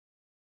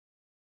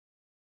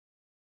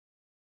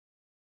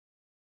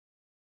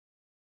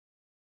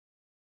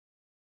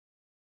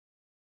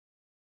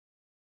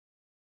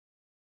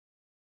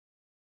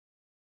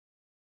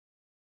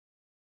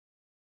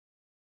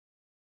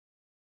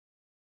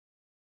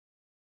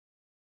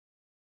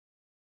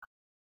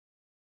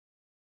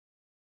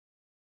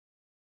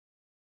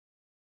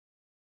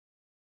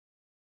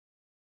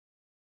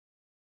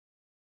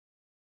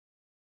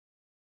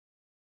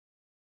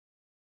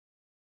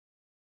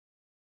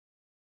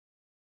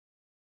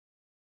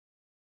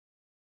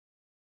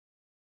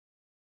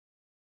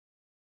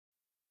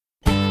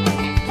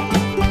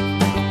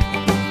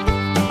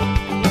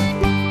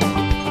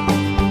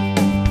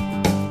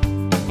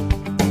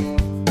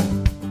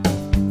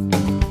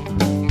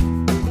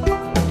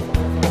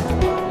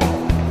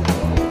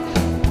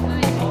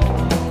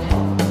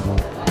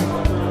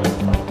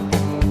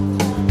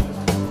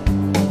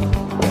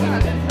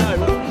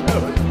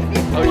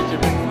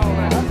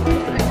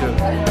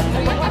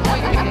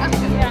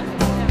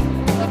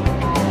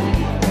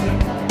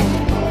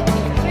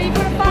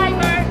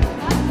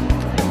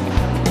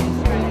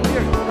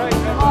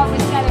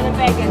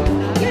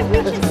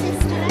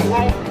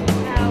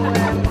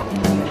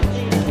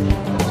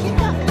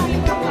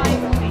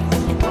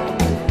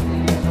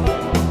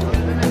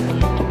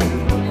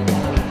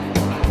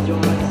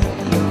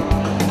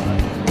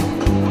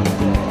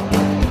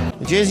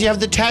Jeez, you have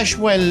the tash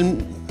well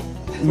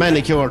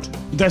manicured.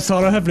 That's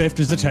all I have left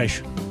is the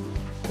tash.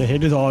 The hair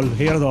is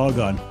all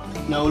gone.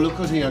 Now look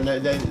at here.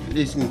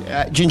 Listen,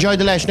 did you enjoy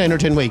the last 9 or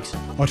 10 weeks?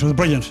 Oh, it was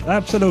brilliant,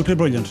 absolutely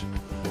brilliant.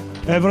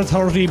 Every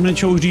Thursday evening and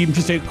Tuesday evening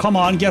to say, come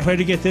on, get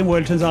ready to get them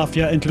Wiltons off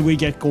you until we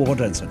get go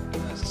dancing.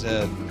 It's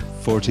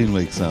 14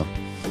 weeks now.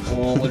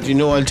 Oh, well, do you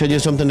know, I'll tell you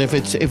something, if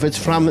it's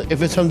from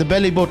the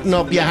belly button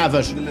up, you have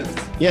it.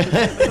 Yeah.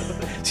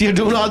 So you're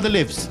doing all the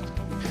lifts.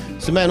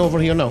 It's the man over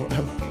here now.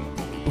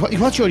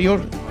 What's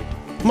your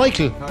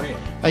Michael?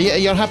 Are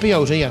you're happy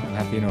out, are you?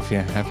 Happy enough,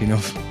 yeah, happy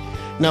enough.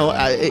 Now,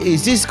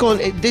 this is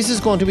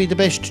going to be the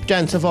best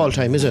dance of all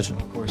time, is it?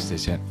 Of course it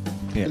is, yeah.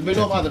 There'll be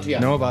no bother to you.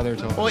 No bother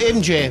at all. Oh,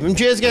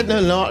 MJ's getting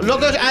a lot.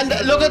 Look at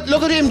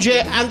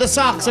MJ and the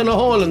socks and a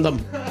hole in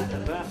them.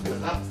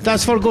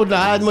 That's for good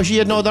lad. Must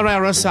you know there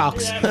are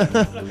socks.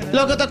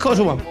 Look at the cut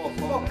of them.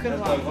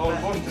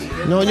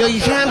 No, you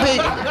can't be.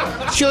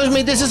 Excuse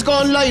me, this is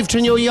going live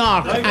to New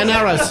York and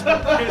Arras. You're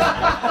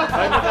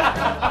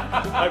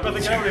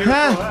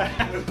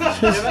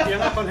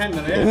not going to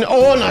handle it, eh?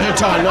 Oh, not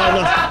at all,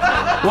 no.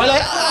 Well,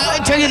 I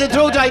tell you the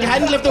truth, I'd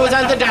handle if there was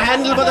anything to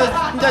handle, but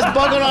there's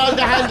bugger all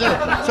to handle.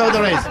 So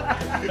there is.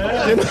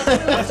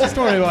 That's the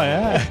story, why,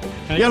 yeah.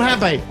 You're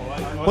happy?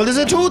 Well, there's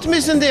a tooth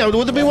missing there.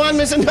 Would there be one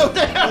missing out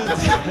there?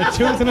 A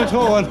tooth and a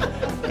toe.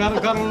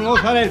 Got to know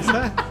what else,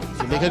 eh?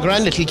 You make a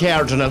grand little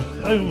cardinal.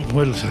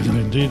 Well,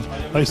 indeed.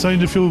 I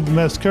signed a few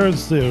mass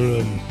cards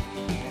there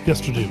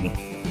yesterday evening.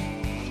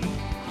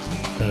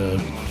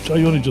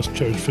 I only just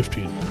charged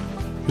 €15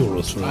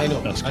 for I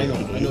know. mass card.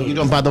 I know. You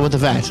don't bother with the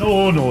VAT.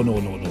 No. No,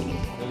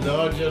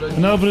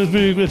 but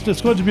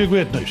it's going to be a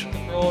great night.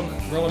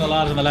 Growing a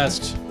lot in the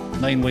last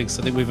 9 weeks.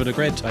 I think we've had a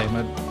great time.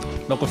 I'm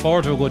looking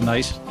forward to a good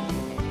night.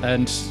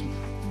 And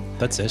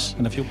that's it.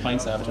 And a few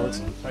pints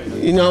afterwards.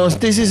 You know,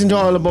 this isn't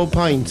all about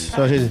pints.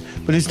 So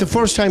but it's the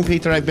first time,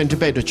 Peter, I've been to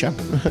bed with you.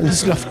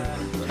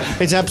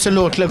 It's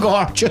absolutely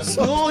gorgeous.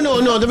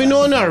 No, there'll be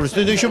no nerves.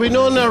 There should be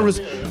no nerves.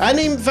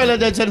 Any fella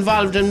that's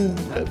involved in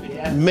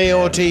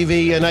Mayo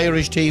TV and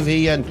Irish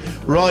TV and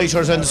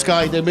Reuters and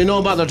Sky, there'll be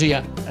no bother to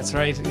you. That's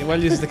right. You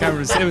well use the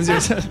cameras. Same as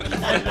yourself.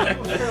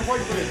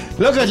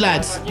 Look at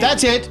lads,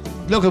 that's it.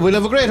 Look, we'll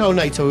have a great whole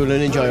night, so we'll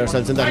enjoy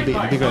ourselves, and that'll be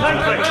great.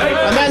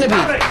 A man a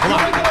beat. Come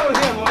on.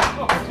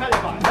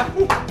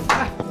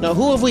 Now,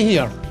 who have we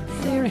here?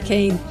 Sarah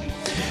Kane.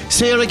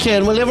 Sarah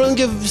Kane. Will everyone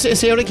give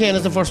Sarah Kane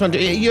as the first one? Are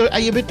you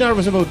a bit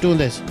nervous about doing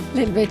this? A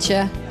little bit,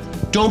 yeah.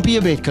 Don't be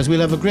a bit, because we'll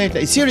have a great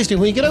night. Seriously,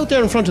 when you get out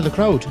there in front of the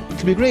crowd,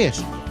 it'll be great.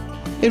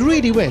 It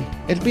really will.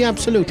 It'll be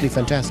absolutely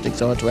fantastic,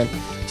 so it will.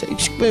 So,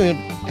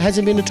 has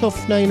it been a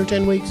tough 9 or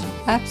 10 weeks?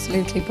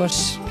 Absolutely, but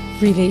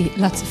really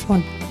lots of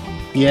fun.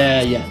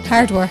 Yeah.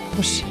 Hard work,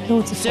 but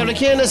loads of fun. Sarah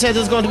Kane said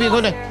there's going to be a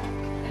good night.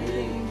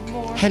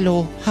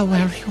 Hello, how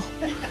are you?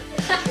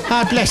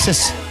 Ah, bless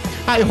us.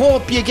 I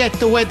hope you get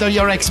the weather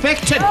you're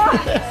expecting. So do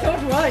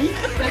I.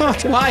 Oh,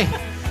 why?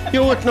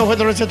 You wouldn't know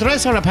whether it's a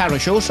dress or a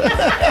parachute.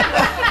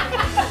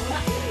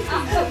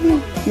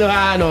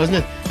 No, isn't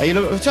it?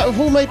 So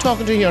who am I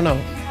talking to here now?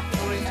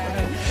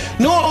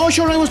 No,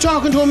 sure, I was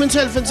talking to him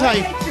himself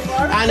inside.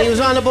 And he was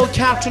on about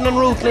Captain and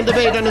Ruth in the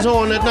bed on his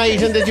own at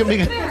night, and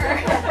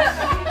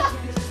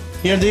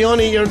You're the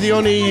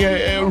only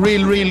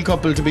real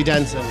couple to be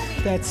dancing.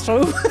 That's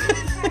true.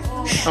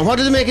 And what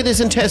do they make of this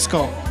in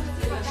Tesco?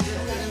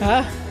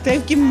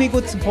 They've given me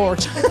good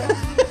support.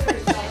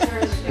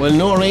 Well,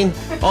 Noreen,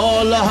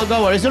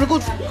 Lochagower. Is there a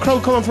good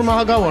crowd coming from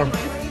Lochagower?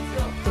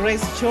 The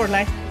rest, sure,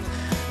 like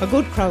a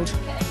good crowd.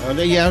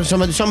 Yeah,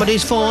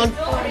 somebody's phone.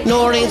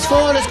 Noreen's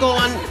phone is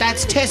going.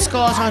 That's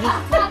Tesco's.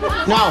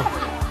 Now,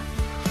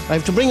 I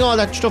have to bring all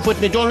that stuff with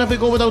me. Don't let me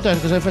go without that,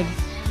 because I feel.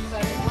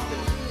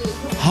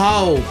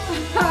 How?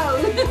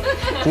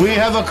 We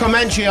have a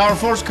Comanche, our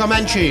first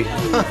Comanche.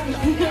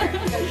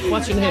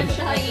 What's your name?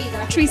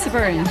 Teresa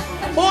Byrne.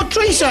 Oh,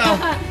 Teresa!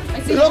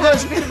 Look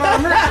at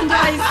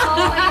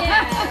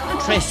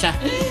Teresa.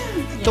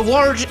 The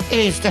word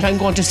is that I'm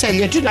going to sell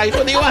you tonight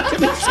when you want to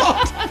be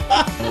sold.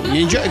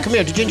 Come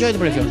here, did you enjoy the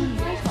briefing?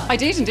 I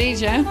did indeed,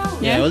 yeah.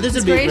 Well, this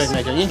will be a great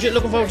night. Are you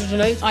looking forward to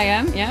tonight? I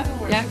am, yeah,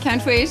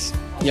 can't wait.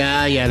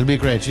 Yeah, it'll be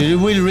great. It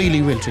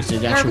really will, Teresa.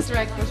 Nervous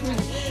wreck, but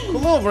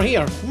Come over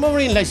here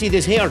and let's see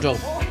this hairdo.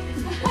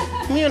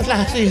 Come here and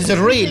let's see, is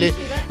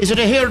it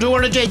a hairdo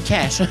or a dead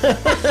cat?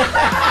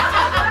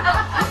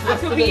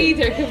 Could be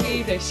either,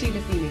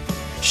 Sheila Feely.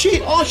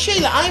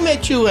 Sheila, I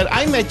met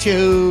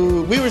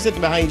you, we were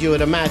sitting behind you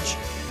at a match.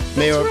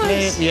 Mayor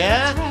played,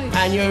 yeah? Right.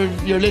 And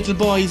your little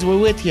boys were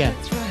with you.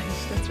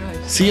 That's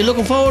right. So you're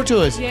looking forward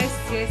to it? Yes.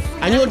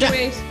 And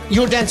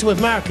you're dancing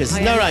with Marcus,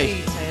 isn't that right?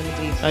 I am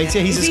indeed. I'd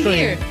say he's a screen.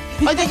 Here?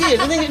 I think he is.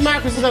 I think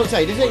Marcus is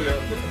outside, isn't he?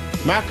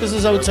 Marcus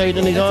is outside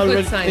and he's That's all a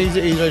ready. good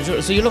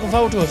sign. So you're looking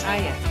forward to it?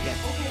 Yeah.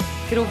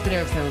 Get over the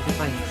nerves now, it'll be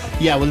fine.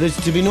 Yeah, well, there's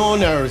to be no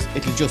nerves.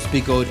 It'll just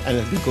be good, and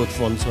it'll be good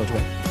fun, so it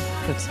will.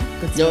 Good.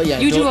 No, yeah,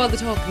 You do all the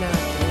talk now.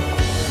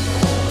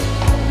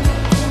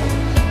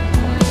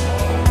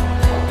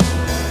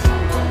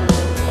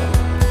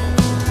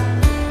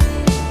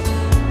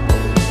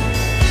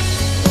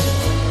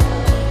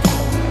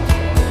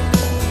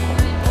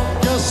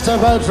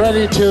 about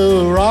ready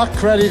to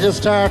rock, ready to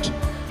start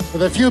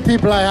with a few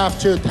people I have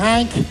to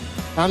thank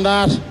and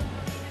that.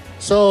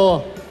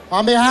 So,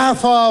 on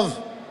behalf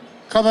of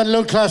Cumann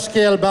Lucla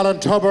Scale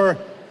Ballintubber,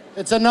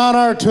 it's an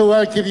honour to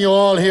welcome you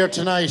all here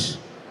tonight.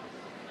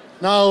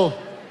 Now,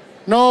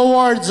 no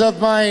words of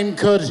mine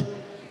could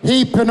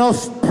heap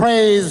enough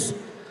praise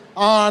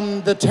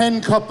on the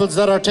 10 couples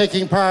that are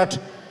taking part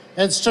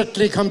in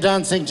Strictly Come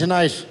Dancing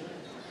tonight.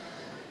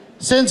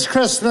 Since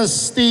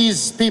Christmas,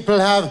 these people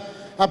have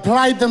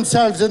applied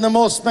themselves in the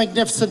most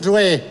magnificent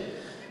way.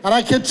 And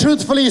I can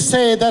truthfully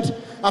say that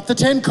of the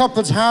 10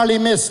 couples, hardly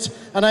missed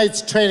a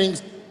night's training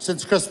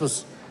since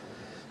Christmas.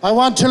 I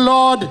want to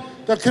laud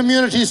their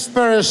community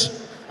spirit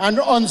and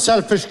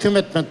unselfish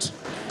commitment.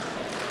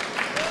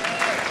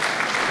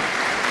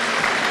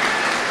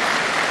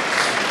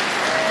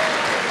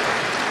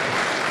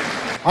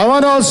 I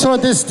want also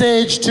at this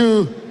stage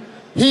to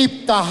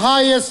heap the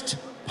highest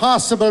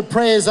possible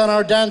praise on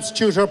our dance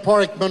tutor,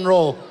 Porrick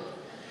Monroe.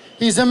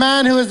 He's a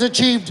man who has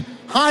achieved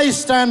high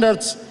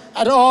standards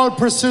at all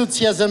pursuits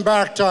he has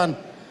embarked on,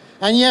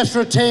 and yet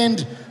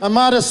retained a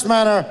modest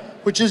manner,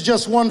 which is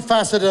just one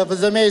facet of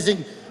his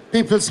amazing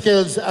people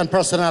skills and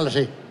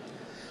personality.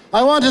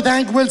 I want to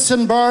thank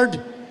Wilson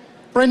Bird,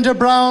 Brenda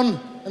Brown,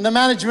 and the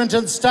management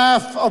and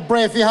staff of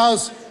Brafey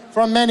House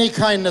for many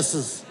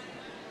kindnesses.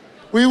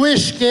 We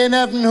wish Gain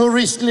Evan, who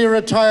recently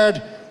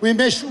retired, we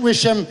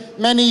wish him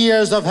many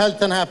years of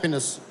health and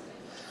happiness.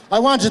 I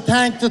want to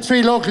thank the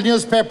 3 local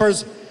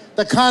newspapers,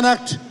 the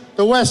Connacht,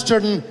 the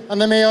Western, and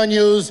the Mayo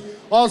News,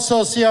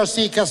 also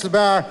CRC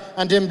Castlebar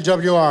and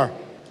MWR.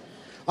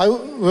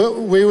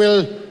 We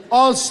will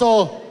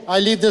also, I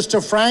leave this to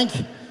Frank,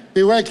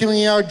 be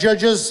welcoming our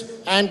judges,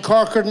 Anne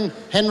Corcoran,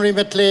 Henry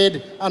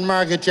McLeod, and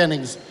Margaret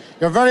Jennings.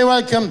 You're very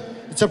welcome.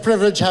 It's a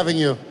privilege having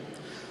you.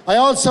 I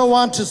also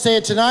want to say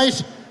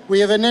tonight,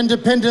 we have an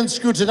independent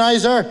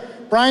scrutinizer,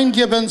 Brian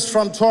Gibbons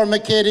from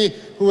Tormacady,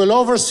 who will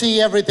oversee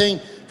everything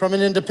from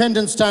an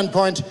independent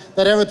standpoint,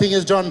 that everything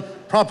is done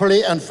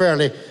properly and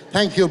fairly.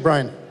 Thank you,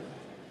 Brian.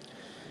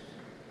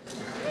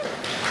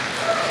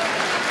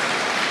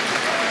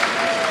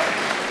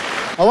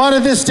 I want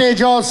at this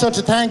stage also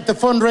to thank the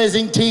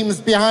fundraising teams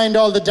behind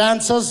all the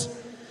dancers.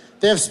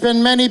 They have spent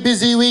many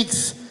busy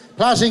weeks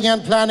plotting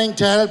and planning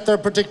to help their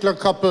particular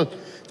couple.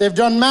 They've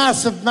done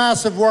massive,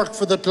 massive work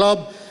for the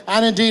club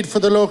and indeed for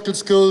the local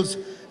schools,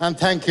 and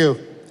thank you.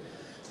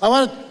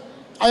 I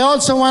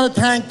also want to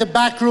thank the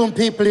backroom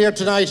people here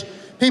tonight,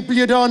 people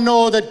you don't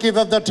know that give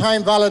of their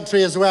time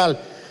voluntary as well.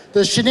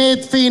 There's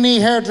Sinead Feeney,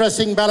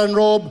 hairdressing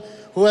Ballinrobe,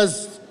 who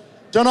has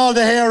done all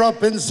the hair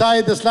up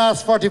inside this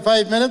last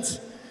 45 minutes.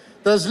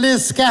 There's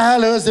Liz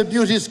Scahill, who has a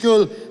beauty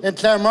school in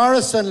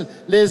Claremorris, and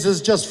Liz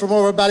is just from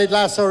over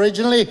Ballyglass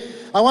originally.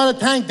 I want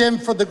to thank them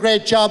for the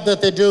great job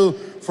that they do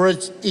for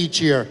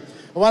each year.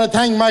 I want to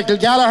thank Michael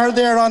Gallagher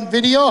there on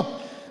video,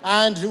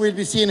 and we'll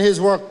be seeing his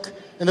work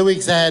in the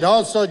weeks ahead.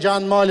 Also,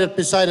 John Moylett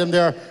beside him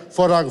there,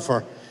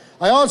 photographer.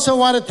 I also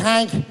want to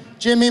thank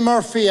Jimmy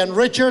Murphy and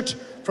Richard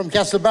from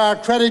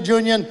Castlebar Credit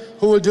Union,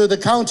 who will do the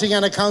counting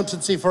and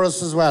accountancy for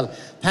us as well.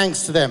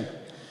 Thanks to them.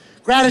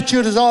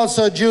 Gratitude is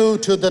also due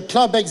to the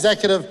club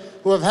executive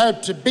who have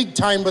helped big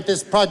time with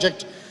this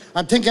project.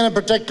 I'm thinking in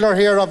particular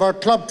here of our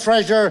club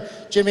treasurer,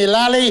 Jimmy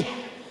Lally,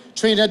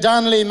 Trina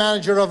Donnelly,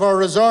 manager of our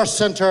resource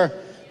centre,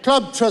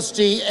 club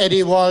trustee,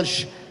 Eddie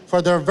Walsh,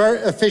 for their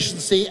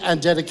efficiency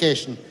and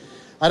dedication.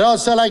 I'd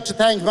also like to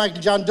thank Michael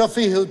John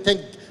Duffy, who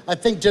I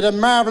think did a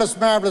marvellous,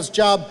 marvellous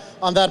job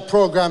on that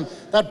programme.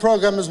 That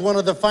programme is one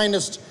of the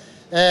finest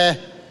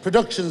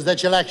productions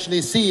that you'll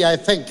actually see, I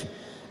think,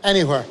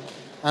 anywhere.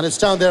 And it's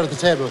down there at the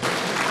table.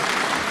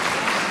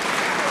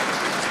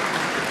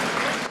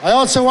 I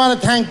also want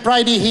to thank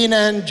Bridie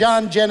Heenan,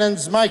 John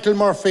Jennings, Michael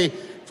Murphy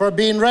for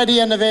being ready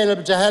and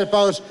available to help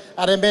out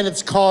at a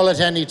minute's call at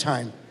any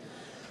time.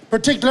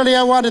 Particularly,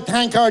 I want to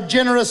thank our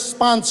generous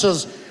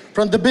sponsors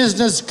from the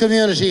business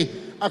community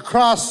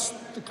across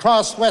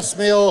West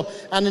Mayo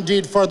and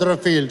indeed further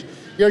afield.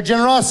 Your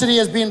generosity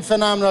has been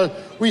phenomenal.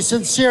 We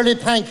sincerely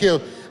thank you.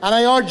 And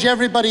I urge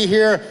everybody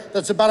here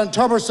that's a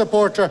Ballintubber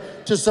supporter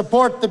to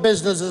support the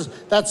businesses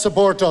that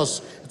support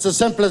us. It's as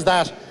simple as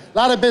that. A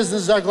lot of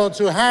businesses are going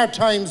through hard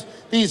times,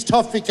 these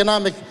tough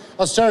economic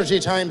austerity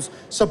times.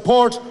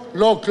 Support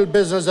local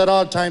business at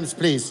all times,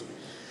 please.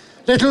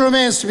 Little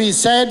remains to be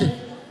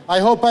said. I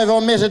hope I've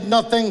omitted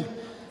nothing.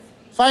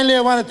 Finally,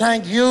 I want to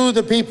thank you,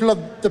 the people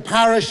of the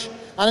parish,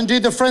 and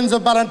indeed the friends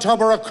of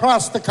Ballintubber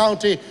across the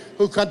county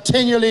who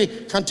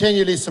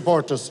continually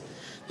support us.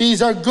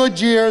 These are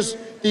good years,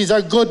 these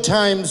are good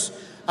times,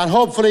 and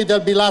hopefully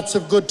there'll be lots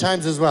of good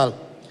times as well.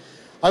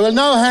 I will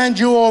now hand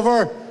you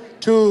over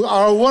to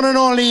our one and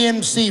only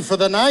MC for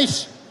the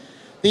night,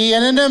 the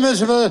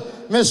inimitable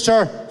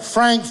Mr.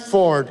 Frank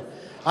Ford.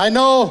 I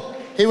know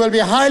he will be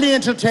highly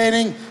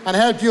entertaining and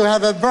help you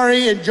have a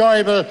very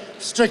enjoyable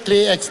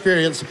Strictly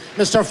experience.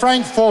 Mr.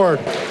 Frank Ford.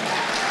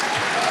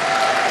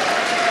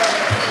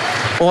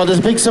 Oh,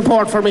 there's big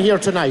support for me here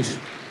tonight.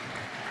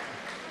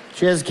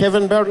 Cheers,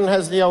 Kevin Burton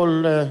has the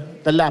old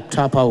the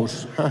laptop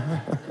out.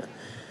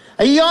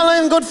 Are you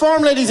all in good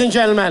form, ladies and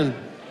gentlemen?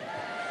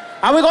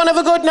 Are we going to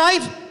have a good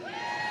night?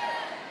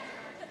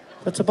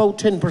 That's about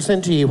 10%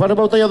 of you. What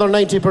about the other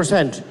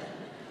 90%?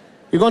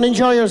 You're going to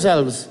enjoy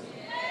yourselves?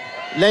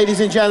 Ladies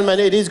and gentlemen,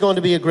 it is going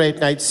to be a great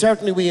night.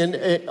 Certainly we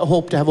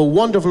hope to have a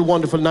wonderful,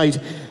 wonderful night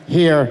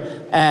here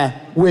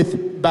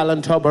with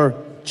Ballintubber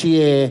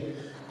GAA.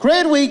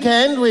 Great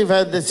weekend. We've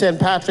had the St.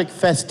 Patrick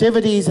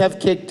festivities have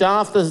kicked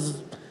off. There's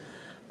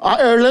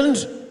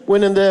Ireland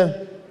winning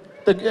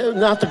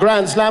not the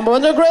Grand Slam, but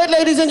the great,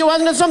 ladies and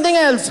gentlemen, wasn't it something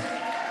else?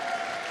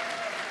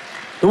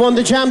 They won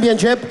the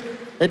championship.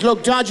 It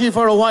looked dodgy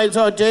for a while,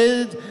 so it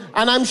did.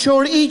 And I'm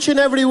sure each and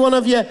every one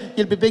of you'll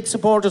be big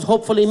supporters.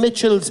 Hopefully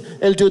Mitchell's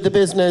will do the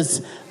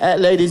business,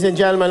 ladies and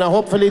gentlemen. And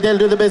hopefully they'll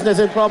do the business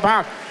in Club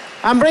Park.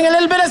 And bring a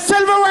little bit of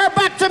silverware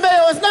back to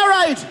Mayo, isn't that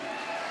right?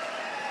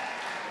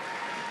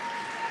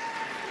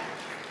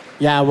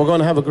 Yeah, we're going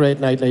to have a great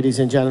night, ladies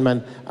and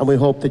gentlemen. And we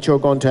hope that you're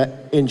going to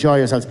enjoy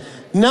yourselves.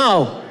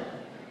 Now,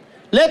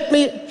 let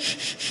me...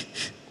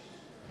 Shh.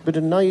 Bit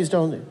of noise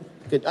down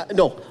there.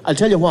 No, I'll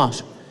tell you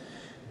what.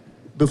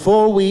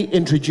 Before we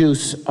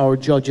introduce our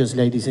judges,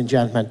 ladies and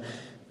gentlemen,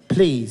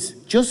 please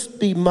just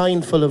be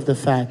mindful of the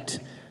fact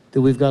that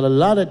we've got a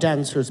lot of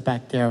dancers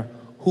back there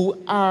who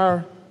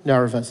are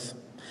nervous.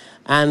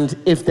 And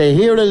if they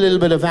hear a little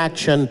bit of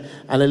action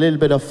and a little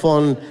bit of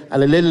fun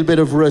and a little bit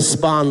of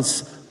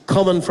response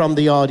coming from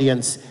the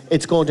audience,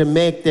 it's going to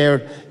make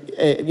their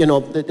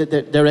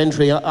their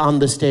entry on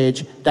the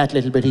stage that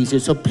little bit easier.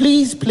 So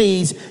please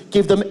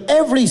give them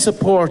every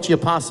support you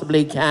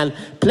possibly can.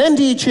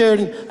 Plenty of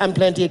cheering and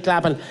plenty of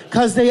clapping,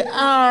 because they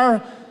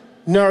are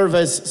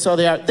nervous, so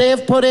they are. They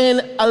have put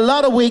in a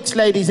lot of weeks,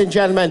 ladies and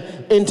gentlemen,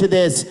 into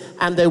this,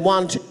 and they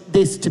want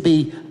this to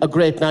be a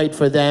great night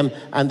for them,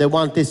 and they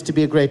want this to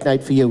be a great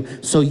night for you.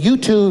 So you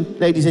too,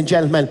 ladies and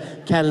gentlemen,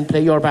 can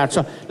play your part.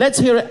 So let's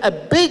hear a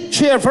big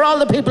cheer for all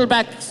the people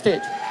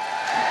backstage.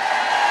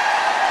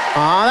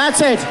 Oh, that's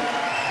it.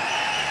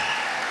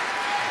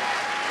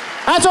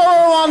 That's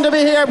all we want to be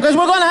here, because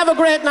we're going to have a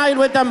great night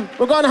with them.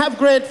 We're going to have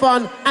great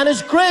fun, and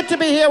it's great to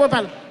be here with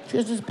them.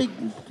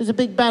 There's a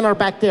big banner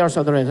back there,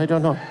 so there is. I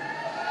don't know.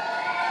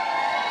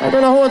 I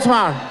don't know who it's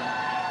for.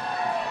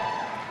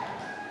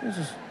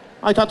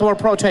 I thought they were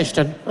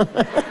protesting.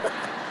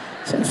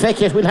 Said,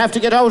 fake it, we'll have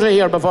to get out of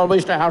here before we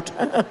start.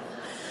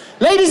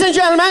 Ladies and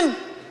gentlemen,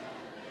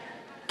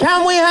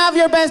 can we have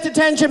your best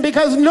attention,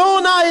 because no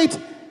night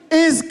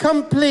is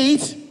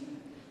complete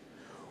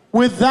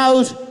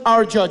without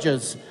our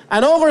judges.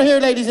 And over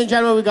here, ladies and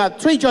gentlemen, we've got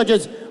 3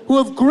 judges who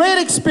have great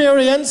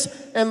experience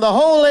in the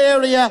whole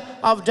area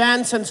of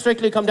dance and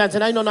Strictly Come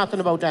Dancing. I know nothing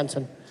about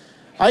dancing.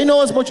 I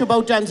know as much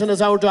about dancing as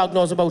our dog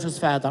knows about his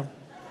father,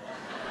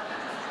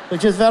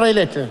 which is very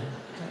little.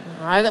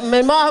 My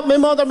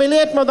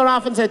late mother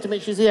often said to me,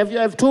 she said, you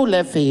have 2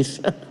 left feet.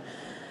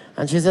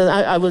 And she said,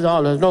 I was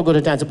always no good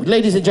at dancing. But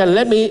ladies and gentlemen,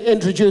 let me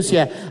introduce you,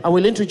 and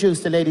we'll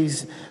introduce the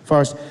ladies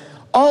first.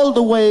 All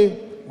the way,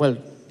 well,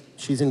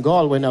 she's in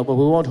Galway now, but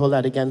we won't hold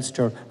that against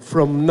her.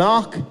 From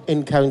Knock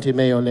in County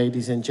Mayo,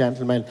 ladies and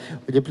gentlemen,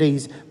 will you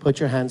please put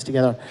your hands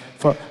together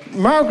for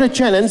Margaret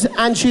Jennings,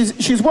 and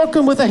she's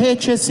working with a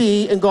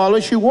HSE in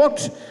Galway. She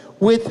worked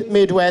with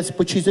Midwest,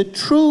 but she's a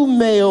true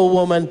Mayo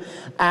woman,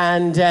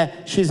 and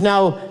she's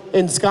now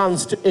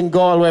ensconced in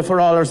Galway for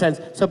all her sense.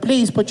 So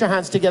please put your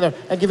hands together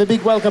and give a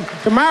big welcome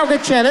to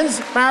Margaret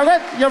Jennings.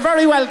 Margaret, you're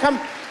very welcome.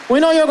 We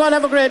know you're going to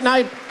have a great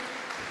night.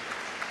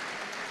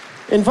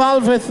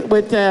 Involved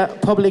with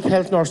public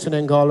health nursing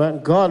in Galway.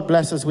 God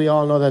bless us, we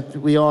all know that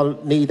we all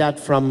need that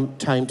from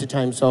time to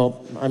time.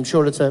 So I'm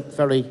sure it's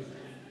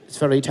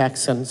very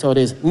taxing, so it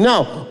is.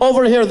 Now,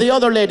 over here, the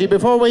other lady,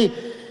 before we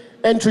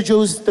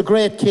introduce the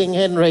great King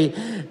Henry,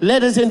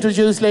 let us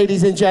introduce,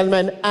 ladies and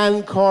gentlemen,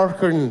 Anne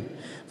Corcoran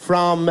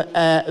from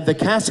the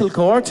Castle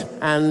Court,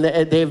 and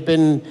they've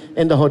been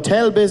in the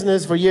hotel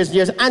business for years and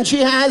years, and she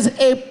has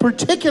a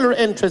particular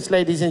interest,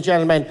 ladies and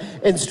gentlemen,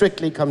 in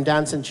Strictly Come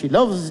Dancing. She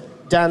loves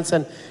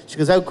dancing. She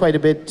goes out quite a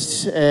bit.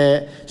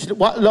 She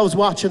loves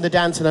watching the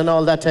dancing and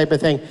all that type of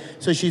thing.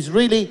 So she's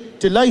really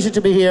delighted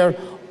to be here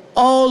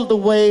all the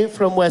way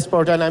from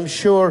Westport, and I'm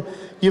sure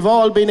you've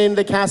all been in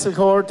the Castle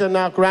Court and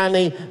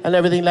Granny and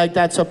everything like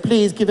that. So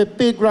please give a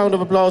big round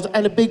of applause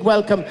and a big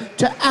welcome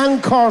to Anne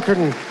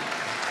Corcoran.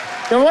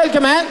 You're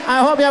welcome, Anne.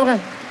 I hope you have a...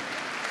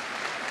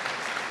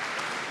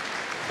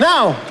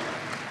 Now,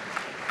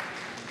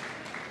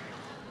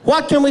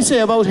 what can we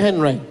say about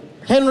Henry?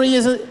 Henry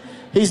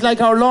he's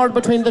like our Lord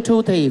between the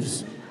 2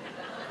 thieves.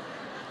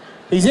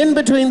 He's in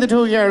between the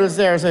 2 girls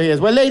there, so he is.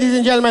 Well, ladies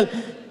and gentlemen,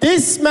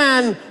 this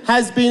man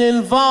has been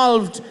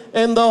involved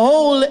in the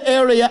whole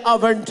area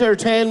of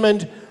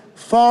entertainment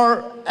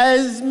for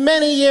as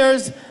many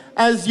years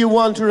as you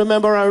want to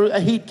remember, or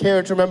he'd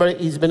care to remember.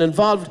 He's been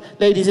involved,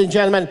 ladies and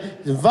gentlemen,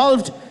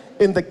 involved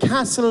in the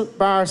Castle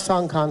Bar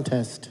Song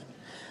Contest.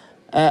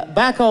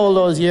 Back all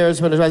those years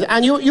when it was.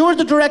 And you were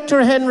the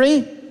director,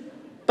 Henry,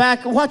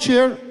 back, what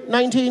year?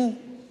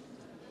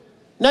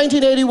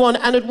 1981,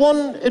 and it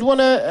won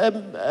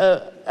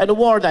an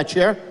award that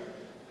year.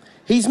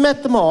 He's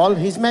met them all.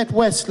 He's met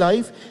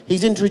Westlife.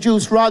 He's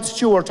introduced Rod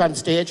Stewart on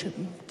stage.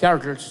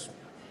 Girdles.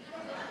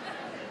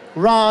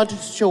 Rod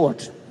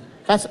Stewart.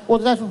 That's,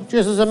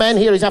 Jesus, a man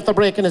here, he's after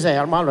breaking his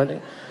arm already.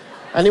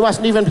 And he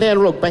wasn't even playing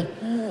rugby.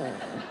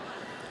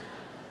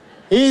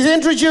 He's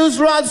introduced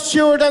Rod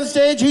Stewart on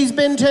stage. He's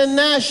been to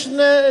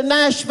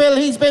Nashville.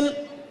 He's been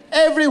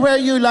everywhere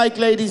you like,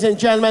 ladies and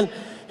gentlemen.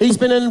 He's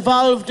been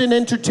involved in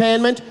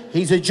entertainment.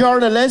 He's a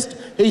journalist.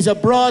 He's a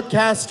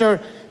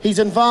broadcaster. He's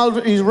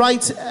involved, he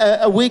writes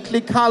a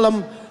weekly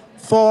column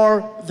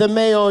for the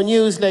Mayo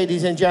News,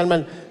 ladies and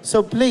gentlemen.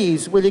 So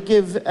please, will you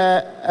give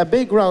a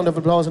big round of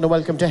applause and a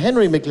welcome to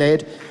Henry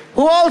McGlade,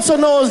 who also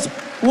knows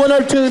one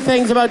or two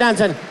things about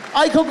dancing.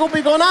 I could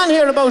be going on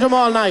here about him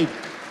all night.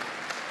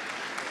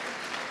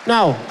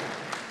 Now,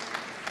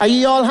 are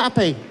you all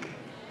happy?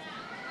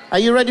 Are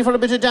you ready for a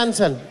bit of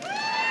dancing?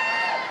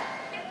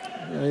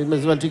 You might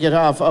as well to get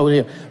off out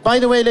here. By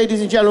the way,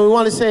 ladies and gentlemen, we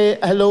want to say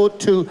hello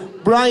to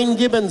Brian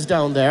Gibbons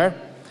down there.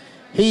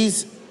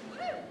 He's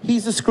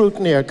the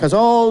scrutineer, because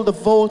all the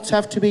votes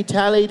have to be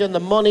tallied and the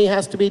money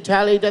has to be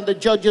tallied and the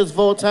judges'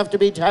 votes have to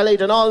be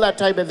tallied and all that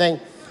type of thing.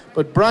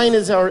 But Brian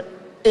is our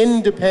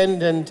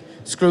independent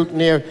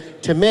scrutineer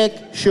to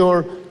make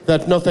sure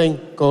that nothing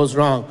goes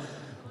wrong.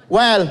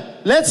 Well,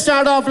 let's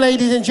start off,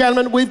 ladies and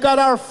gentlemen. We've got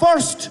our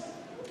first,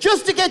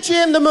 just to get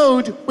you in the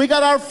mood, we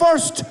got our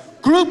first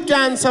group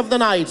dance of the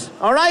night,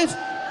 all right?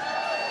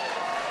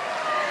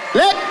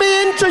 Let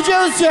me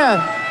introduce you.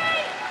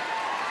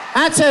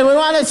 That's it, we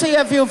want to see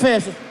a few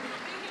faces.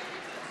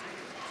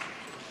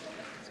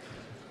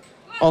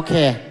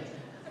 Okay.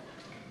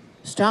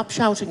 Stop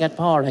shouting at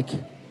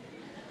Pádraig.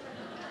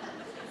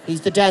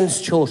 He's the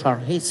dance tutor.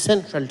 He's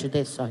central to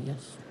this, oh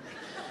yes.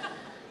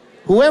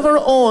 Whoever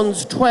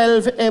owns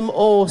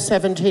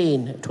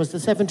 12MO17, it was the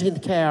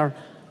 17th car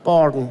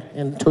Borden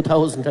in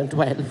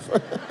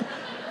 2012.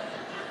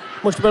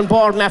 Must have been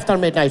Borden after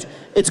midnight.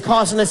 It's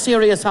causing a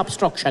serious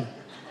obstruction.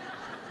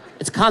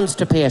 It's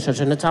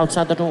constipated and it's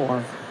outside the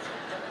door.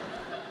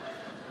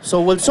 So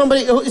will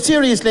somebody,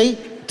 seriously,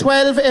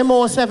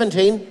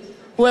 12MO17,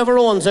 whoever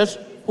owns it,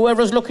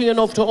 whoever's lucky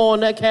enough to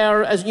own a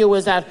car as new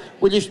as that,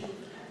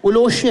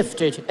 will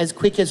shift it as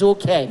quick as you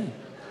can.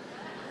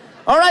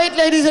 All right,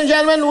 ladies and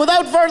gentlemen,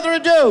 without further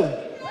ado,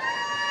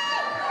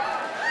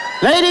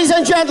 ladies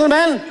and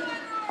gentlemen,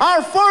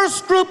 our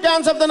first group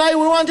dance of the night,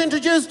 we want to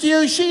introduce to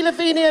you Sheila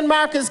Feeney and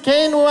Marcus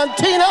Kane. We want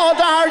Tina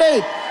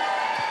O'Doherty,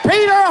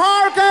 Peter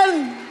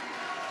Harkin,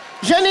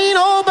 Janine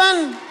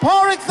Oban,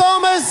 Pádraig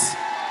Thomas,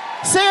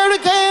 Sarah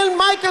Kane,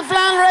 Michael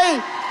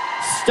Flannery,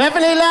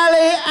 Stephanie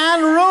Lally,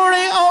 and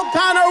Rory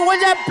O'Connor.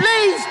 Will you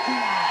please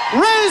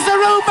raise the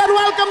roof and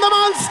welcome them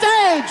on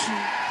stage?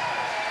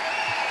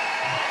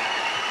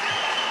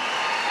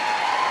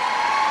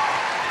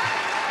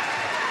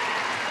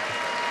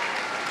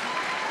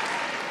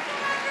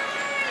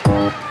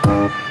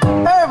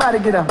 Everybody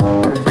get up.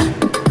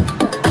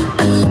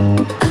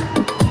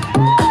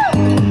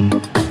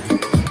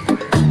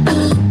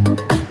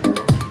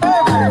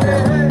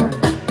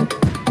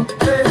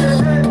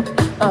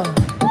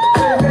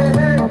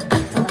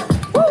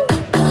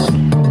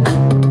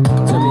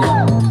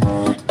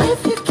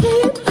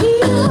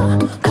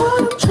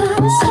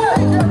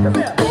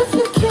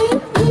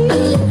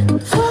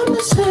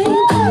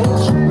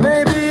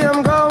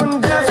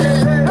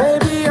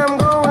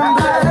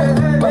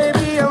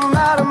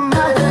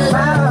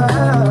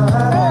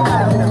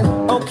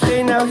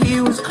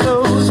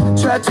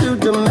 To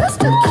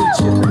domesticate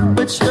you,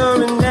 but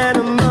you're an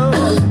animal.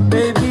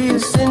 Baby,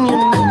 it's in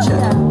your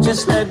nature.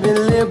 Just let me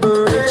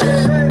liberate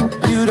you.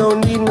 You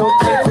don't need no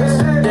papers.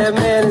 That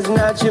man is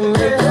not your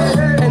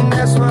maker, and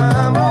that's why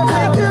I'm gonna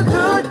make a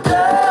good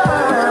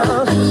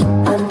girl.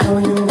 I know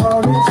you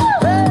want it.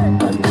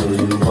 I know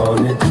you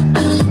want it.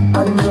 I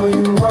know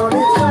you want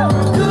it.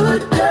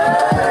 Good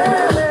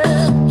girl.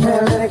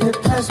 Can't let it get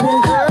past me.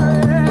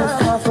 Not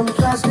far from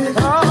plastic.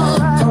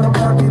 Told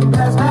about getting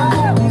past me.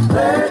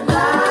 Bird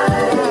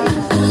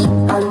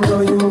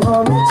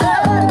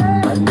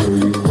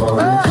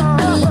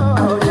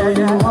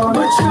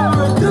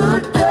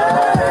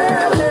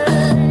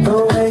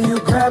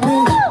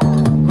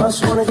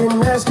wanna get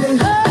nasty?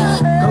 Go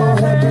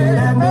ahead, get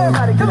at me.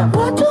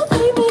 What do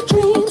we need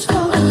dreams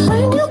for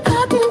when you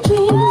got them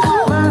jeans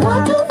on?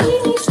 What do we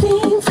need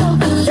steam for?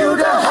 You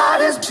the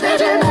hottest chick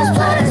in this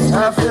place.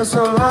 I feel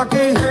so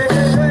lucky.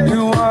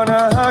 You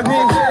wanna hug me?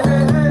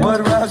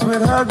 What rhymes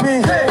with hug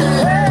me?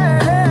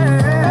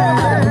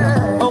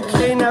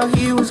 Okay, now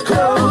he was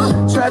close.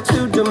 Tried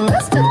to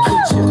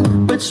domesticate you,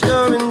 but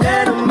you're an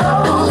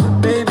animal.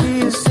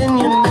 Baby, it's in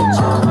your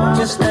nature.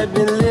 Just let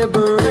me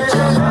liberate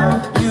you.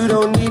 You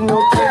don't need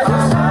no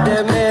papers.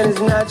 That man is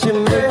not your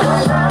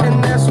maker,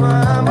 and that's why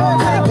I'm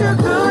gonna make a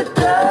good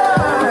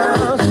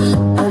girl.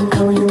 I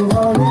know you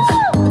want it.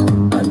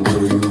 I know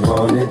you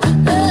want it.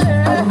 I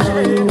know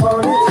you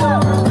want it.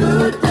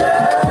 Good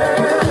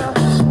girl.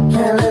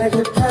 Can't let it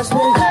get past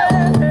me.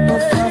 No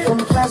far from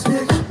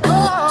plastic.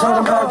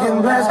 Talking about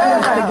getting blasted.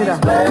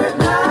 Bird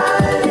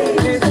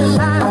night.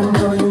 I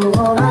know you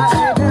want it. I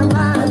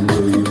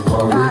know you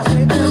want it.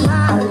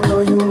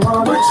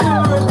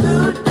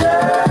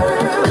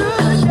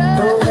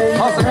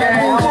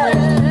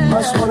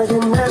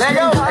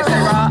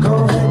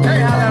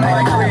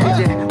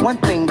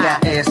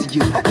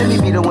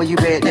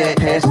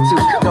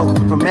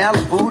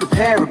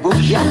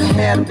 Yeah, I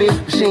had a big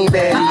machine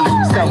bad.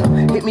 So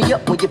hit me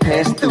up when you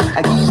pass through.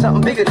 I give you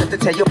something big enough to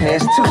tell your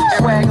past too.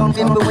 Swag on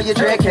them, but when you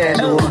drag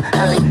casual.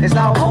 I mean, it's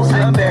almost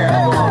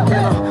unbearable.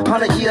 In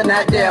 100 years,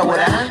 not there would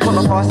I pull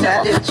up on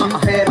side if you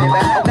pay me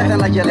back. Nothing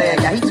like your leg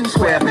guy, he too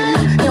square for you.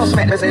 You don't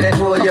smack me, say that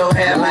pull your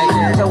hair like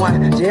that. So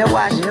I jail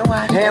watch,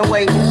 hand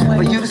waiting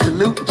for you to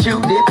salute and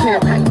chew, did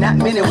pimp. Not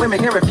many women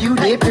can refuse,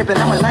 did pimpin'.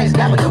 I'm a nice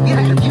guy, but don't get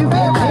it confused,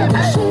 did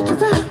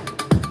pimp.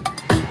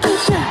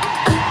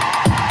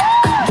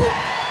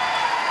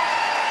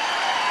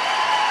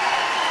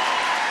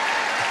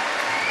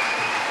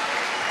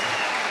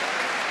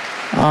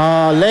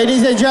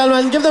 Ladies and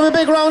gentlemen, give them a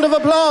big round of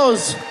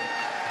applause.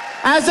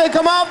 As they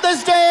come off the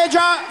stage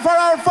for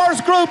our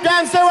first group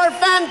dance, they were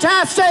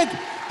fantastic.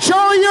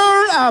 Show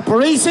your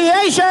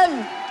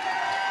appreciation.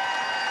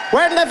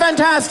 Weren't they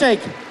fantastic?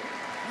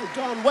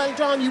 Well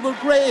done, you were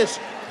great.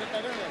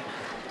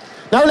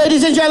 Now,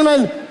 ladies and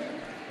gentlemen,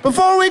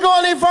 before we go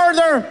any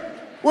further,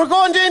 we're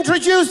going to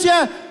introduce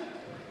you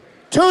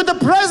to the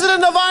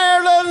President of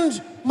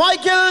Ireland,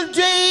 Michael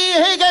D.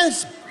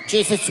 Higgins.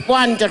 Jesus,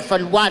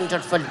 wonderful,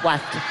 wonderful,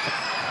 wonderful.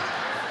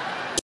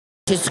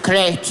 It's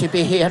great to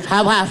be here.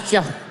 How are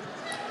you?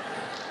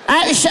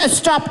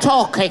 Stop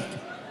talking.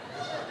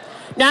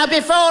 Now,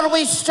 before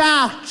we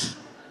start,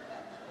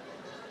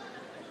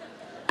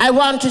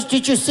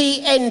 did you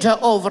see Enda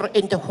over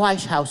in the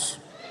White House?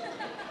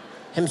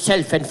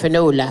 Himself and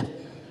Finola.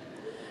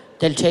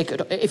 They'll take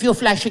it. If you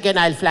flash again,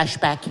 I'll flash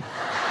back.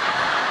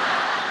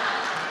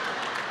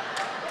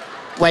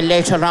 Well,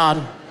 later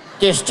on,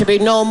 there's to be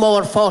no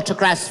more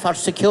photographs for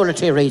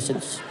security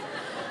reasons.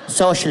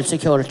 Social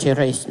security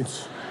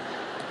reasons.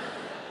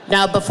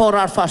 Now, before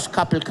our first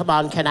couple come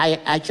on,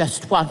 I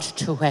just want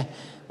to,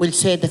 we'll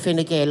say the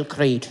Fine Gael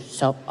creed.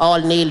 So, all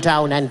kneel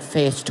down and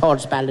face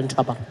towards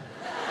Ballintubber.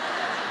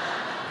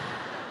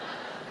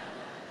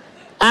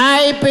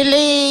 I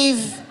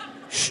believe...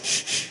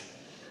 Shh.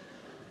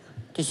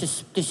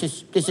 This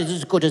is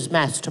as good as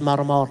Mass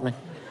tomorrow morning.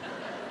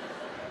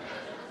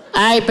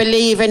 I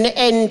believe in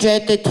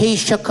Enda the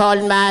Taoiseach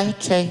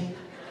Almighty,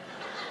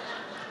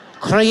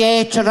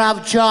 creator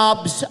of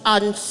jobs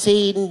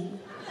unseen.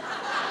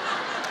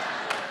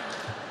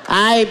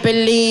 I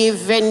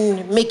believe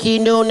in Mickey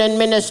Noonan,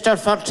 Minister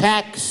for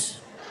Tax,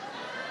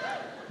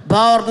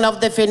 born of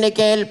the Fine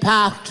Gael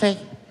Party,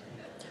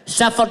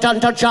 suffered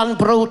under John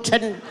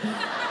Bruton,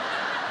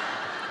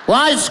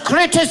 was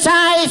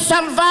criticised,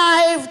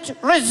 survived,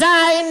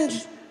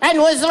 resigned, and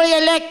was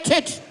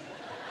re-elected.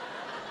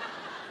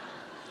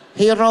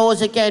 He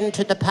rose again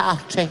to the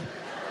party.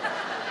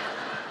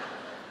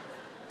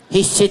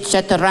 He sits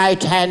at the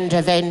right hand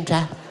of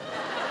Enda.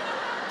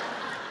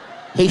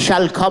 He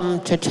shall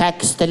come to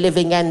tax the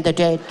living and the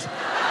dead.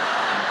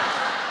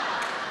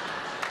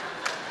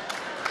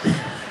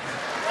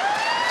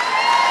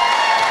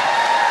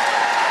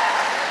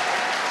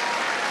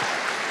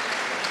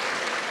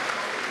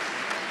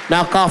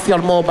 Knock off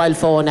your mobile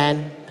phone,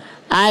 Anne.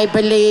 I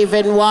believe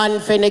in one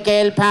Fine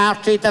Gael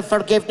party, the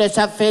forgiveness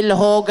of Phil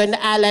Hogan,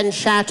 Alan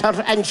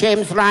Shatter, and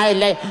James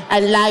Riley,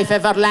 and life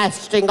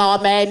everlasting.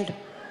 Amen.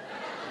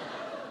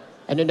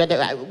 And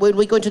will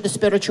we go into the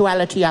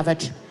spirituality of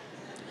it?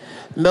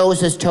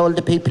 Moses told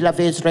the people of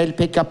Israel,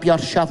 pick up your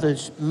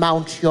shovels,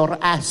 mount your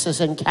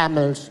asses and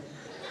camels,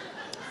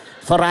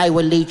 for I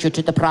will lead you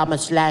to the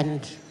promised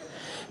land.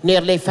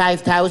 Nearly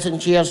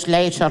 5,000 years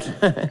later,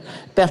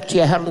 Bertie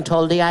Ahern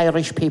told the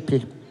Irish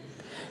people,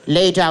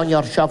 lay down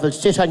your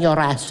shovels, sit on your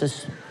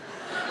asses,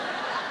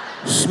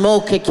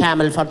 smoke a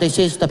camel, for this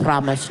is the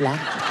promised land.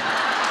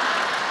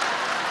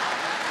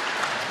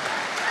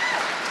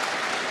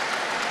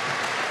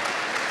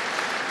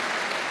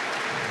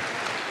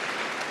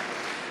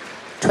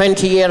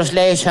 "20 years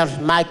later,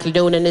 Michael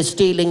Noonan is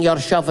stealing your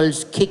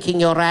shovels, kicking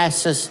your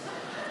asses,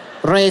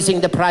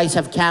 raising the price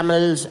of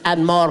camels,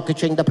 and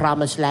mortgaging the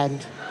promised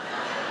land."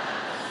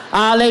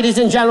 Ladies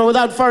and gentlemen,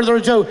 without further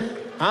ado,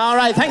 all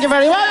right, thank you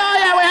very much. Oh,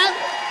 yeah,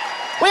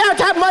 we had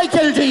to have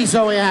Michael D,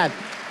 so we had.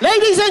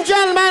 Ladies and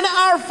gentlemen,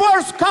 our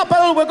first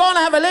couple, we're going to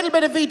have a little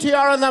bit of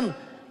VTR on them.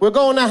 We're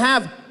going to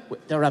have,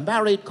 they're a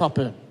married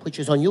couple, which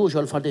is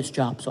unusual for this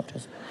job, so it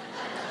is.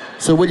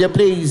 So will you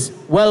please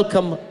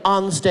welcome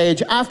on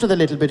stage, after the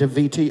little bit of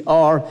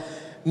VTR,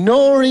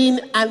 Noreen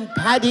and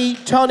Paddy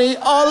Tunney,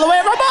 all the way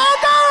from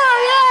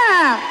Baltimore,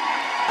 yeah!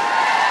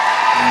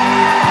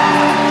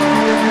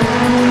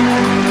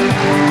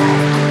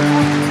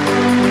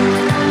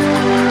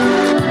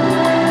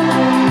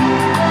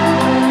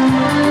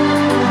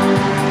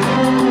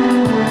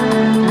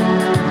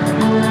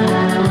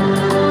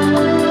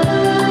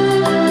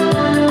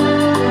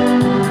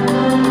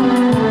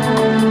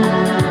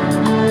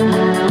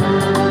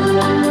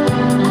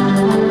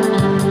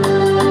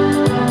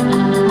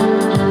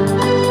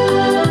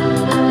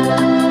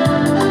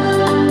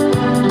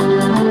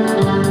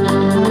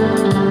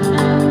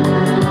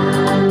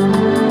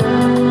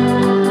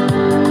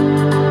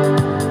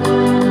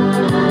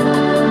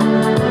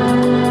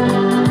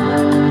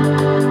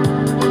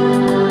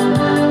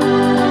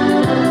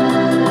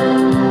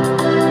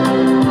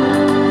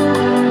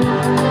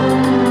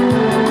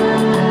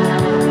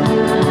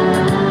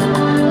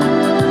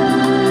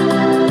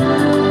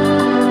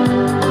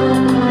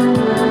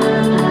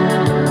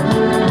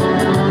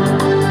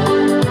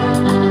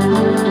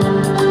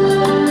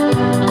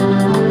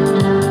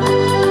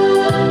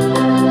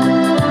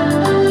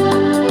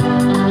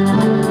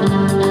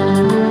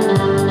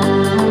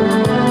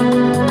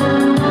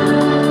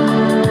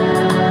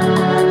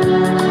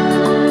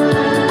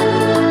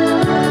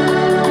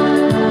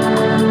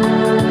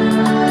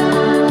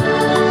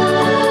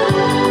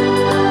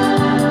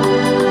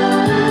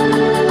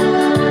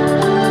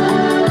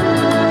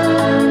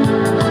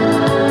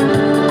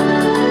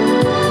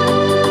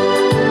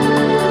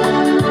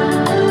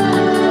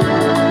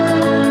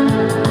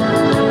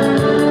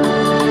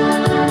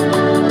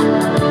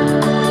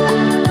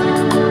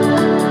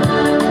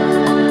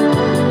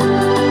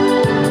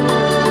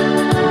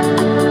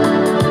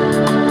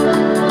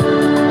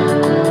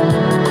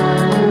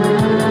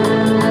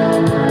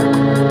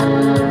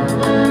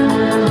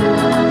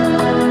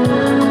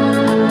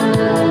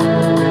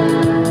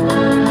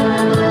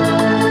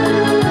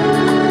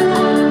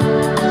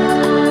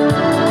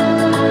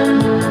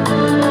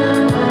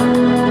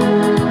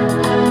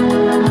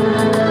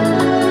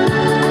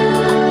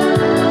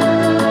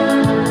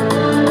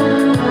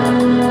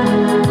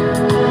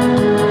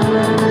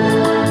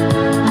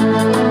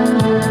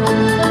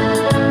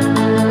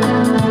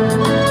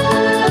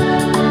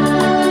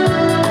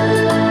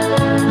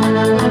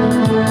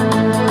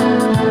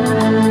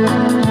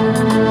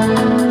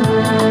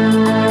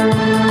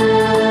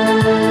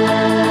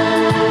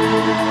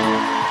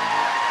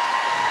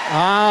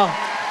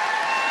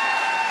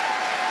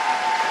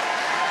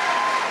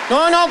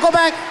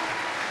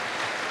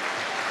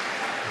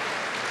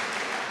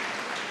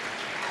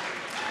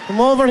 Come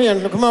over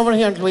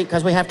here,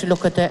 because we have to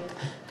look at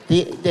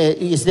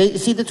you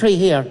see the three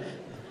here?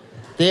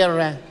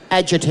 They're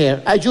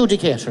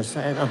adjudicators.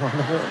 I don't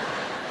know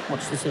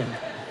what's the same.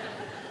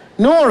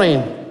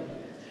 Noreen,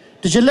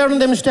 did you learn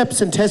them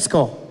steps in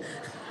Tesco?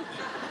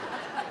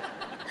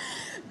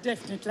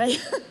 Definitely.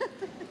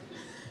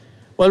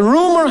 Well,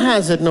 rumour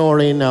has it,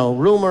 Noreen,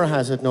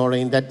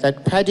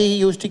 that Paddy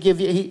used to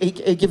give you, he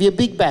give you a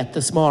big bet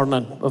this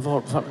morning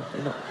before,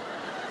 you know.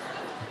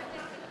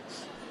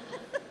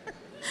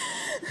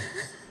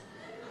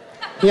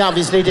 He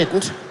obviously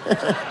didn't.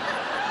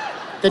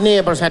 The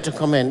neighbours had to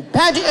come in.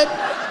 Paddy,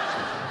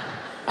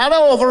 at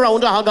over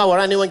around a hog hour,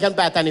 anyone can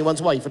bat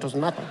anyone's wife, it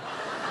doesn't matter.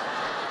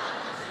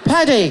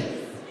 Paddy,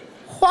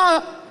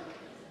 what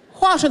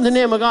in the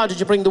name of God did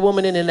you bring the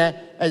woman in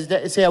as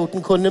they say out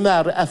in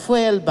Connemara, a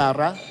fuel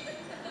barra?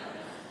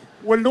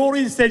 Well,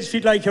 Noreen said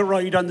she'd like a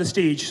ride on the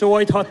stage, so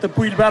I thought the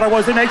wheelbarrow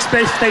was the next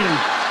best thing.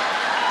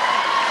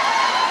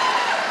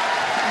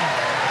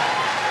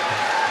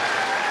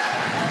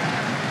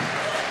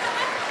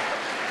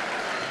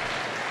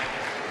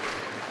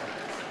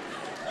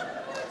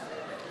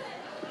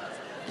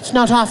 It's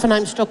not often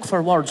I'm stuck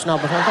for words now,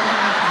 but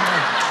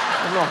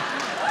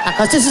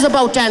because this is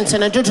about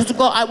dancing, and just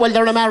go. Well,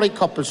 they're a married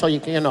couple, so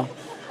you know,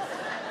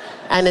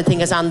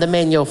 anything is on the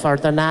menu for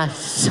the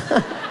night.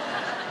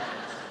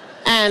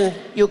 And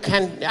you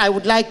can. I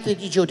would like the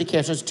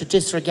adjudicators to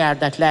disregard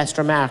that last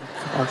remark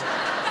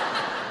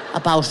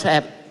about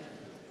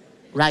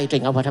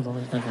riding or whatever.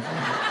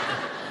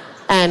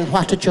 And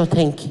what did you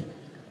think?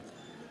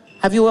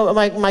 Have you a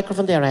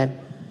microphone there, Anne?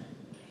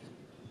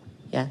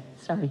 Yeah.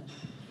 Sorry.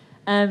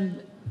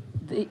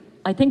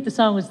 I think the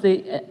song was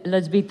the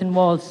Elizabethan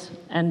Waltz,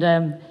 and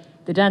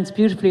they danced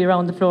beautifully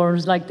around the floor. It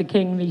was like the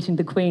king meeting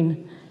the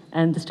queen,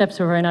 and the steps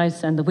were very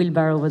nice, and the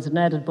wheelbarrow was an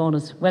added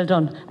bonus. Well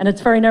done. And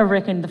it's very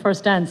nerve-wracking, the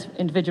first dance,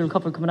 individual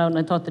couple coming out, and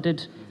I thought they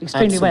did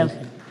extremely well.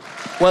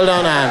 Well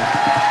done, Anne.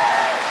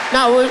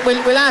 Now,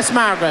 we'll ask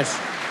Margaret.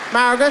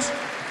 Margaret?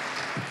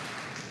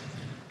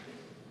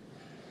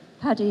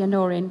 Paddy and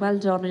Noreen, well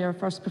done on your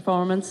first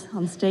performance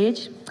on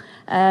stage.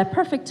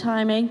 Perfect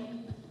timing.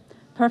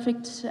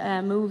 Perfect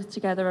moves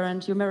together,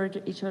 and you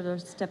mirrored each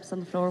other's steps on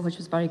the floor, which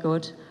was very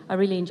good. I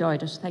really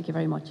enjoyed it. Thank you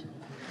very much.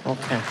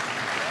 Okay.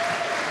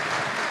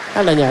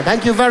 Helena,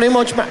 thank you very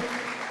much.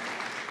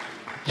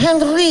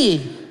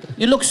 Henry,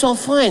 you look so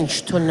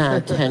French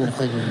tonight,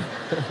 Henry.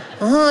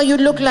 You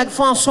look like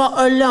François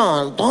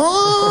Hollande.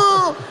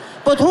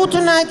 But who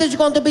tonight is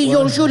going to be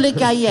your Julie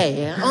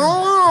Gaillet?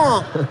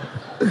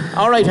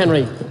 All right,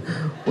 Henry.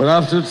 Well,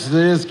 after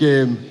today's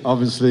game,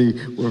 obviously,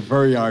 we're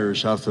very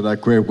Irish after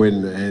that great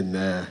win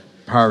in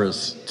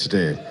Paris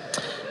today.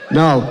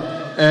 Now,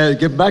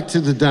 getting back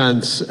to the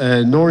dance,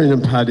 Noreen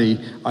and Paddy,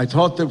 I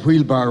thought the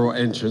wheelbarrow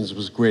entrance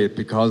was great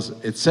because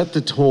it set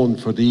the tone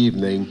for the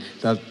evening,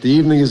 that the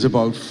evening is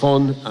about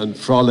fun and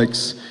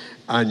frolics,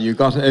 and you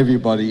got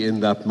everybody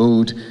in that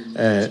mood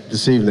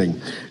this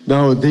evening.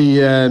 Now,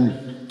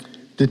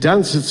 the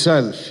dance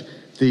itself,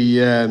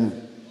 the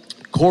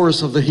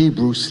chorus of the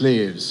Hebrew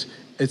slaves,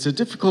 it's a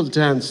difficult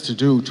dance to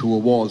do to a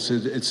waltz.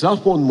 It's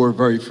not one we're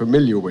very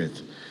familiar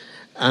with.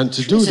 And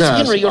to do that,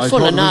 Henry, you're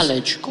full of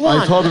knowledge. Go on.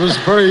 I thought it was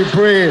very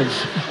brave.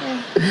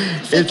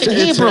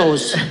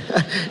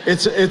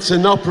 It's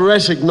an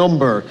operatic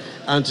number.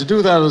 And to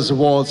do that as a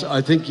waltz, I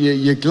think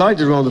you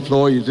glided around the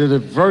floor, you did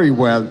it very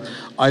well.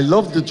 I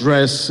love the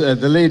dress, the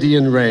lady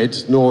in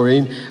red,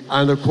 Noreen,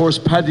 and of course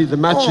Paddy, the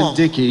matching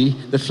dickie,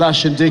 the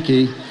flashing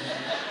dickie.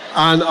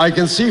 And I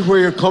can see where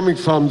you're coming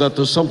from, that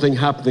there's something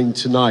happening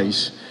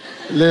tonight,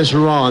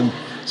 later on.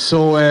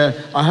 So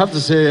I have to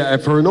say,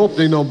 for an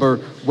opening number,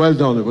 well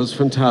done. It was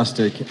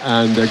fantastic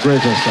and a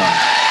great start.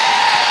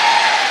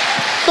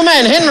 Come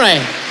on, Henry.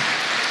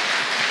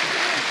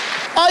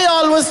 I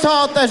always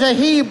thought that a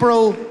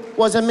Hebrew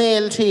was a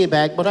male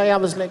teabag, but I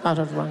obviously got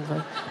it wrong.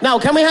 Now,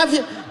 can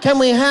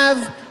we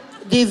have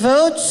the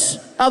votes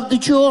of the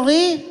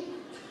jury?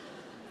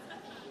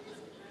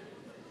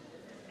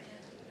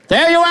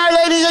 There you are,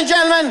 ladies and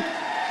gentlemen.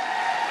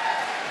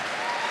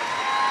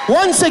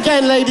 Once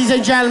again, ladies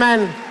and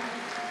gentlemen,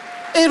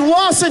 it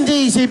wasn't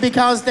easy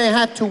because they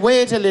had to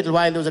wait a little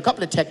while. There was a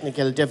couple of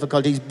technical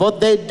difficulties, but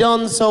they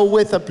done so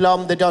with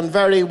aplomb. They done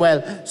very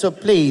well. So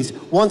please,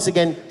 once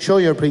again, show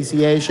your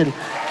appreciation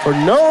for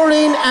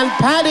Noreen and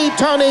Paddy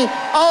Tunney,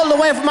 all the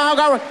way from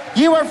Argyle.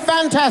 You were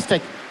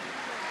fantastic.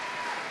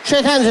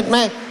 Shake hands with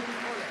me.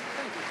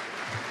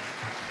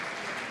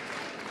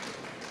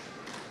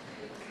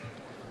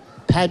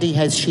 Paddy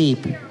has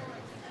sheep.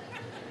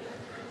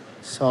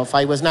 So if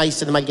I was nice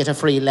to them, I'd get a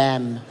free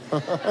lamb.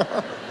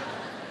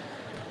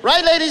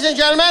 Right, ladies and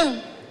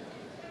gentlemen?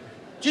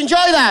 Did you enjoy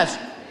that?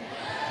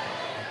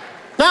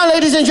 Now,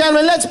 ladies and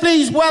gentlemen, let's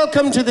please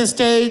welcome to the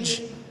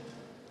stage,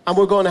 and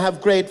we're going to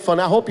have great fun.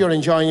 I hope you're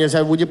enjoying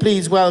yourself. Would you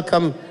please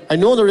welcome, I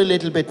know they're a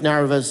little bit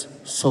nervous,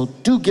 so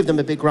do give them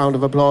a big round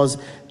of applause,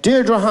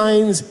 Deirdre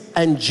Hines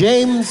and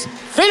James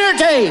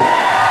Finnerty.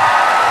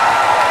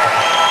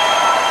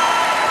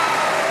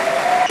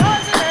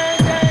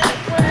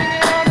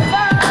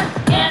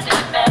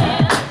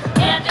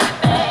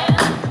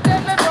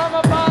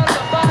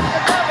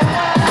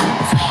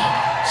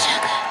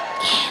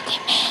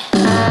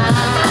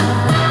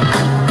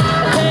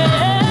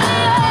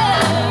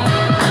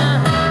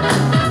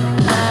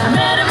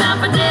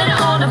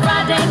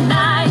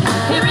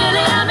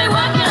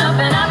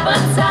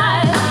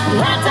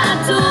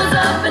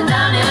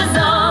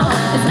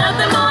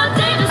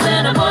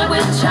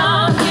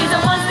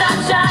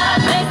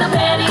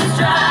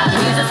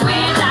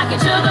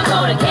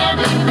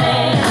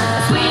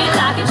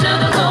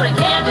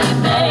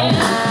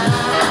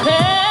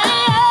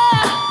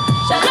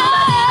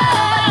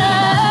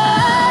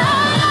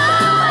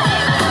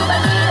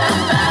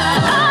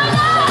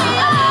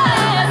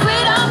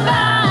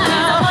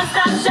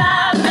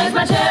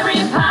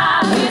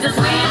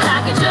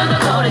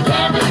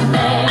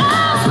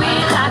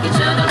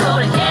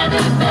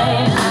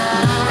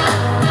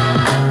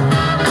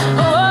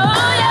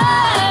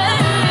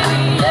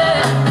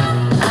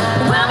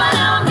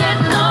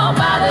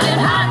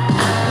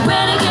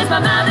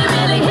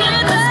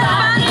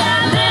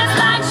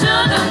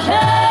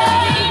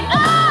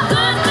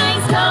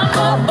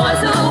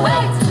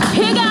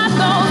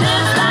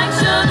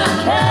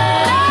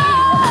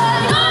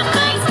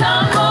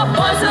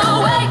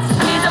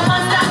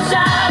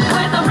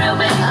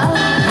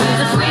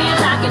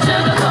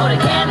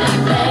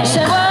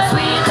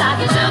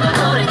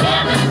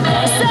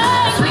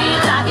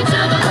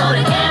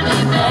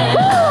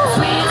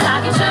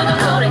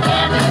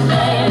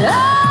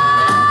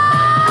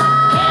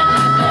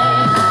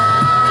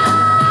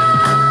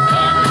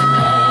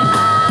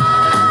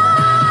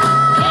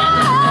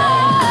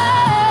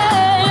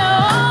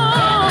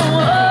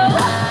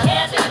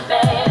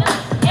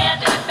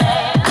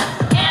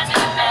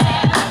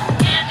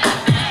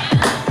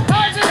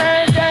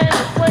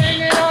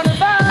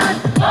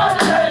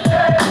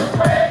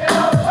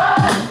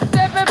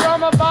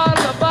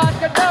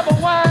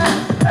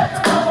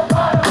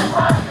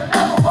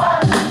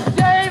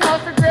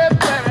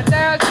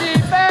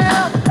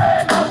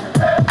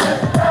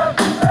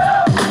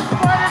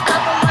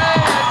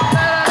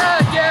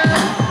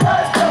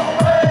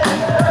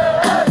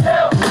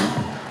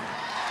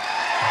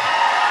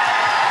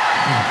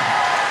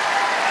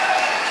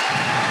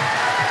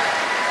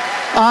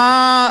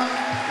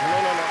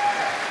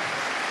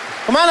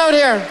 Come on out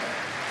here.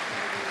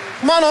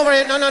 Come on over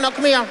here. No,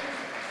 come here.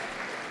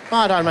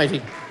 God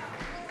almighty.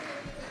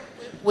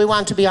 We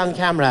want to be on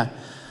camera.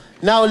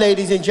 Now,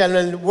 ladies and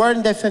gentlemen,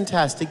 weren't they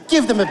fantastic?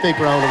 Give them a big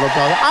round of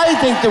applause. I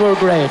think they were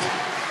great.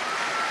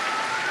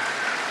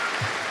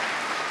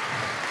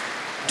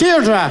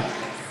 Deirdre,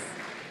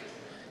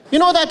 you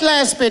know that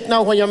last bit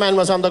now when your man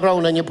was on the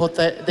ground and you put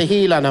the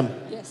heel on him?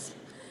 Yes.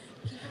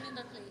 Keep him in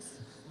there, please.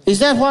 Is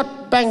that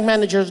what bank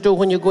managers do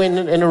when you go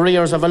in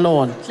arrears of a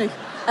loan?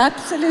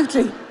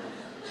 Absolutely.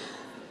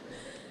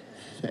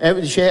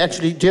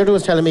 Actually, Deirdre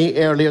was telling me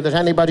earlier that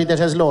anybody that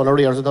has loan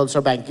arrears at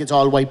Ulster Bank, it's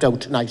all wiped out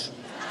tonight.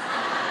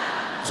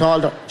 It's all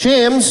done.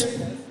 James,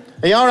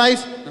 are you all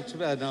right? Not too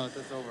bad, no,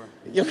 that's over.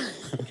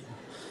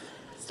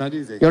 It's not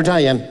easy. You're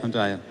dying. I'm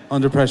dying.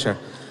 Under pressure.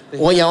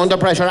 Oh, yeah, under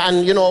pressure.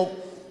 And, you know,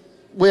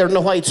 wearing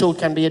a white suit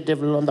can be a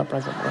devil under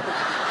pressure.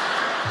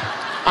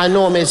 I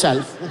know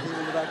myself.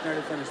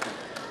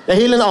 The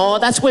healing, oh,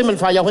 that's women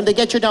for you. When they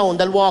get you down,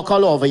 they'll walk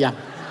all over you.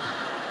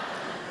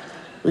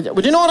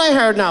 But you know what I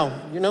heard now?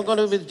 You're not going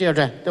to be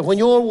Deirdre. That when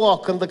you were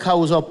walking the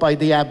cows up by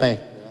the Abbey,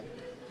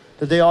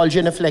 that they all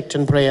genuflect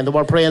and pray, and they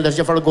were praying that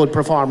you for a good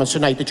performance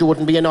tonight, that you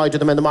wouldn't be annoyed with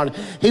them in the morning.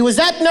 He was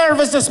that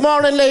nervous this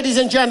morning, ladies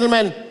and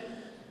gentlemen.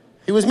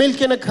 He was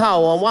milking a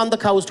cow, and one of the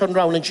cows turned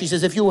round, and she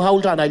says, if you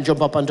hold on, I'll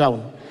jump up and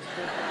down.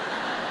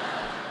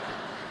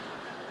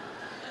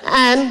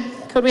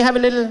 And could we have a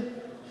little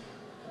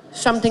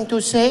something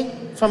to say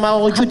from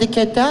our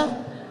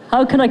adjudicator?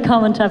 How can I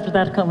comment after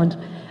that comment?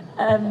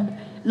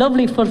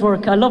 Lovely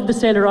footwork. I love the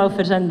sailor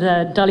outfit and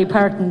Dolly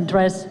Parton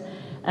dress.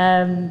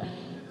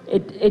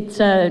 It's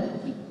a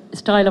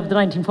style of the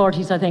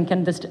 1940s, I think,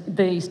 and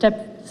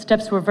the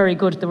steps were very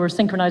good. They were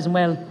synchronising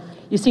well.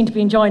 You seem to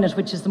be enjoying it,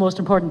 which is the most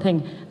important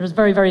thing. It was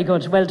very, very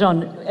good. Well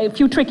done. A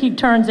few tricky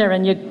turns there,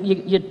 and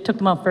you took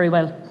them off very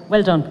well.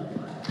 Well done.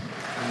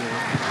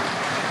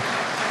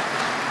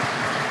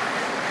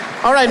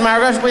 All right,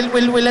 Margaret,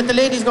 we'll let the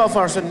ladies go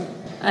first.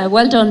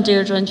 Well done,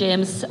 Deirdre and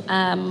James.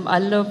 I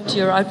loved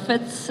your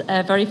outfits,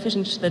 very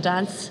fitting to the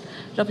dance.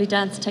 Lovely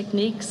dance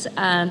techniques,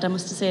 and I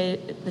must say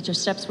that your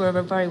steps were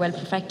very well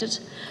perfected.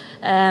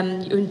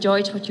 You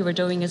enjoyed what you were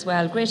doing as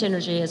well. Great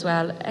energy as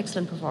well.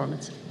 Excellent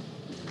performance.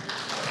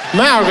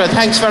 Margaret,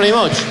 thanks very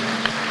much.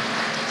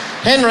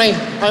 Henry,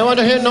 I want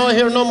to hear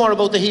no more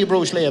about the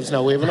Hebrew slaves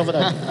now. We have enough of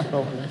that.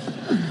 No.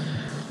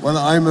 Well,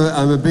 I'm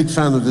a big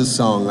fan of this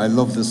song. I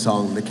love this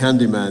song, The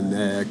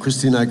Candyman,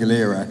 Christina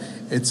Aguilera.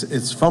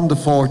 It's from the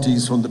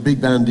 40s, from the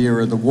big band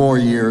era, the war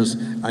years,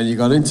 and you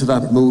got into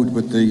that mood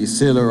with the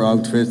sailor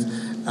outfit,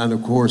 and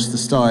of course the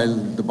style,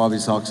 the bobby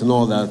socks and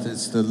all that.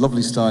 It's the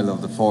lovely style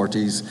of the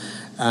 40s,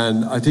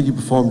 and I think you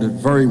performed it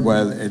very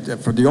well.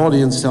 For the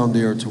audience down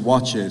there to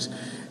watch it,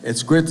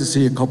 it's great to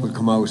see a couple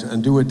come out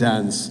and do a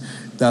dance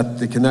that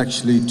they can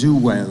actually do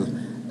well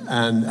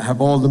and have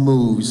all the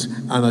moves,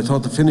 and I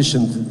thought the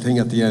finishing thing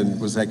at the end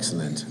was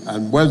excellent.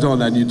 And well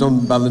done, and you've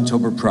done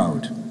Ballintubber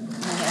proud.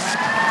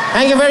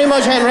 Thank you very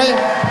much, Henry.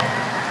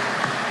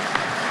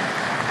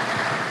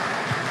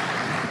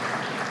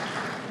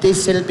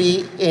 This will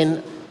be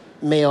in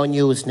Mayo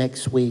News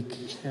next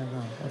week.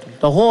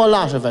 The whole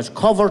lot of it,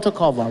 cover to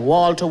cover,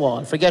 wall to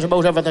wall. Forget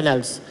about everything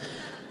else.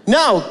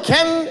 Now,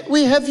 can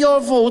we have your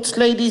votes,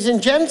 ladies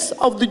and gents,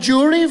 of the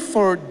jury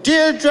for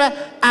Deirdre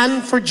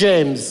and for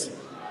James?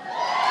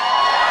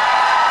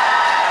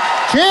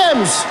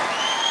 James!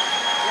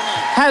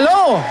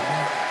 Hello!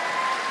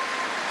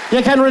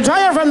 You can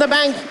retire from the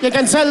bank, you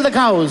can sell the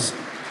cows.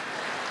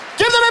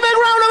 Give them a big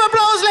round of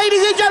applause,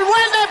 ladies and gentlemen.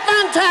 Well done,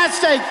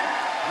 fantastic.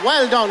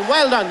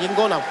 Well done. You can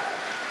go now.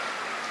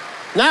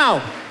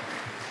 Now.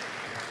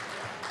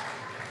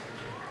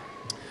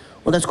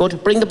 Well, that's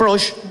good. Bring the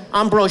brush,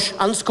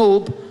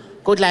 unscoop.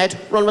 Good lad,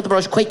 run with the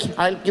brush, quick.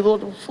 I'll give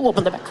you,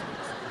 open the back.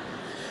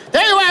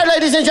 There you are,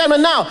 ladies and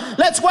gentlemen. Now,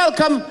 let's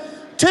welcome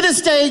to the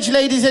stage,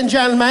 ladies and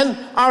gentlemen,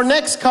 our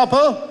next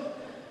couple.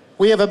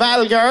 We have a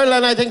Ball girl,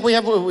 and I think we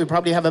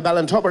probably have a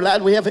Ballintubber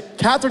lad. We have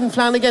Catherine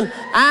Flanagan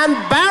and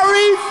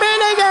Barry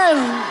Finnegan.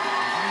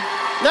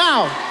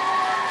 Now.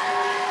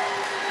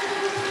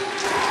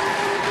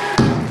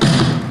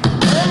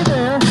 Hey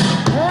there,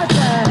 what the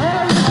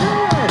hell are you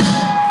doing?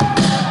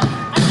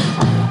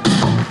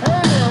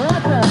 Hey there,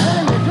 what the hell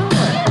are you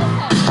doing?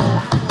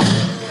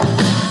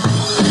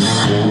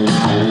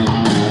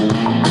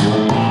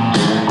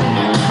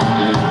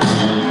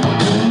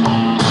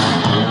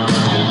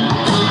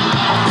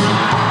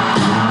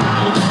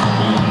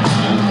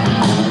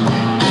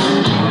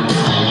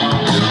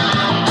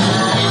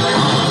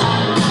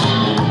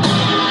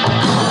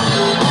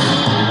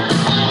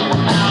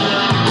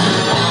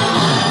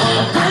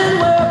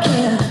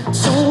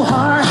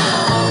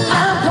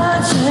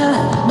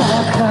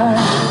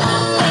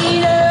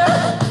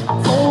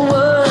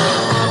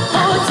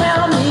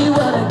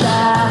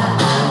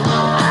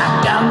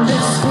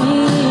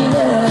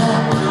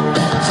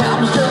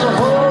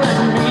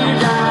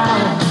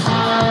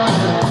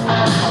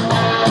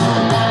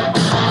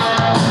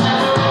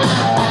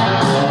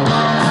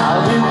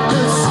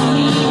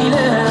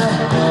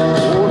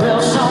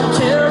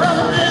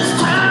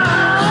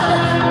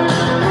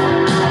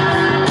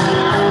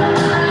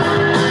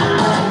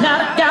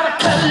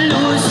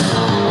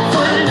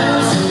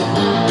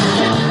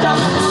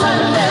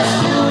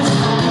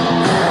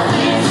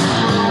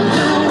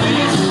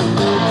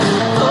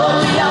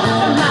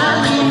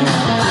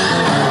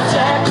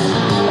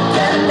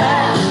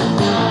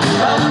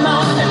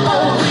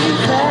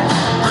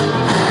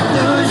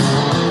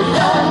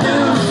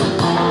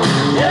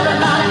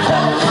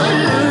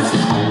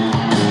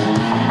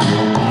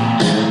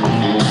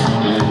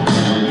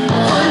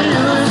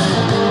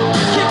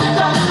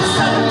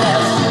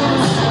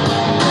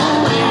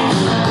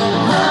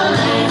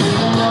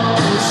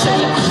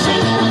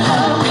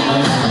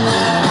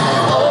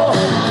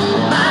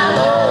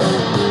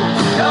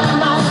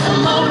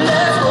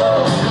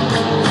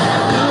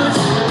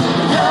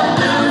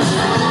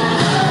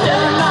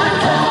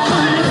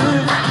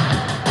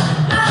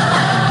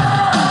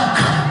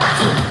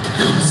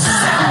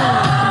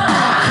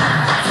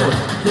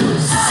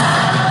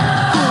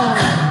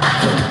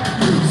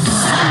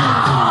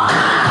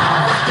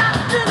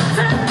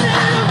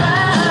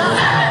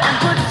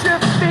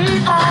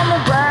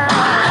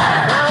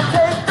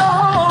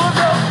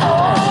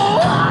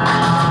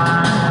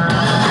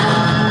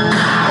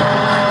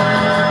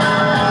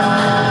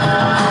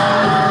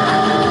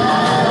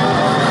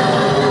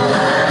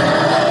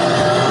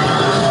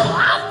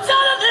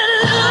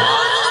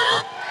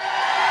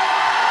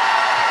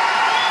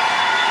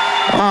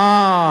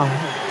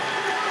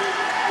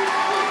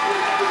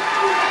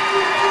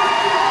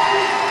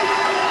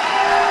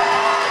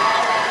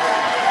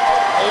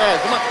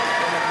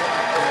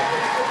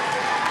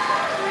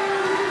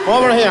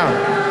 Over here.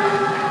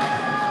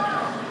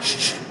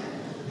 Shh.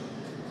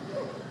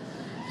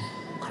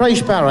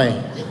 Christ, Barry.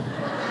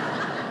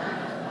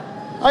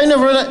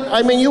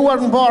 I mean, you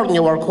weren't born,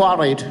 you were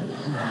quarried.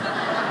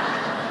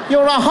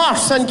 You're a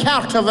horse and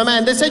cart of a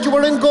man. They said you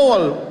were in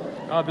goal.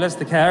 God bless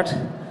the cart.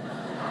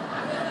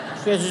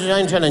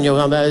 I'm telling you,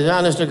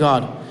 honest to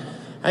God.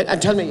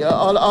 And tell me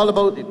all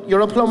about,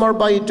 you're a plumber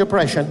by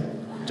depression.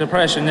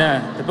 Depression,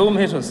 yeah. The boom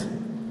hit us.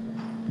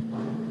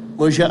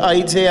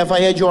 I'd say if I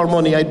had your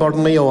money, I'd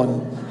burn my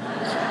own.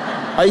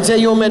 I'd say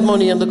you made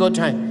money in the good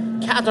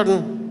time.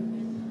 Catherine,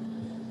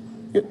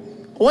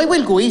 I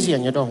will go easy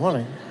on you, don't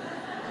worry.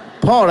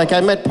 Porrick,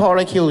 I met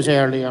Porrick Hughes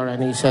earlier,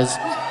 and he says,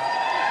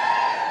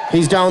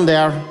 he's down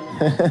there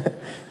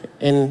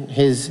in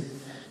his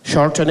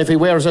shirt, and if he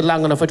wears it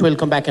long enough, it will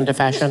come back into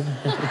fashion.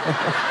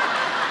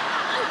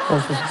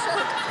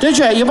 Did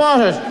you? You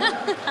bought it?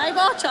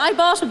 I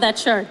bought him that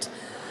shirt.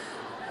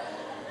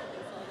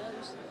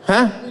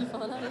 Huh?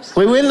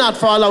 We will not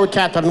fall out,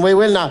 Catherine. We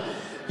will not.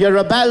 You're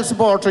a Bell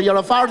supporter. You're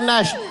a foreign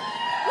national.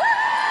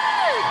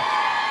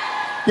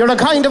 You're a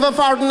kind of a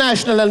foreign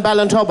national in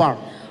Ballintubber.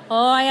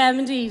 Oh, I am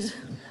indeed.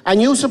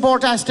 And you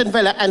support Aston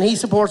Villa, and he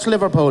supports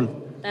Liverpool.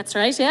 That's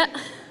right, yeah.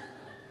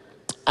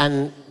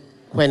 And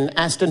when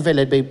Aston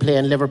Villa be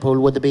playing Liverpool,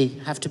 would there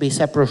have to be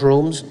separate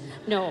rooms?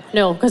 No,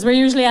 because we're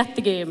usually at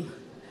the game.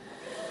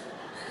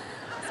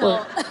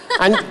 So.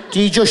 And do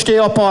you just stay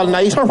up all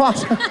night, or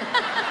what?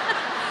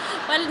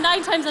 Well,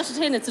 9 times out of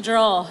 10, it's a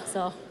draw,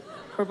 so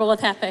we're both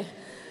happy.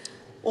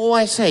 Oh,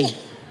 I see.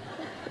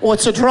 Oh,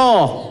 it's a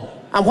draw.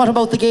 And what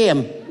about the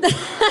game?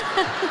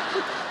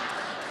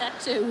 That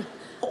too.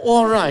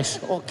 All right,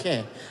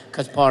 okay.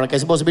 Because Porrick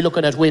is supposed to be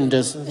looking at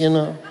windows, you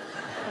know.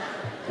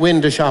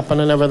 Window shopping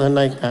and everything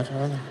like that.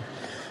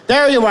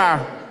 There you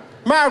are.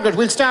 Margaret,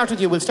 we'll start with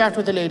you. We'll start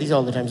with the ladies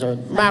all the time. So,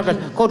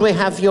 Margaret, could we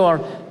have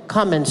your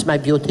comments, my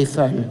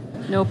beautiful?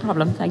 No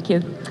problem, thank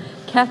you.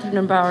 Catherine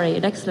and Barry,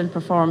 an excellent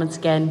performance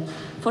again.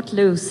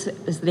 Footloose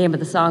is the name of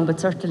the song, but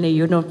certainly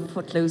you're not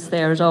footloose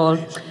there at all.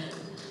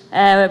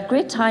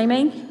 Great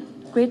timing,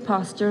 great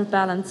posture,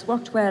 balance,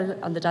 worked well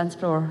on the dance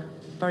floor.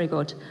 Very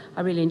good.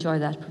 I really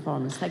enjoyed that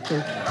performance. Thank you.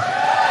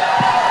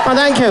 Well,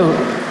 thank you.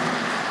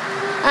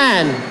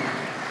 Anne.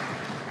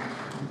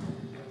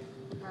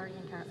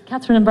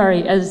 Catherine and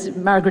Barry, as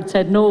Margaret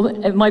said, no,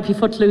 it might be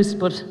footloose,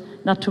 but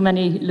not too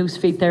many loose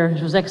feet there.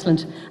 It was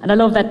excellent. And I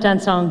love that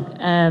dance song.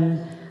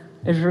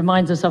 It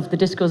reminds us of the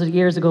discos of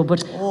years ago,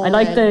 but I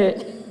like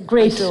the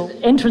great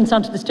entrance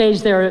onto the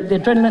stage there, the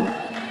adrenaline.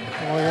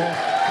 Oh,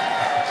 yeah.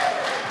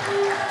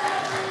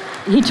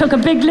 He took a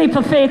big leap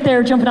of faith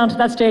there, jumping onto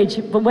that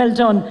stage, but well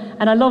done.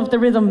 And I love the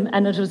rhythm,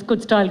 and it was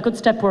good style, good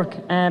step work.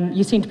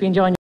 You seem to be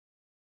enjoying it.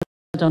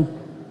 Well done.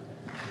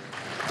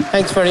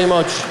 Thanks very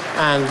much,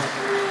 Anne.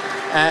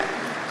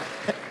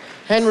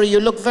 Henry, you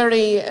look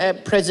very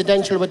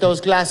presidential with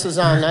those glasses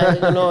on.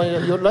 You know,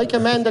 you're like a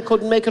man that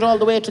couldn't make it all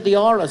the way to the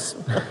Oris.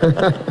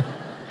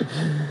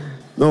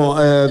 No,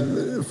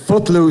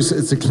 Footloose,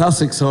 it's a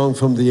classic song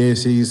from the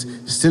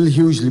 80s, still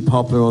hugely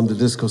popular on the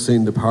disco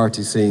scene, the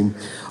party scene.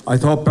 I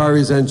thought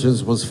Barry's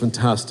entrance was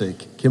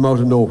fantastic, came out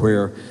of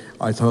nowhere.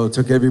 I thought it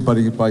took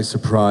everybody by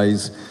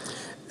surprise.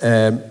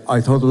 I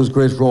thought there was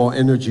great raw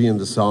energy in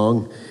the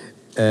song.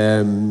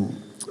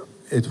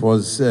 It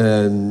was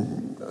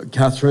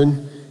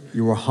Catherine,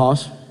 you were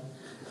hot.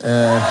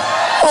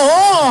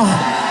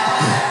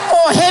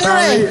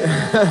 Henry!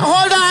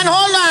 Hold on.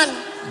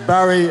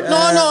 Barry.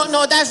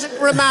 No, that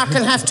remark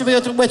can have to be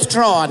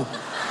withdrawn.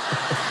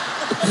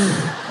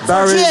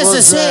 Barry For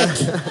Jesus' sake.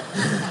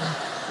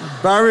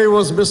 Barry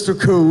was Mr.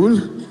 Cool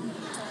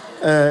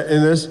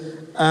in it,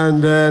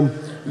 and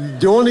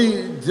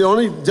the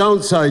only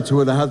downside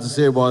to it, I had to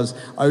say, was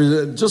I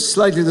was just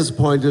slightly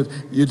disappointed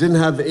you didn't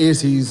have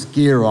 80s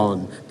gear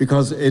on,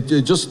 because it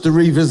just to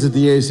revisit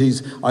the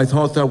 80s, I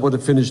thought that would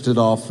have finished it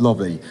off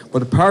lovely.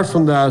 But apart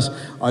from that,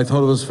 I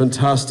thought it was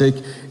fantastic.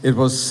 It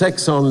was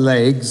sex on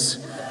legs,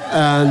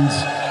 and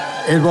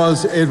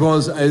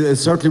it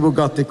certainly would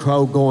got the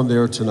crowd going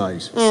there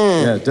tonight.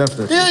 Yeah,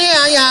 definitely.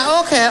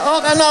 Yeah, okay,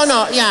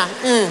 no, yeah.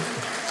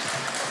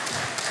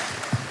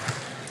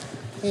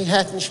 They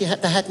hadn't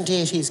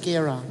 80s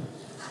gear on.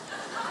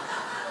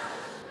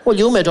 Well,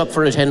 you made up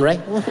for it, Henry.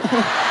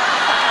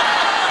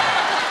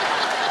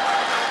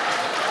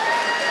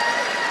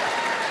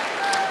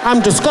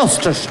 I'm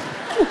disgusted.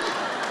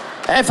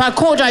 If I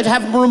could, I'd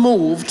have them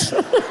removed.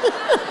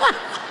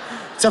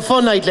 It's a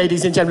fun night,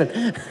 ladies and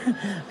gentlemen.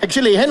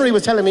 Actually, Henry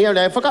was telling me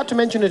earlier, I forgot to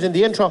mention it in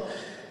the intro.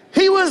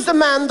 He was the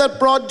man that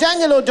brought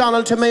Daniel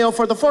O'Donnell to Mayo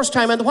for the first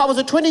time, and what was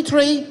it,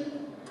 23? There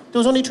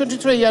was only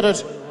 23 at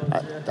it.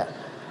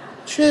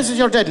 Jesus,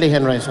 you're deadly,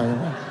 Henry.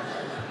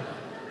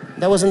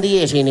 That was in the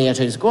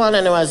 1880s. Go on,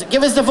 anyways.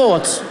 Give us the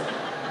votes.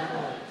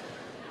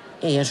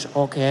 8,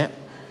 okay.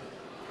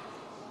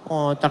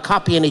 Oh, they're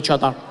copying each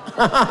other.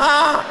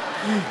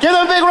 Give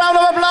them a big round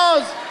of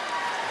applause.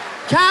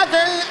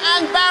 Catherine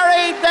and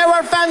Barry, they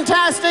were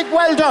fantastic.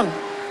 Well done.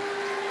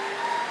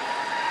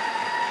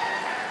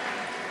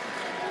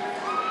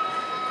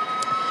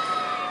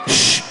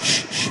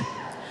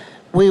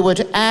 we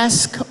would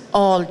ask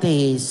all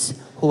these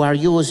who are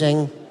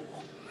using...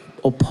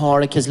 Oh,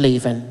 Pádraig is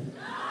leaving.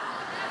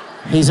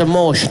 He's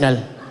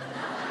emotional.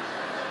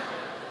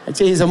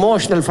 He's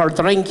emotional for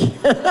drink. Jesus,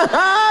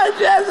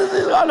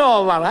 he's gone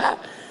over, huh?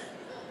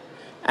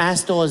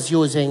 Ask those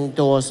using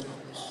those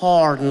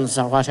horns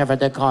or whatever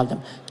they call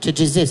them to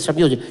desist from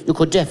using. You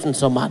could deafen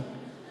someone.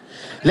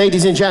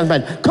 Ladies and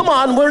gentlemen, come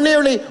on,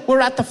 we're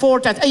at the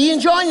fourth dance. Are you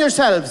enjoying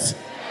yourselves?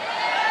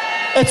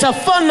 It's a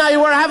fun night,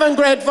 we're having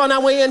great fun,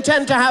 and we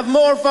intend to have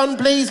more fun,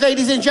 please,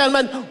 ladies and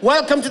gentlemen.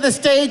 Welcome to the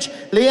stage,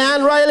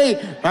 Leanne Riley,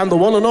 and the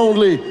one and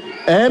only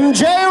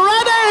MJ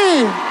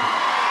Reddy.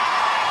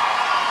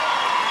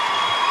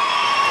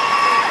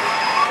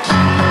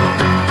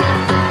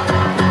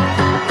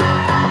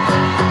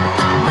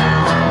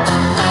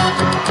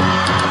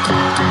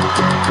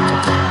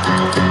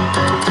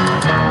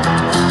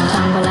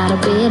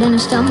 And I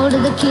stumble to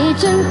the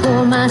kitchen,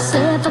 pour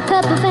myself a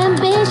cup of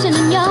ambition,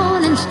 and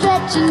yawn and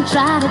stretch and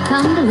try to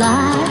come to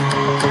life.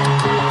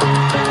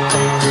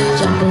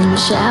 Jump in the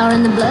shower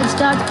and the blood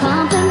starts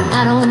pumping.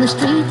 Out on the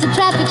streets, the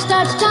traffic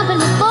starts jumping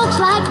with folks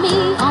like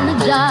me on the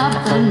job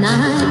from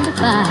 9 to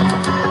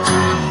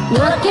 5.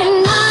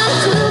 Working 9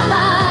 to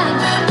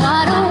 5,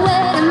 what a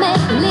way to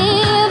make a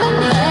living.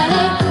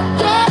 Barely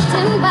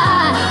getting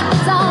by,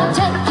 it's all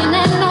taking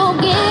and no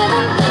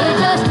giving. They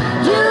just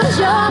use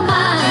your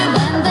mind.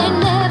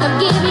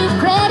 Give you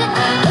credit,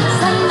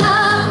 it's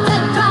enough to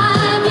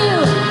drive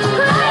you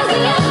crazy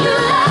if you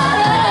let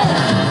it.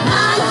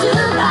 9 to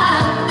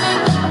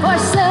 5 for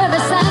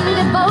service and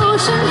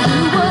devotion.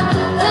 You would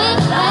think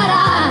that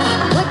I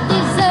would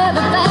deserve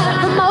a better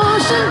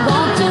promotion.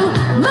 Want to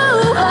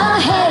move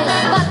ahead,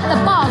 but the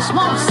boss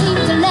won't seem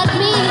to let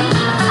me.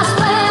 I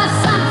swear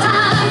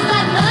sometimes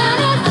that man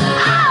is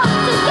out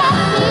to get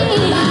me.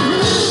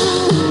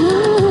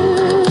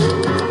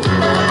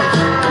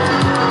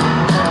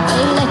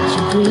 They let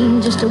you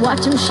dream just to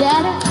watch him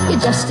shatter. You're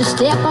just a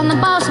step on the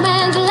boss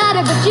man's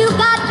ladder, but you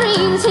got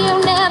dreams he'll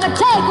never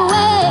take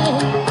away.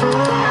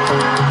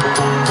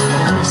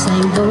 In the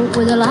same boat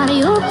with a lot of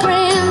your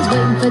friends,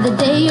 waiting for the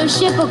day your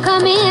ship will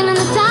come in and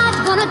the tide's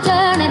gonna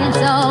turn and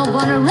it's all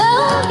gonna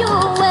roll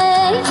your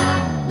way.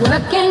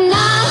 Working 9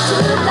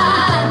 to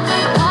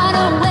 5, what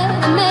a way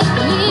to make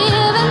a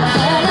living.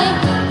 Barely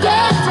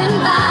getting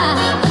by,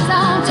 it's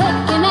all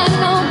taking and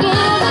no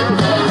giving.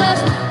 They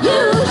just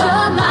use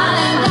your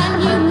mind and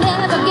you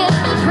never get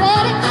the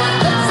credit.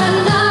 It's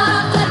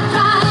enough to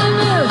drive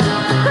you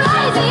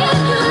crazy if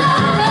you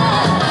let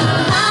it.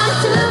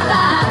 9 to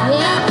 5,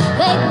 yeah,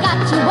 they got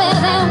you where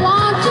they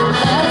want you.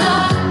 There's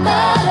a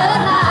better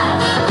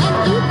life, and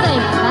you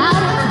think about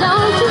it,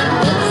 don't you?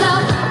 It's a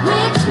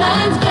rich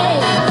man's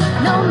game,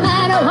 no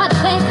matter what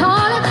they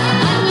call it.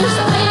 And you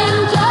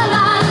spend your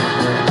life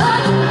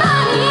putting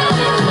money in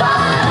your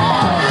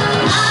wallet.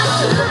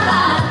 9 to 5,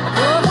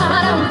 oh,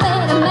 what a way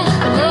to make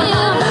a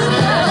living.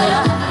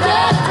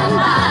 Getting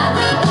by,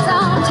 it's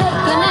all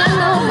taking and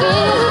no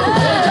giving.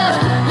 They just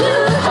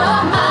use your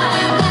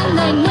mind and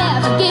they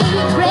never give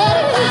you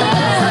credit.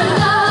 It's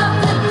enough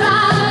to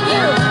drive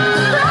you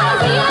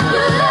crazy if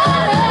you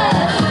let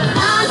it.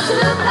 9 to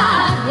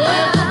 5,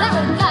 yeah, they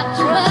got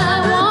you where they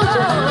want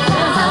you.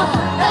 There's a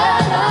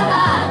better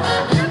life,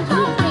 and you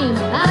dream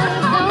about it,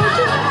 don't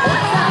you?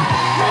 It's a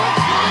rich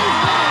man's game.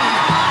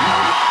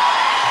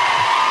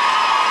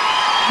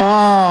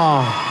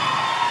 Oh.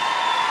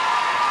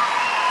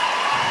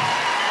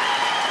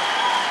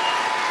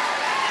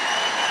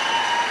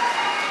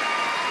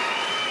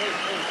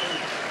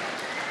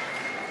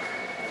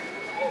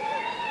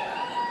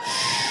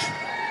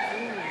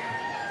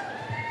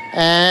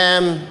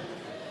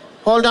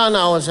 Hold on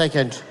now a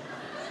second.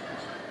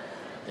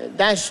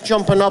 That's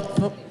jumping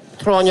up,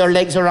 throwing your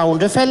legs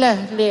around a fella,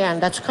 Leanne.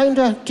 That's kind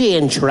of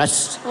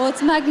dangerous. Oh,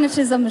 it's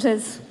magnetism, it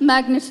is.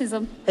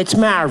 Magnetism. It's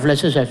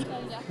marvellous, is it?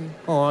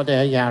 Oh,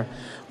 there you are.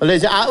 Well,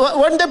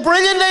 wasn't it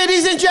brilliant,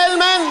 ladies and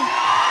gentlemen?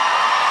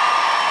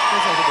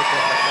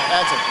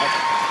 That's it.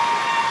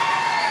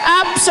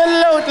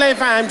 Absolutely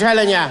fine, I'm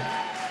telling you.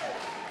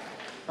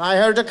 I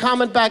heard a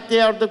comment back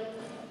there, the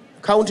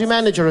county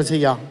manager is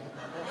here.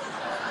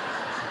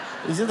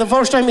 Is it the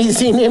first time he's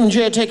seen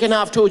MJ taking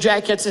off 2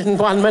 jackets in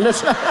 1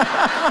 minute?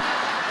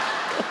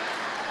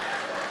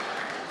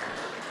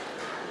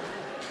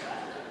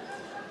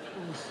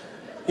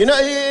 You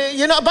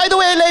know, by the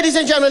way, ladies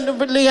and gentlemen,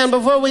 Leanne,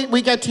 before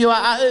we get to you,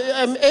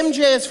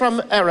 MJ is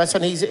from Erris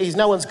and he's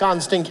now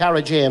ensconced in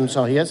Cara James,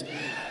 so he is.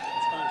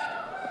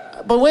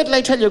 But wait till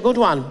I tell you a good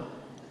one.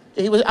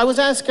 I was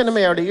asking him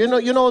earlier, you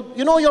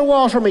know your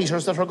water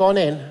meters that are going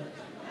in?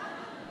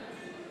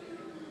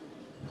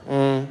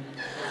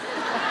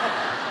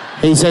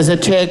 He says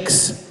it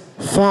takes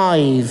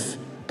 5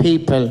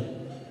 people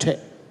to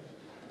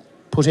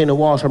put in a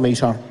water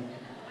meter.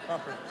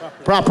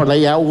 Properly,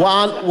 yeah.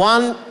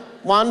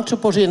 One to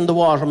put in the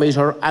water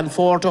meter and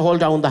 4 to hold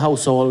down the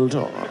household.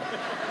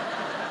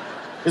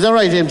 Is that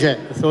right, MJ?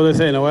 So they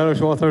say, no, Irish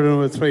water doing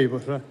with 3,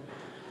 but...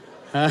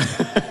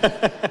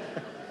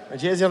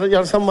 Jeez,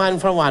 you're some man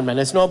for one, man.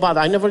 It's no bother.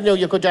 I never knew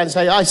you could dance.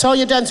 I saw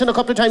you dancing a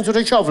couple of times with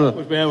a shovel.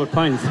 With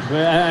pints.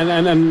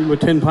 And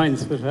with 10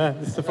 pints. But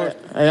it's the first.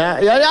 Yeah,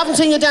 I haven't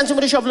seen you dancing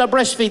with a shovel or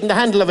breastfeeding the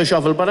handle of a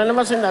shovel, but I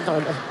never seen that.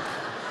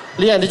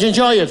 Leanne, did you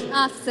enjoy it?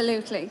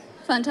 Absolutely.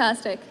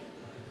 Fantastic.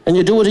 And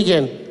you do it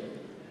again?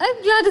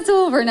 I'm glad it's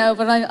over now,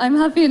 but I'm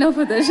happy enough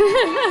with it.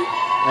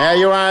 There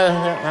you are,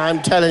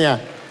 I'm telling you.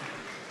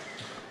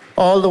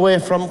 All the way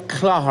from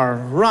Clogher.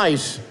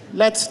 Right,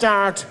 let's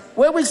start.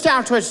 Well, we'll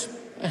start with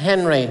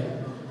Henry.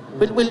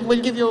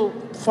 We'll give you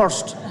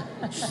first,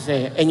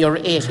 say, in your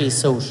 80s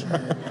suit.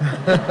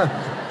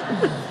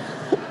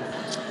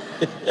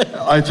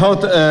 I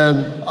thought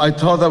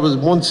that was,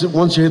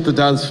 once you hit the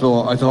dance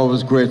floor, I thought it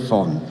was great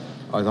fun.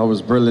 I thought it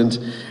was brilliant.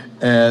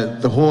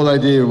 The whole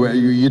idea where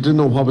you didn't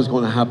know what was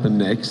going to happen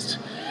next.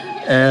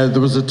 There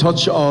was a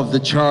touch of the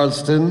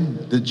Charleston,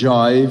 the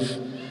jive,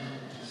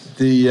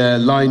 the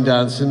line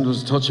dancing. There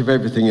was a touch of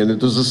everything in it.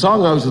 There's a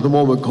song out at the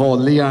moment called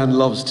Leanne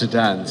Loves to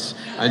Dance,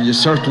 and you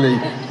certainly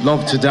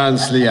love to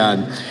dance,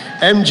 Leanne.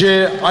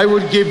 MJ, I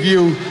would give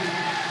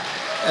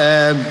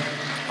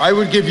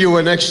you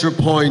an extra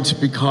point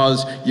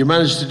because you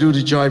managed to do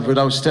the jive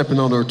without stepping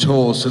on her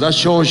toes. So that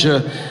shows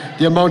you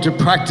the amount of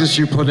practice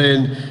you put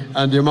in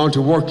and the amount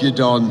of work you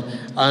done.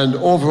 And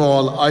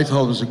overall, I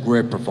thought it was a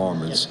great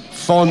performance.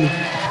 Fun,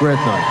 great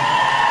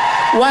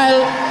night.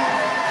 Well,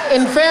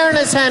 in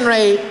fairness,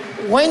 Henry,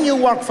 when you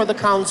work for the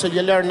council,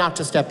 you learn not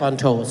to step on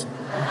toes.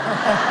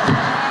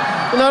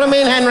 You know what I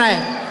mean, Henry?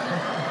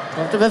 You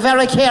have to be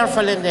very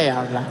careful in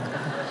there. Like.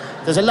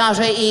 There's a lot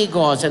of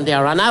egos in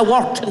there, and I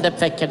worked in the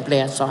fucking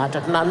place, so I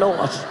did not know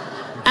it.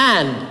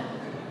 And,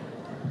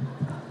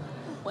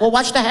 well,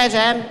 watch the head,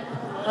 Anne.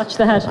 Watch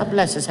the head. God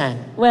bless his hand.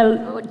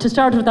 Well, to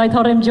start with, I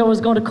thought MJ was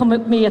going to come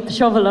with me at the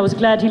shovel. I was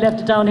glad he left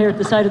it down here at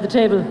the side of the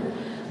table.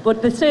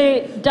 But they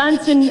say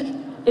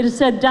dancing, it is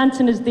said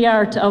dancing is the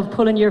art of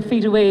pulling your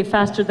feet away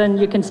faster than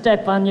you can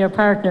step on your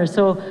partner.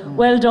 So,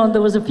 well done.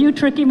 There was a few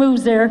tricky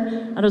moves there,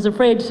 and I was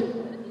afraid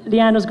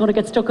Leanne was going to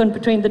get stuck in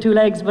between the two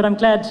legs, but I'm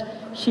glad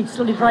she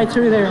slid right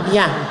through there.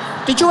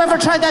 Yeah. Did you ever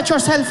try that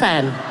yourself,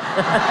 Anne?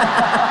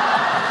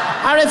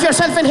 Or if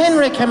yourself and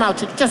Henry came out,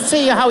 just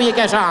see how you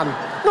get on.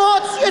 No,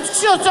 it's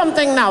just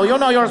something now. You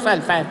know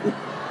yourself, Anne.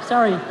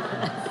 Sorry.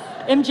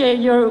 MJ,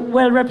 you're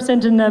well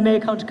representing Mayo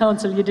County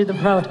Council. You did them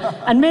proud.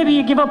 And maybe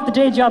you give up the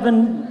day job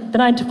and the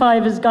 9 to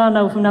 5 is gone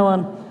now from now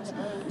on.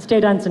 Stay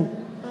dancing.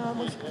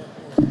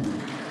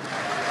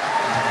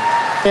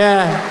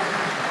 Yeah.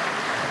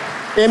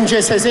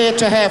 MJ says 8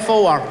 to half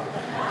 4.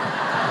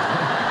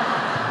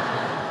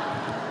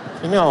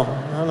 You know,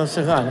 honest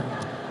to God.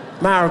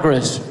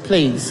 Margaret,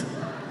 please.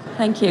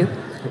 Thank you.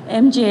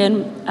 MJ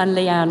and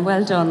Leanne,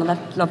 well done on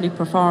that lovely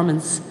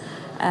performance.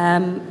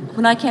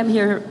 When I came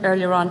here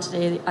earlier on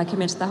today, I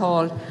came into the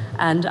hall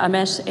and I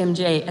met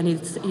MJ and he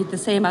had the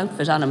same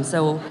outfit on him,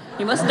 so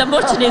he mustn't have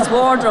much in his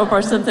wardrobe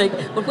or something.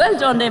 But well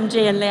done,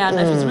 MJ and Leanne,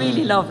 that was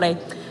really lovely.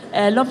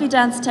 Lovely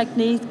dance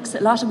techniques, a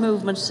lot of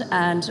movement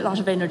and a lot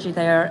of energy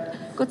there.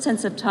 Good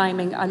sense of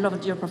timing. I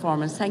loved your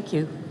performance. Thank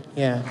you.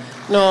 Yeah.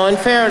 No, in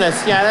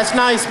fairness, yeah, that's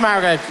nice,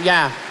 Margaret.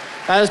 Yeah.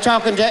 I was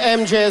talking to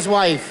MJ's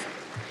wife,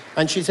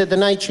 and she said the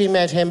night she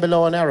met him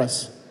below in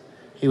Erris,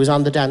 he was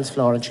on the dance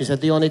floor, and she said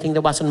the only thing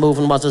that wasn't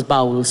moving was his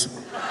bowels.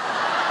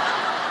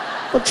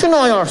 But you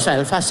know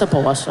yourself, I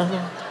suppose.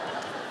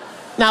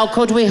 Now,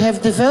 could we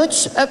have the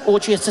votes? Oh,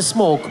 gee, it's a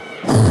smoke.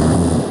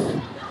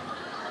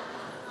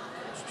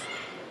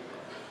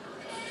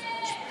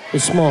 The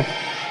smoke.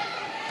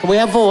 Can we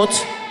have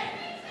votes?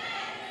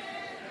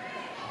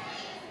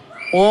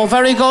 Oh,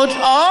 very good.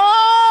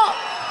 Oh!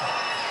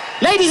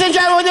 Ladies and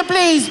gentlemen, would you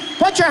please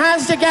put your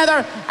hands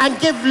together and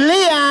give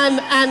Leanne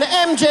and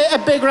MJ a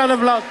big round of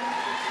applause.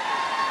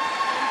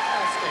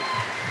 Fantastic.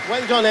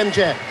 Well done,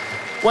 MJ.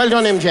 Well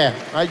done, MJ.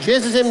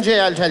 Jesus, MJ,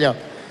 I'll tell you.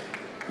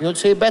 You'll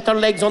see better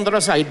legs under a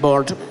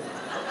sideboard.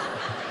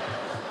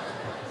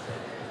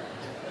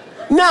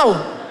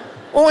 Now,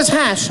 oh, his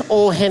hat.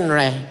 Oh,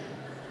 Henry.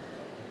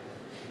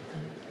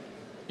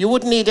 You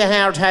wouldn't need a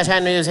hard hat,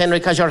 Henry,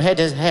 because your head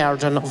is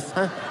hard enough.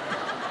 Huh?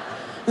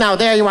 Now,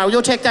 there you are.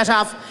 You take that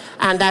off.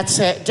 And that's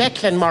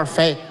Declan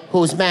Murphy,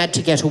 who's mad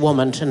to get a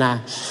woman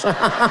tonight.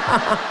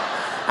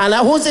 And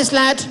who's this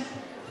lad?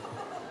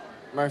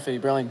 Murphy,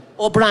 Brian.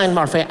 Oh, Brian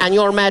Murphy. And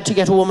you're mad to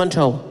get a woman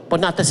too, but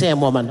not the same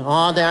woman.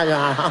 Oh, there you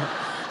are.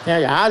 There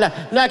you are.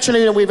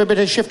 Actually, we have a bit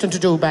of shifting to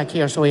do back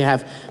here, so we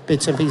have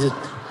bits and pieces.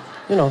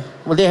 You know,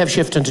 well, they have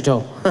shifting to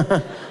do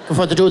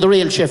before they do the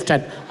real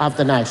shifting of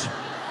the night.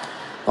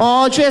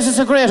 Oh, Jesus,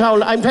 a great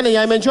owl. I'm telling you,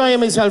 I'm enjoying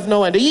myself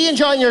no end. Are you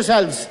enjoying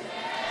yourselves?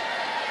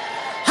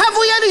 Have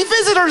we any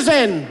visitors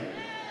in?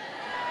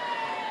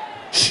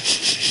 Shh,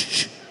 shh,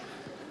 shh.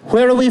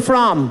 Where are we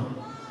from?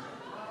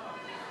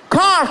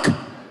 Cork.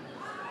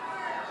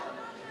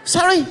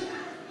 Sorry?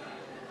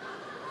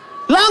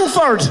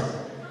 Longford.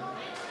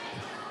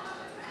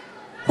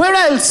 Where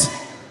else?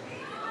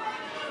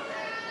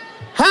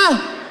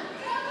 Huh?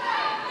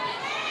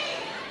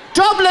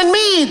 Dublin,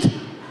 Meath.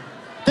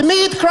 The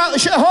Meath crowd.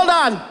 Hold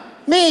on.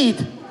 Meath.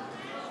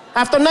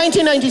 After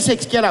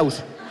 1996, get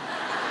out.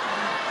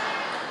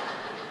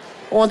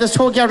 Oh, there's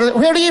two girls.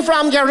 Where are you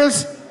from,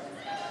 girls?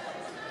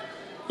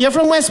 You're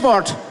from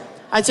Westport.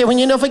 I'd say when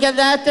you don't forget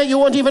that, you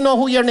won't even know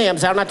who your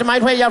names are, not to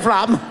mind where you're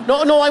from.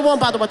 No, I won't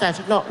bother with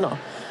that. No.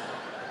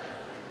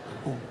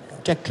 Oh,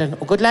 Declan.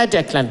 Oh, good lad,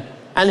 Declan.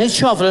 And his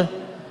shovel.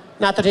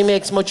 Not that he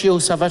makes much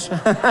use of it.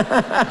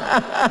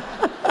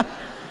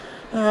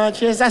 Oh,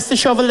 jeez, that's the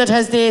shovel that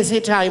has the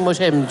easy time with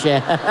him,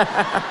 Jay.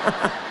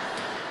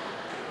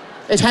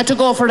 It had to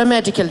go for the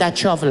medical, that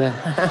shovel.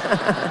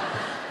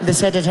 They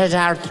said it had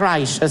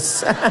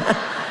arthritis.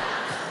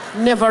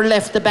 Never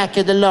left the back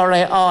of the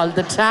lorry all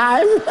the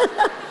time.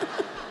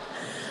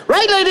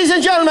 Right, ladies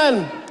and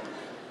gentlemen.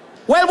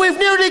 Well, we've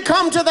nearly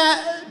come to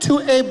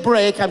a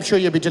break. I'm sure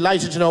you'll be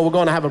delighted to know we're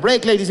going to have a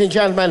break, ladies and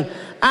gentlemen,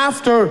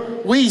 after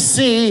we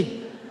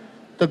see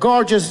the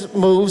gorgeous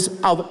moves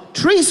of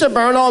Teresa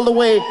Byrne all the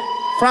way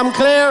from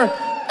Clare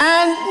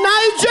and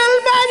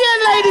Nigel Mannion,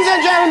 ladies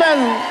and gentlemen.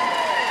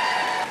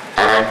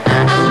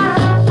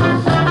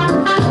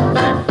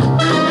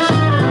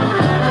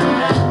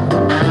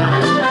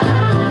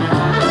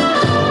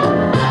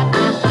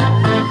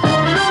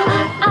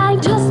 I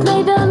just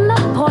made an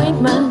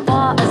appointment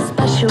for a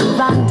special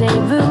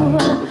rendezvous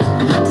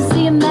to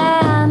see a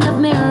man of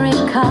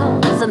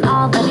miracles and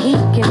all that he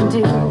can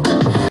do.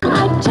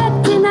 I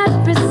checked in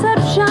at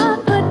reception,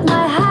 put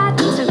my hat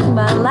to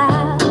my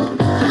lap,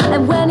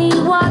 and when he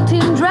walked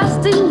in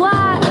dressed in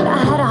white, I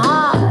had a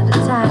heart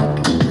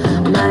attack.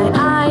 My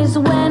eyes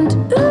went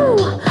ooh,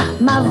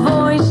 my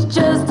voice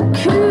just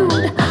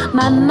cooed,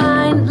 my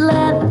mind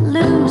let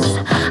loose.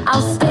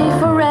 I'll stay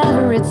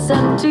forever, it's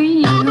up to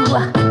you.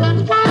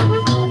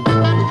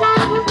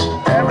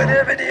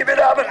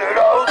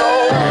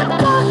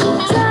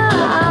 Doctor,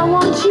 I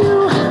want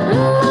you.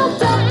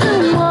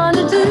 Doctor,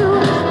 wanna do.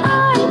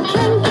 I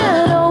can't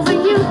get over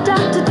you.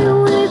 Doctor,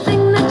 do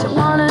anything that you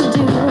wanna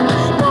do.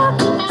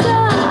 Doctor,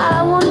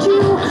 I want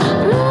you.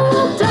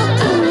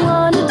 Doctor,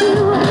 wanna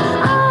do.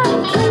 I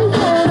can't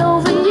get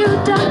over you.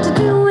 Doctor,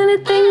 do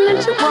anything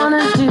that you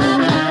wanna do.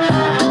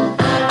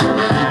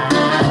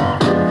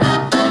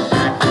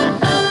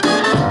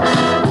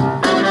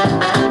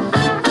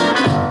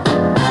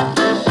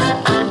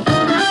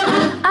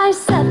 I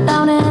sat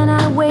down and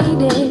I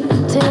waited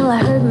till I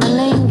heard my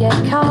name get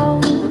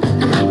called.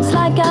 It's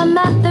like I'm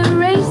at the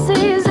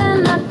races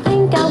and I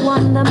think I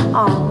won them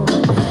all.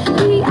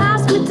 He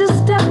asked me to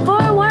step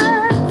forward.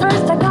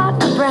 First I got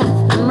my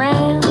breath and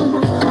ran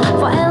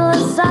for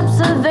endless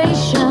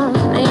observation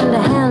in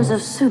the hands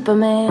of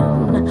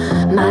Superman.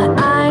 My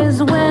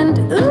eyes went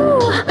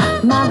ooh,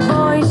 my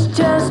voice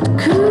just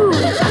cooed,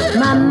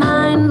 my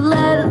mind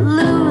let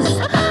loose.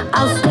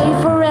 I'll stay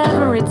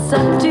forever, it's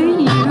up to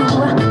you.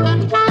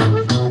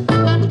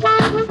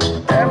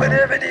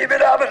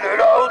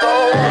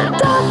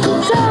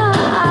 Doctor,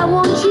 I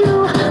want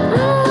you.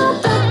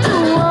 Doctor,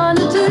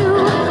 wanna do.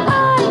 I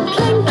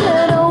can't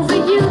get over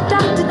you.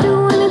 Doctor, do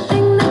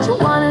anything that you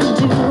wanna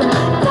do.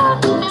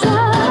 Doctor,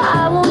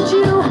 I want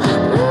you.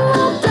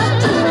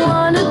 Doctor,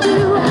 wanna do.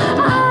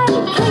 I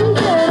can't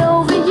get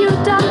over you.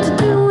 Doctor,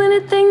 do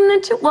anything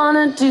that you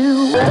wanna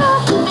do.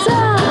 Doctor,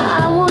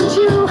 I want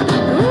you.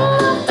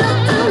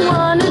 Doctor,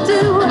 wanna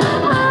do.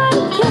 I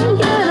can't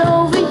get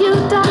over you.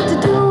 Doctor,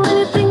 do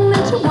anything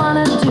that you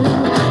wanna do.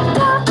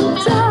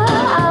 Doctor,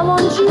 I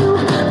want you.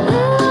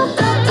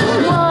 Doctor,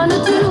 wanna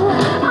do.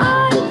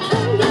 I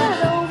can't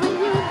get over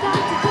you.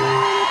 Doctor, do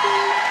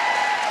anything.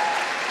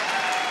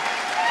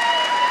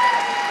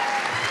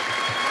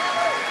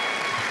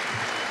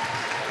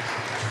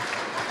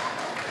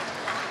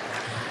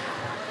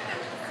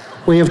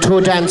 We have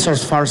two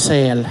dancers for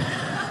sale.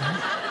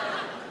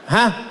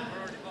 Huh?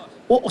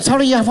 Oh,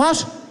 sorry, you have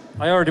what?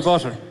 I already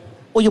bought her.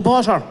 Oh, you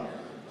bought her?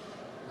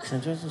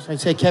 I'd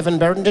say Kevin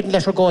Burton didn't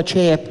let her go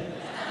cheap.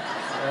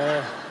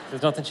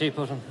 There's nothing cheap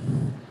about him.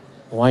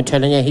 Oh, I'm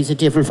telling you, he's a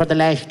devil for the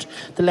last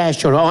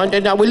year. Oh,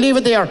 and now we'll leave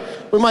it there.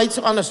 We might,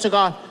 honest to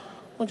God.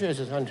 Oh,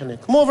 Jesus, Anthony.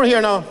 Come over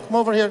here now. Come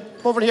over here.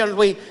 Come over here.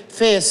 We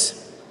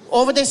face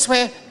over this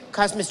way,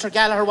 because Mr.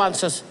 Gallagher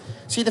wants us.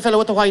 See the fellow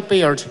with the white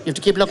beard? You have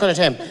to keep looking at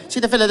him. See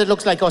the fellow that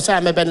looks like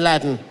Osama bin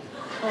Laden?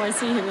 Oh, I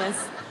see him,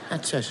 yes.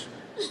 That's it.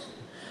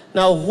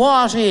 Now,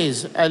 what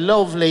is a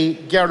lovely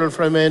girl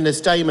from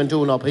Ennis Diamond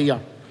doing up here?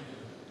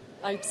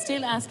 I'm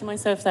still asking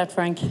myself that,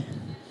 Frank.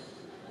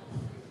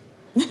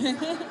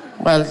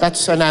 Well,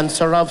 that's an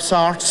answer of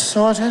sorts,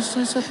 so it is,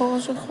 I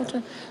suppose.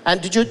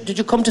 And did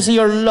you come to see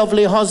your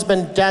lovely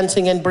husband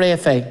dancing in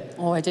Brayfay?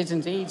 Oh, I did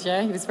indeed,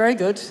 yeah. He was very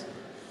good.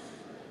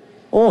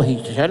 Oh,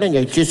 he's telling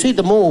you. Did you see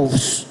the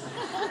moves?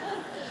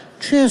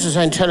 Jesus,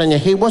 I'm telling you,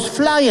 he was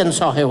flying,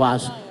 so he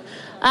was.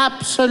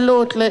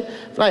 Absolutely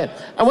flying.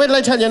 And wait till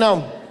I tell you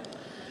now.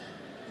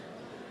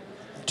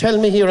 Tell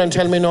me here and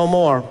tell me no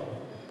more.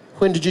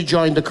 When did you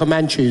join the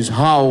Comanches?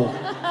 How?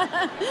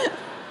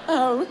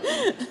 Oh,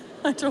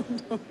 I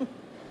don't know.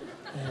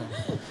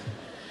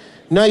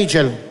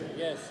 Nigel.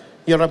 Yes.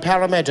 You're a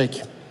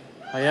paramedic.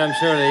 I am,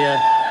 surely,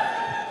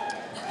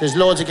 yeah. There's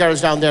loads of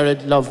girls down there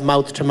that love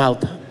mouth to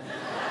mouth.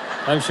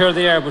 I'm sure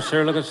they are, but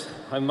sure, look at,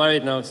 I'm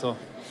married now, so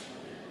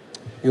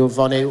You've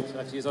only... I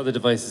have to use other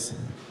devices.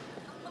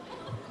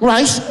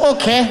 Right,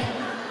 okay.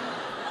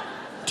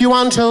 Do you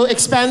want to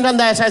expand on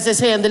that, as they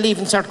say in the Leave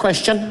Insert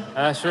question?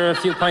 Sure, a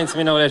few pints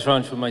we know later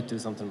on, she might do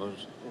something about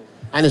it.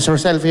 And is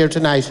herself here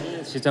tonight?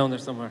 She's down there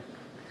somewhere.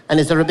 And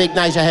is there a big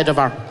night ahead of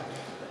her?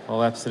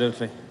 Oh,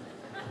 absolutely.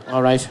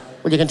 All right.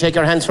 Well, you can take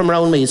your hands from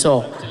around me,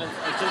 so. I'm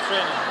still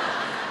training.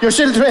 You're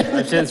still training?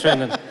 I'm still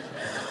training.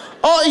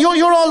 Oh,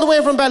 you're all the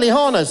way from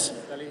Ballyhaunis?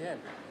 Ballyhen.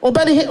 Oh,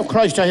 Ballyhen. Oh,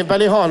 Christ, I have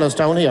Ballyhaunis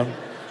down here.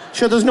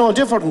 Sure, there's no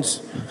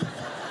difference.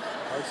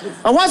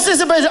 And what's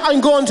this about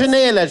I'm going to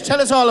nail it? Tell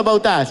us all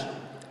about that.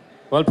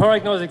 Well,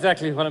 Porrick knows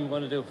exactly what I'm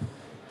going to do.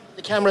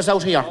 The camera's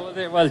out here.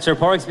 Oh, well, sure,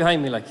 Porrick's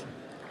behind me, like.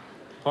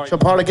 So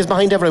Porrick is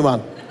behind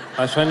everyone?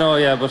 I know,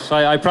 yeah, but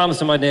I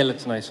promised him I'd nail it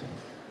tonight.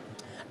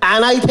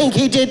 And I think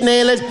he did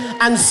nail it,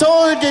 and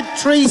so did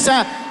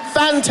Teresa.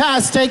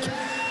 Fantastic.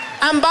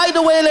 And by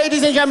the way,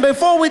 ladies and gentlemen,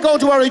 before we go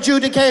to our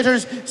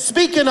adjudicators,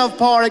 speaking of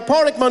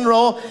Porrick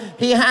Munro,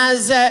 he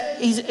has,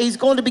 he's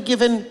going to be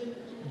given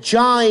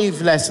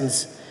jive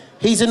lessons.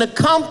 He's an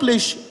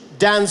accomplished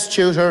dance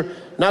tutor,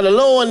 not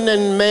alone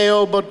in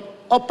Mayo, but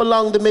up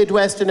along the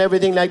Midwest and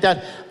everything like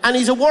that. And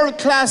he's a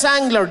world-class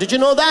angler. Did you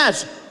know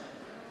that?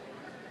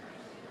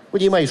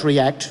 Well, you might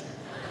react.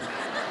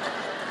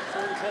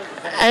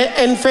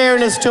 In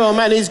fairness to him,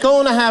 and he's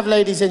going to have,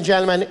 ladies and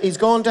gentlemen, he's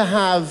going to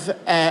have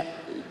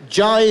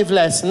jive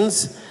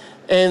lessons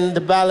in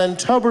the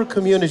Ballintubber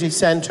Community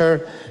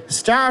Centre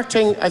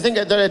starting, I think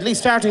they're at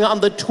least starting on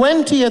the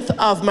 20th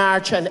of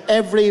March, and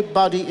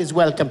everybody is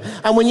welcome.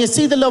 And when you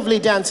see the lovely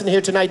dancing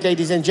here tonight,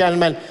 ladies and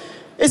gentlemen,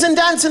 isn't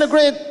dancing a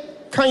great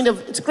kind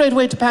of, it's a great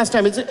way to pass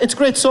time. It's a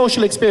great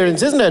social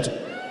experience, isn't it?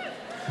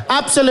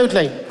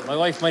 Absolutely. My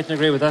wife mightn't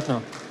agree with that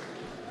now.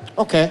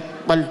 Okay,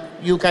 well,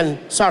 you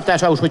can sort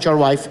that out with your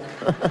wife.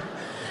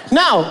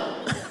 Now,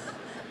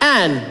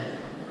 Anne.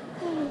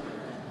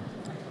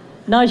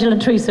 Nigel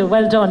and Teresa,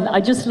 well done.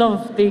 I just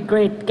love the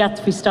great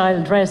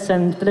Gatsby-style dress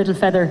and the little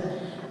feather,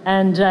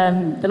 and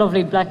the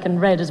lovely black and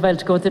red as well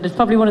to go with it. It's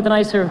probably one of the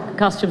nicer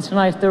costumes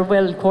tonight. They're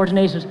well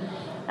coordinated.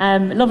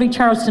 Lovely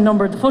Charleston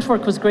number. The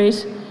footwork was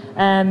great.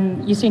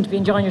 You seem to be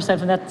enjoying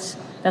yourself, and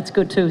that's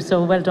good too.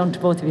 So well done to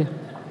both of you.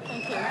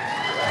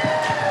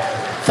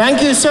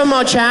 Thank you so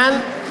much,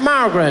 Anne.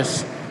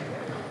 Margaret.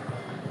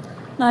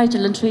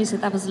 Nigel and Teresa,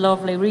 that was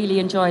lovely. Really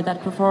enjoyed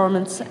that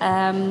performance.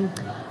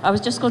 I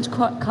was just going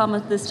to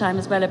comment this time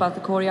as well about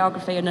the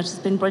choreography, and it has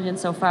been brilliant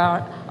so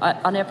far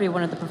on every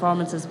one of the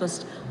performances,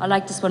 but I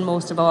like this one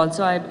most of all.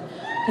 So I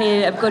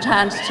pay a good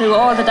hand to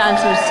all the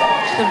dancers.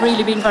 They've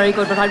really been very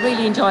good, but I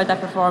really enjoyed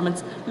that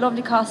performance.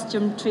 Lovely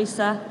costume,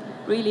 Teresa.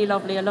 Really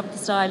lovely. I love the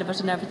style of it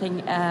and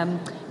everything.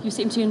 You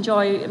seem to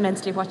enjoy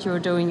immensely what you were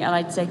doing, and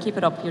I'd say keep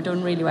it up. You're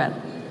doing really well.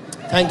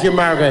 Thank you,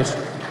 Margaret.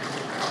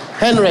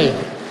 Henry.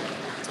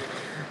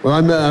 Well,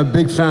 I'm a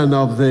big fan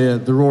of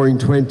the Roaring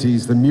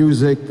Twenties, the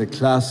music, the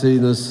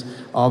classiness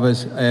of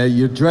it.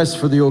 You dress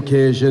for the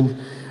occasion.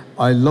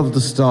 I love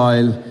the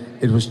style.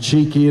 It was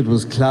cheeky, it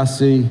was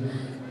classy.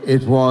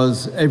 It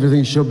was,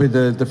 everything should be,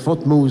 the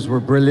foot moves were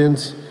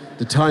brilliant.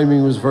 The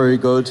timing was very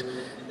good.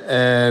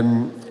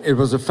 It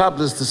was a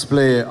fabulous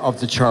display of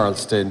the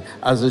Charleston,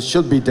 as it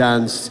should be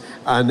danced,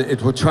 and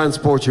it would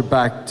transport you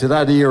back to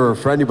that era.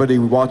 For anybody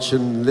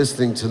watching,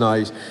 listening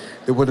tonight,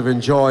 they would have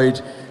enjoyed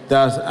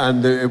that,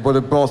 and it would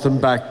have brought them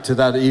back to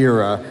that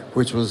era,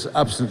 which was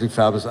absolutely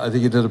fabulous. I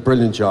think you did a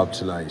brilliant job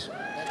tonight.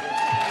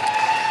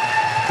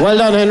 Well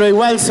done, Henry.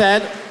 Well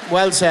said.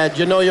 Well said.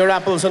 You know your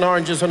apples and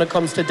oranges when it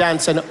comes to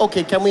dancing.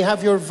 Okay, can we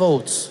have your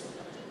votes,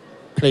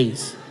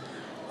 please?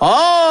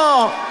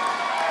 Oh!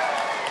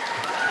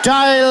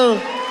 Dial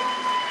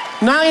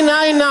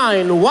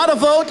 999. What a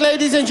vote,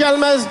 ladies and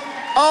gentlemen.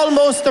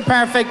 Almost the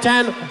perfect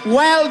 10.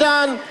 Well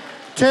done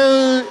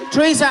to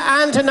Teresa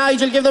and to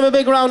Nigel. Give them a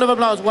big round of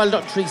applause. Well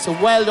done, Teresa.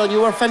 Well done.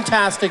 You were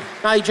fantastic.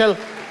 Nigel,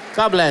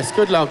 God bless.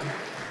 Good luck.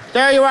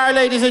 There you are,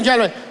 ladies and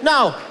gentlemen.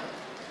 Now,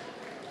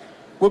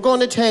 we're going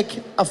to take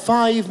a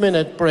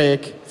 5-minute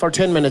break for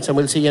 10 minutes, and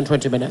we'll see you in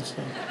 20 minutes.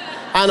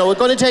 I know, we're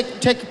going to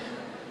take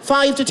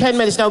 5 to 10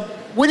 minutes. Now,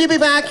 will you be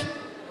back?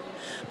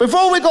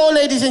 Before we go,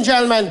 ladies and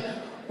gentlemen,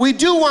 we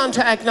do want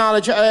to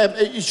acknowledge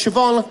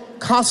Siobhan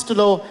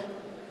Costello,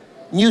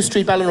 New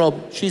Street,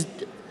 Ballinrobe. She's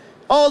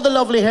all the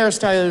lovely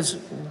hairstyles,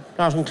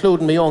 not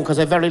including my own, because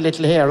I have very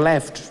little hair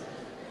left.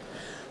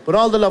 But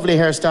all the lovely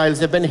hairstyles,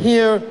 they've been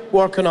here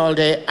working all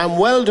day, and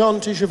well done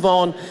to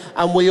Siobhan,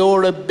 and we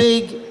owe a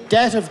big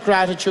debt of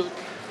gratitude.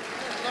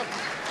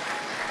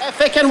 A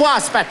fick and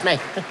wasp at me.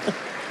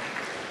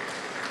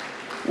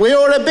 We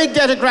owe a big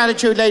debt of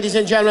gratitude, ladies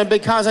and gentlemen,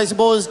 because I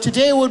suppose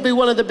today would be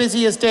one of the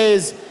busiest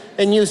days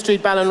in New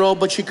Street, Ballinrobe,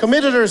 but she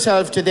committed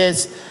herself to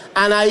this,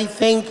 and I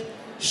think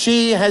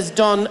she has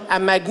done a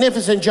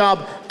magnificent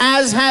job,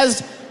 as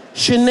has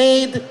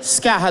Sinead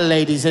Scahill,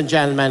 ladies and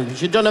gentlemen.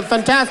 She's done a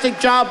fantastic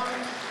job.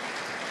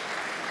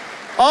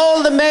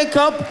 All the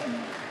makeup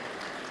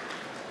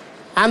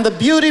and the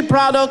beauty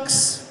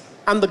products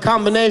and the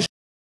combination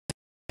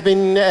have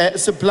been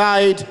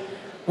supplied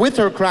with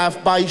her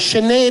craft by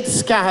Sinead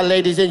Scahill,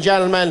 ladies and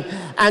gentlemen,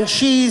 and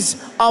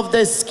she's of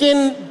the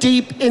Skin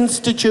Deep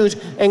Institute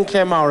in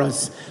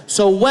Claremorris.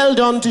 So well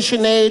done to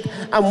Sinead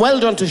and well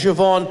done to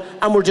Siobhan,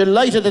 and we're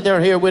delighted that they're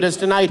here with us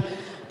tonight.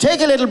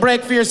 Take a little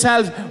break for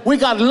yourselves. We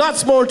got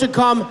lots more to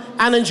come,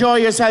 and enjoy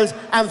yourselves.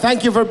 And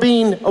thank you for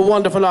being a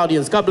wonderful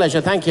audience. God bless you.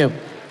 Thank you.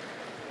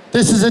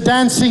 This is a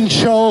dancing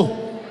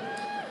show,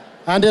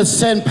 and it's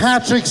St.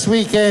 Patrick's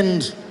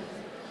weekend.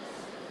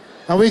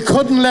 And we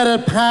couldn't let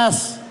it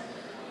pass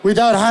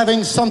without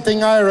having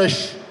something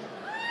Irish,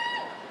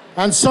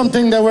 and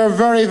something that we're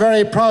very,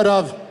 very proud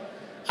of,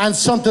 and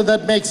something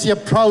that makes you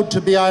proud to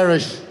be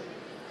Irish.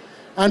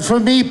 And for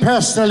me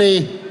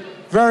personally,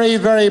 very,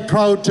 very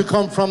proud to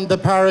come from the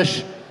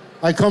parish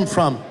I come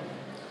from.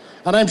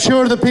 And I'm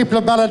sure the people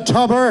of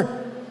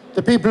Ballintubber,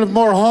 the people of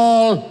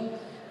Moorhall,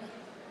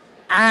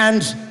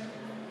 and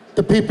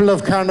the people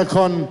of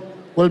Carnacon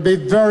will be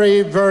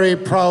very, very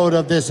proud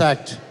of this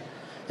act.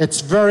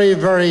 It's very,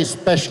 very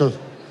special.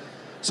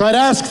 So I'd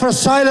ask for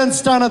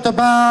silence down at the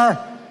bar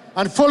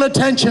and full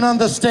attention on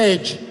the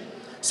stage.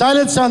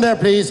 Silence down there,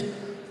 please.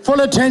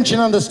 Full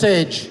attention on the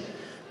stage.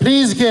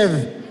 Please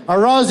give a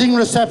rousing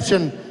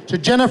reception to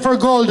Jennifer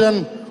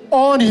Golden,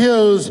 Owen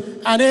Hughes,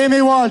 and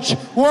Amy Walsh,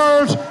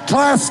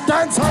 world-class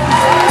dancers.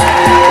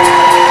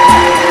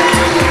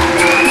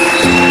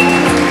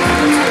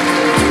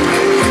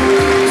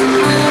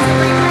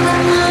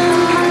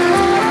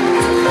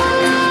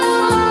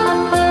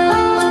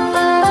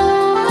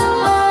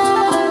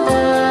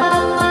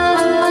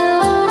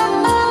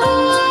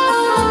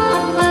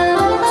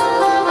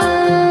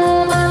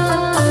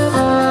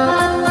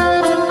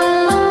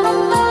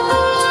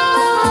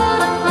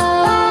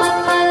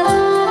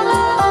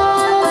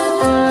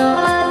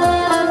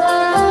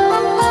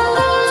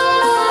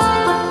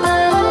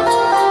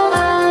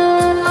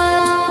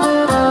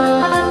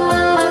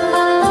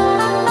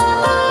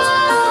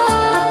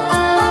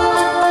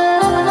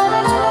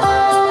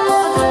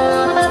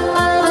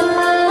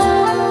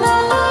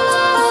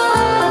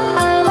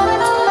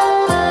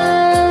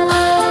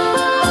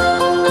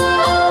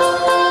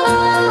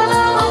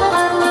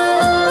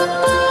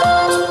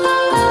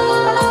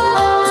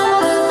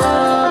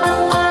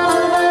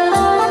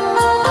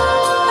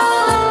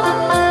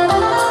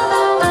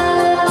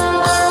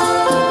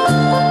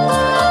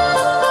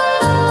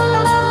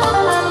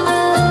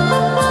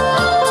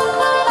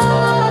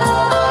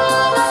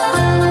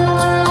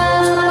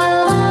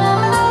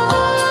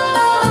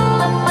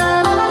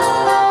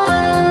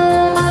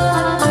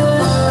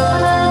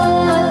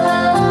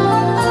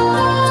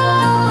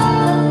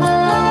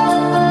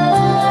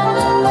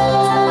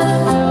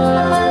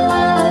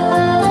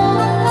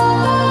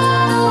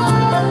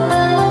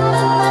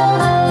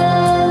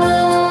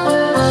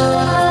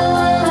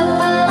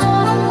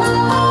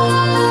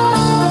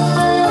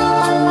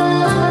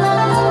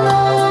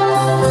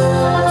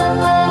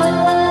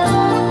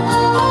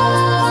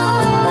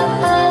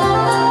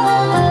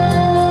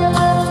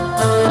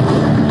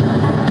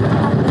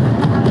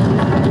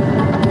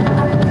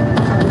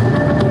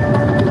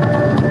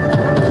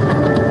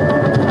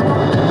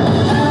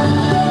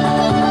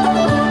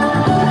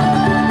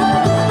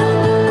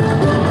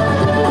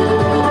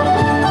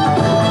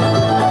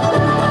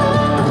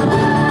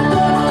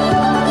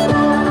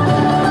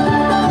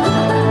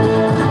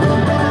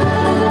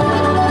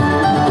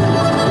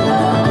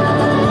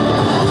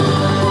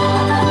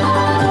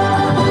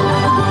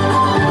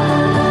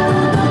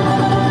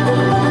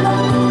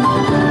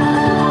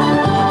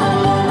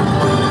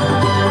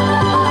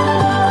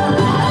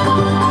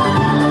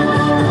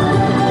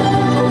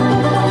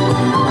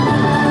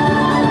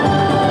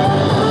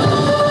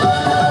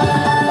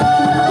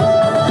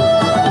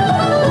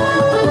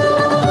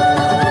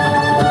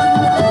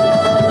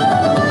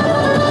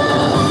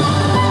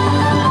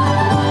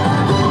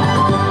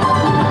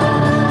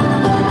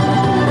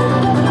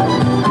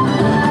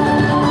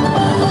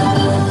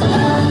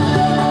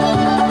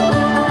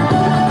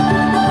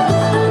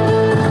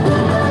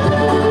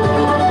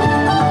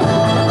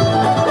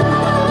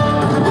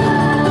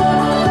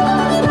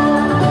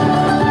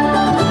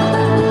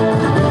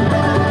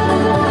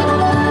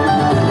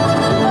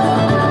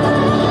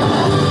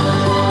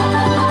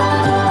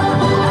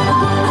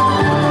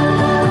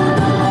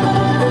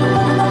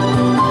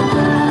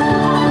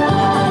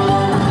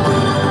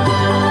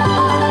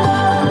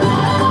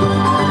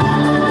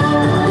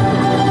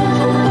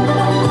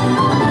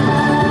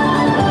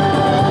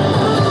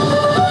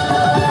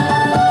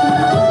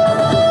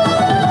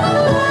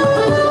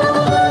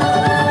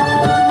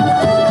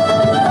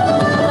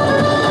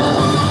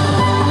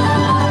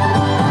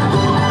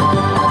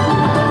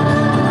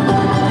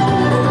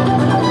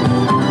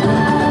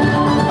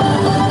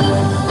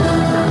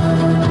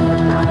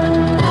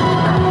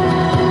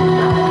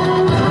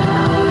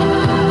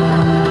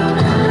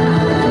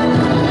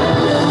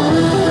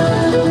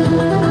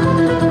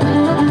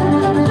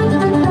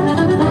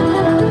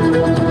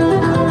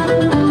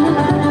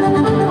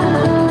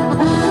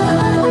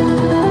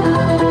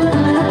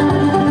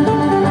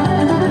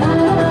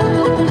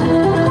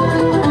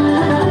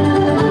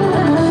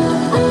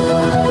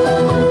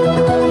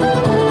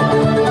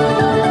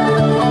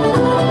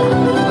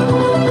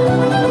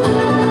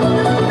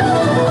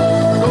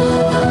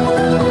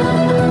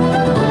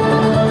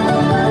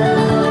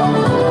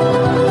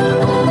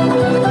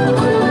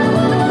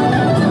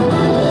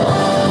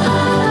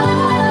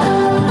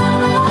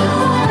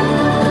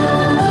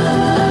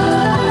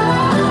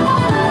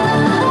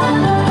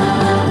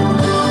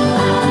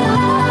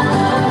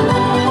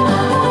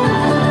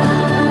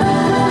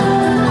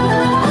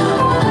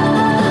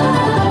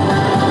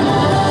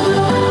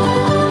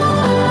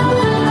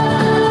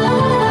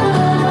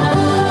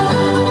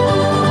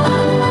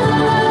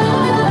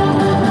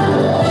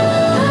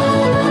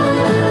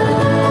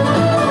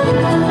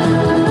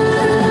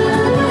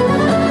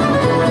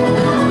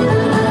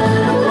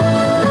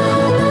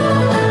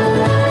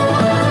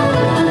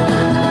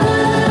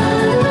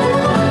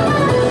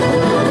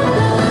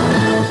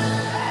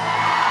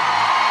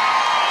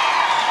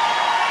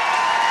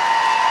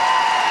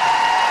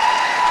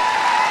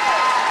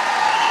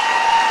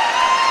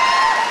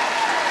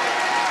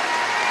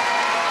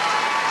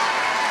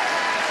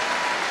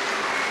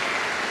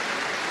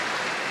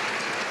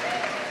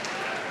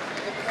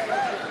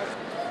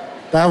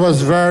 That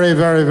was very,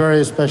 very,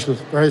 very special.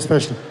 Very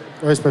special.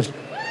 Very special.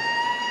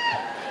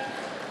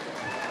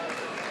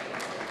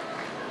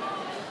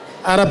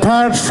 And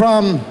apart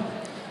from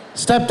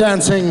step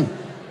dancing,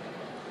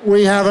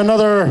 we have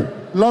another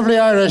lovely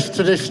Irish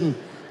tradition,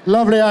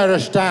 lovely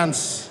Irish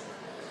dance,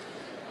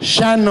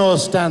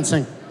 sean-nós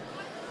dancing.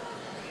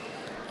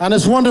 And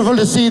it's wonderful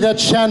to see that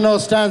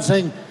sean-nós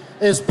dancing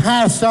is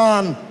passed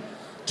on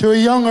to a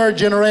younger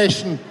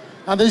generation,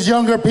 and there's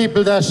younger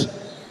people that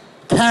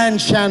can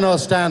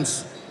sean-nós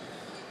dance.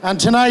 And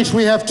tonight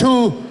we have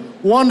two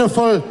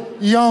wonderful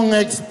young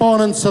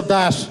exponents of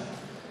that.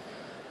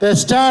 They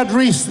starred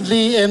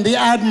recently in the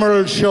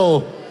Admiral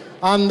show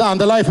on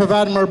the life of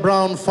Admiral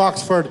Brown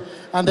Foxford,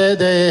 and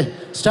they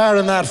star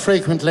in that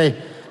frequently.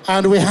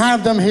 And we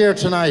have them here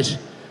tonight.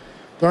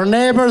 They're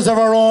neighbours of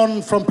our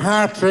own from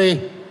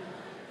Partry,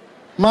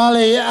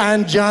 Molly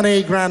and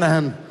Johnny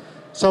Granahan.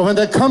 So when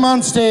they come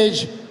on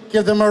stage,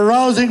 give them a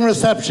rousing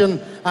reception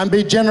and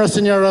be generous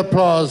in your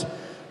applause.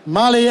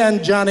 Molly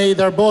and Johnny,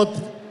 they're both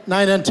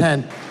 9 and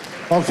 10.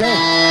 Okay?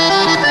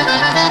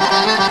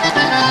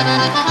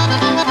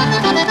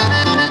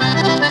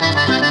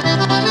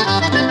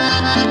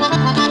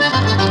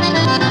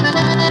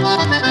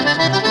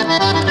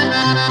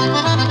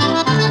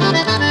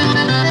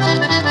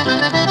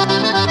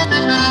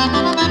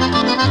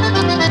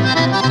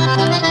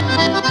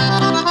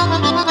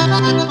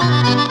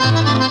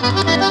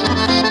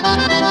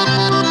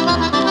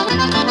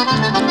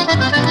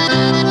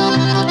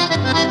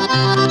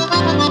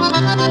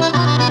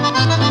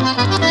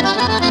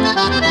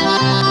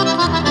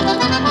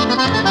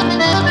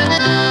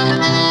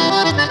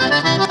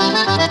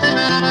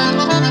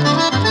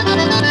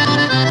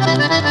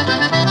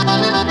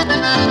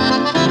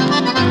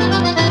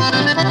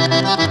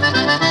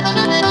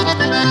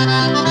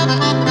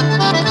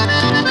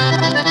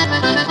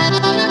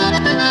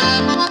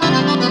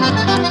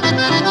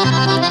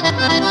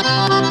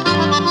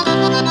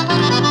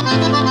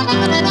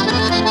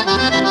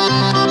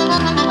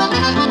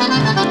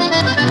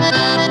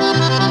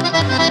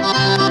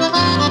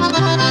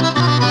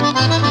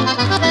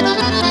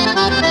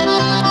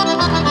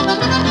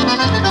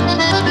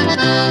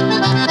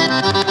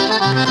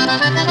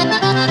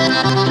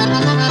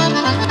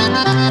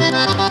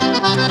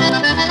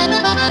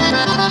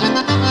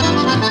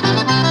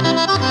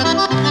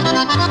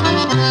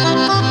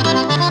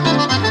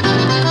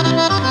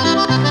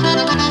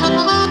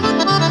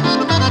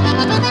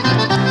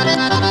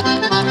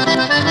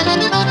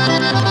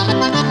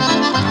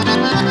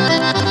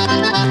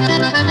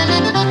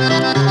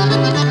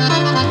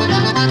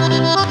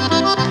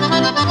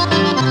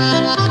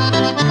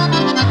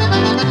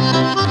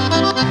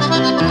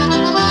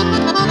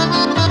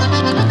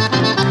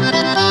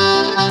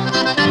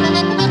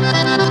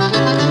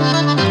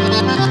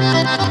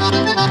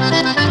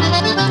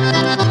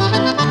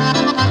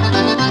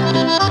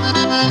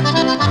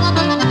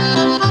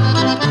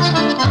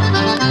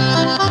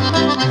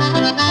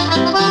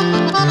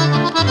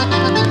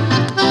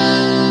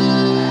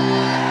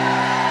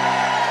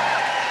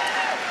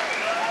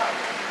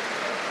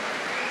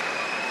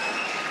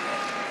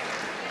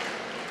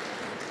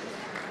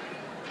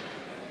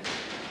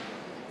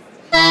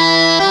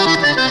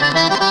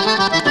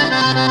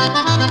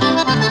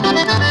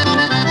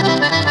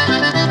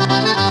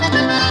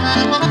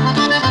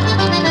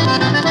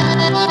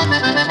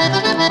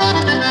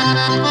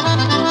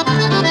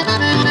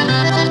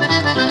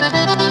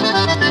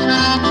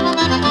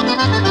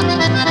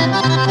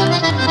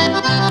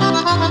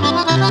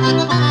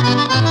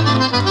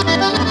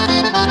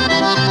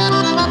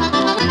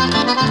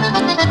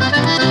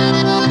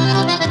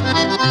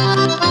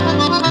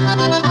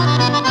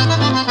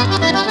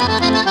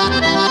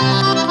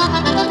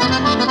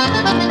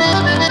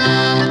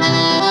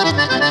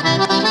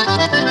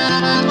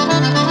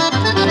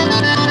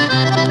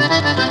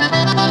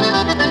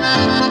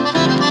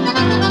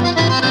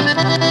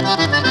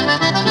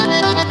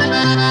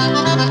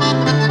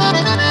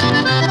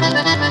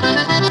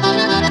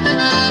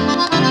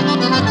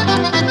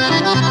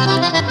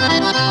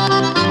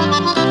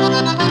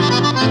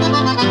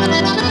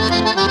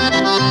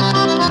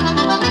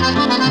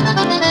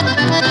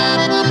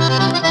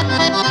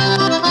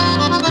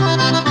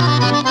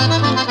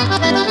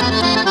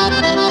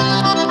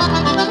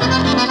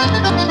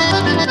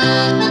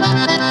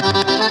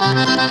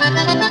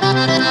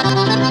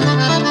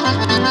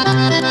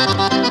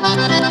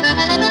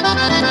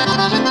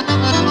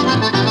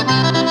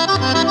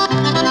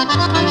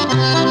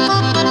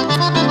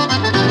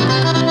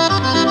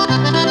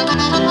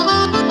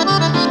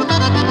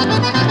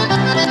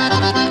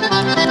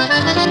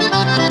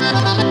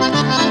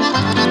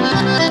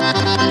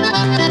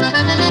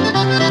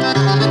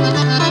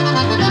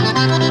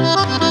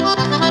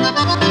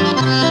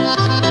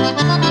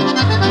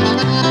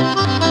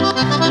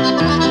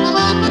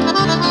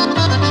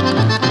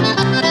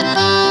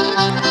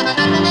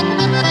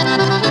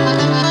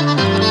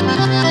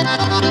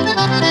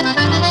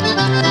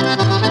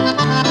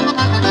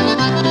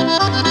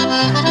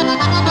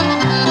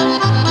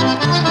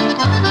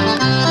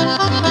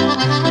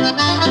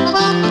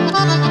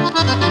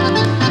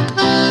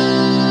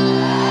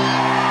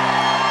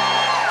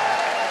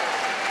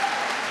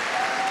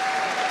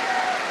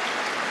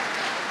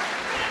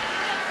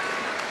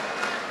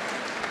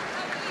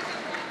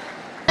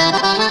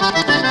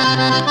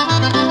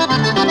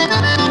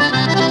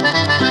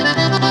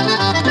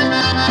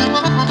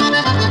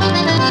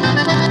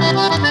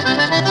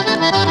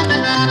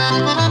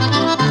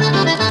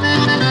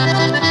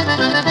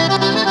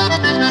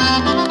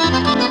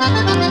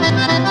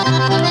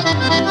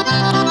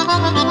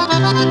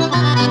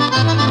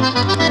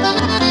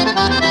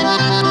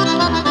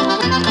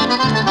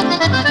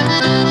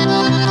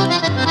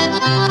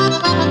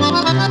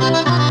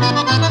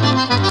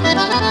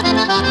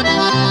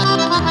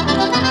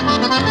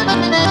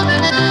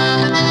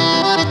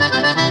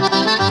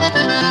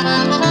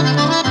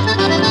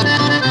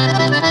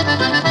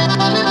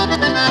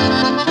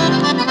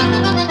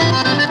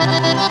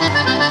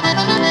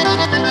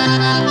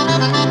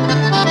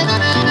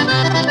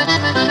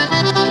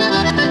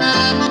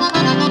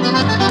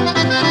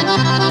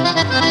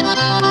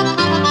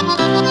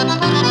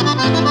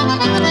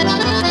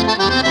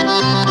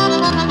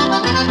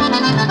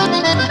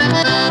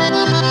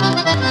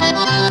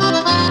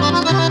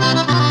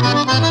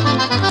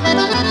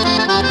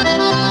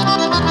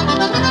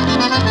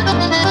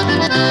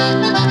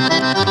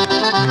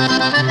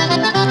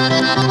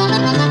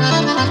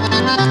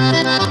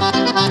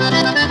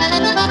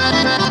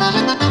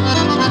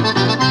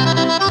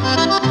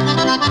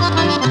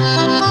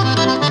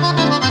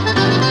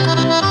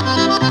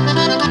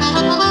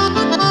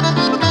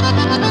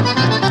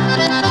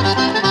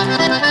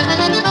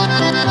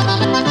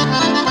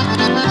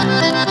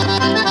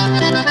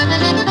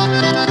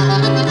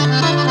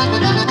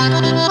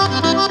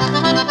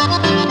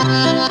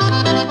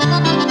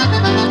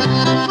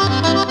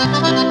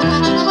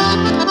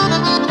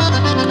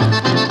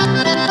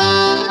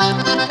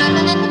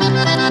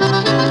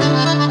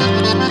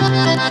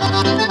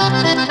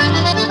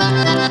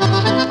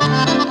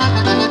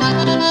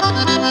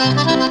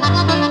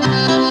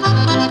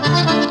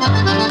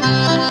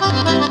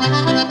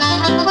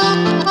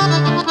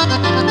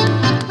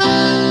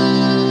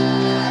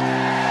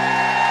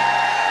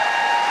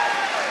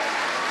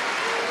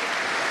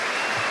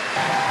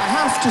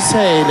 To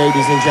say,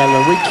 ladies and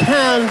gentlemen, we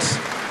can't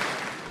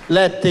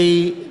let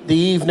the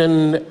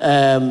evening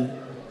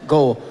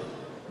go.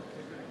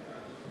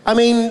 I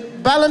mean,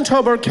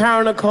 Ballintubber,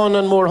 Carnacon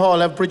and Moore Hall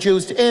have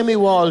produced Amy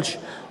Walsh,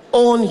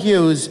 Owen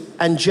Hughes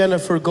and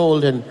Jennifer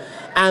Golden,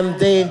 and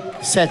they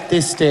set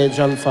this stage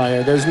on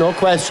fire. There's no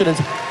question.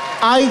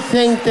 I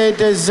think they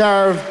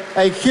deserve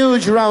a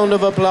huge round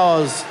of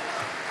applause.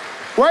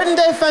 Weren't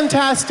they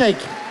fantastic?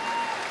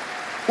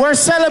 We're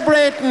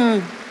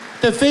celebrating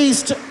the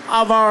feast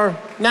of our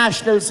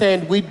national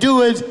saint. We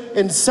do it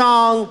in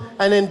song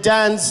and in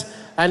dance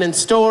and in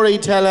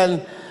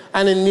storytelling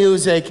and in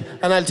music.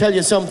 And I'll tell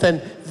you something,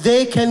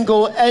 they can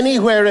go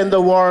anywhere in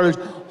the world,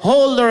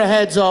 hold their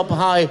heads up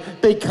high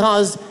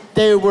because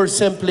they were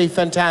simply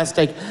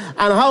fantastic.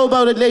 And how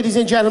about it, ladies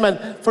and gentlemen,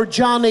 for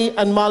Johnny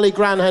and Molly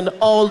Granahan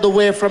all the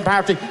way from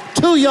Partick.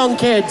 2 young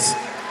kids.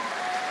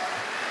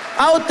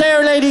 Out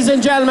there, ladies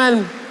and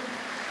gentlemen.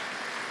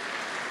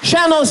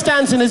 Shannon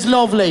Stanton is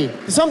lovely.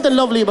 There's something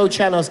lovely about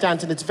Shannon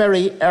Stanton. It's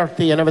very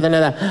earthy and everything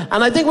like that.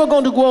 And I think we're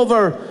going to go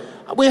over,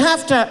 we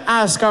have to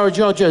ask our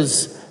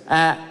judges,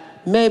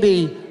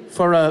 maybe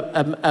for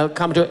a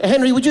commentary.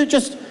 Henry, would you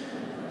just,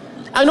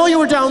 I know you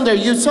were down there,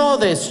 you saw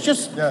this,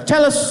 just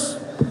tell us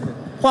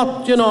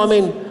what, you know, I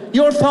mean,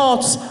 your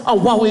thoughts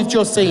on what we've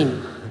just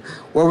seen.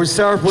 Well, we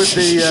start with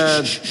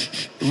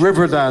the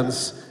river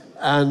dance.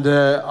 And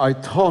I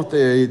thought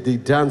the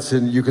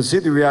dancing, you could see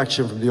the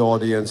reaction from the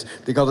audience.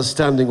 They got a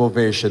standing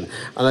ovation.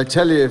 And I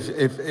tell you,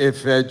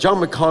 if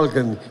John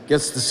McColgan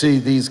gets to see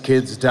these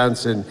kids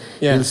dancing,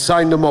 he'll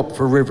sign them up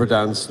for river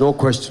dance, no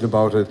question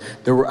about it.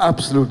 They were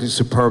absolutely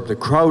superb. The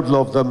crowd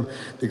loved them.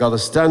 They got a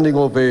standing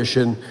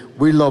ovation.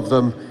 We love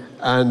them.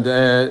 And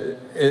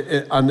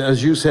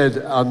as you said,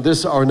 on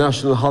this, our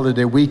national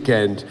holiday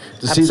weekend,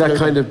 to see that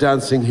kind of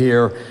dancing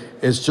here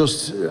is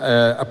just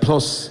a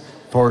plus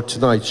for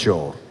tonight's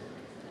show.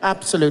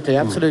 Absolutely,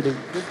 absolutely.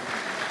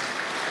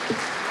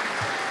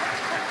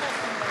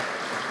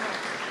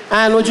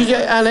 And would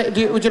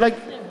you like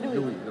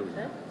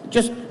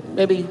just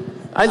maybe?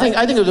 I think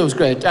it was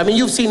great. I mean,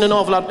 you've seen an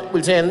awful lot,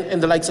 we'll say,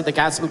 in the likes of the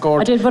Castle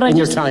Court in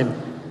your time.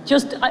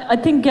 I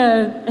think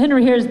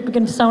Henry here is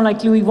beginning to sound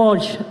like Louis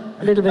Walsh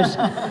a little bit.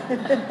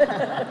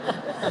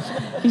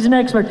 He's an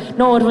expert.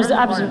 No, it was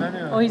absolutely.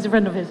 Oh, he's a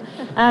friend of his.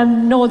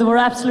 No, they were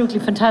absolutely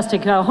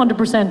fantastic.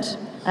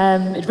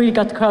 100%. It really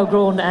got the crowd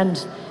growing,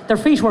 and their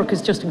feet work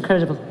is just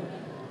incredible.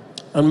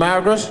 And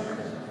Margaret?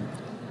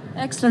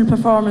 Excellent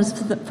performance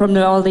from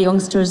all the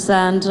youngsters,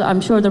 and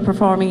I'm sure they're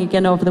performing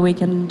again over the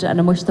weekend, and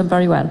I wish them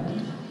very well.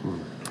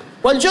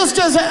 Well, just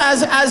as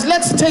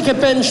let's take a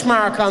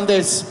benchmark on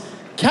this.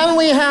 Can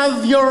we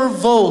have your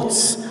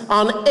votes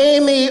on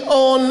Amy,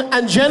 Owen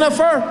and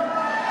Jennifer?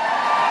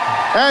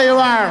 There you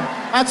are.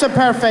 That's a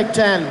perfect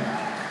 10.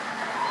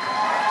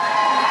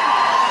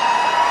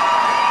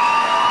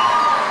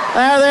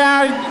 There they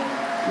are.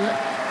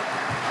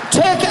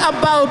 Take a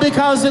bow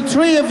because the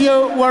 3 of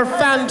you were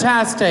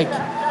fantastic.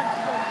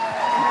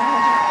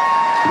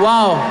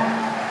 Wow.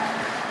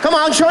 Come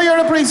on, show your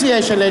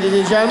appreciation, ladies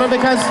and gentlemen,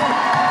 because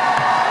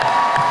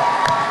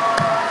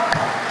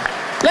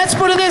Let's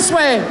put it this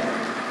way.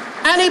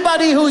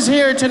 Anybody who's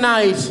here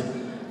tonight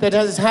that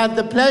has had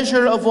the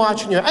pleasure of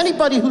watching you,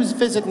 anybody who's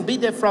visiting, be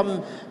they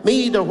from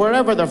Meath or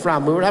wherever they're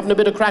from, we were having a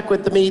bit of crack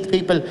with the Meath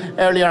people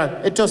earlier on,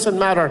 it doesn't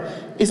matter.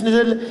 Isn't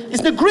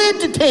it great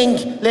to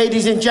think,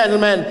 ladies and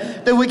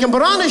gentlemen, that we can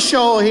put on a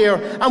show here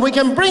and we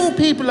can bring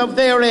people of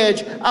their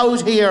age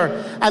out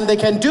here and they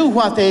can do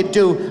what they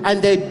do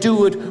and they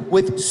do it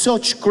with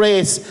such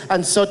grace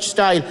and such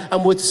style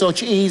and with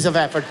such ease of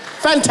effort.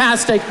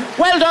 Fantastic.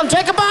 Well done.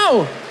 Take a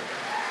bow.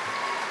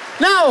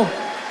 Now,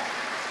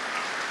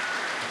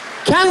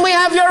 can we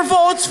have your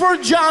votes for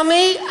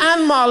Johnny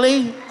and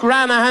Molly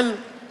Granahan?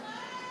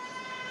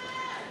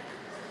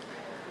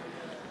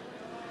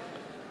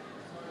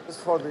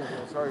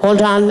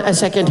 Hold on a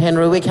second,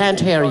 Henry. We can't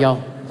hear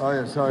you. Oh,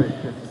 yeah, sorry.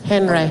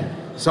 Henry.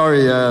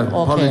 Sorry,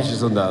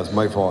 apologies on that. It's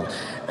my fault.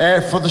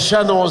 For the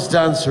Shadows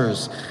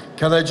dancers,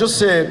 can I just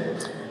say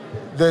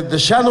the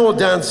Shadow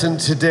dancing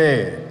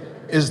today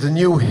is the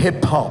new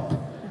hip-hop.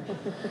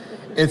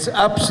 It's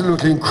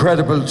absolutely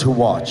incredible to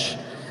watch.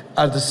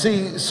 And to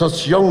see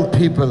such young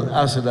people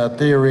at it at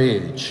their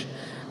age.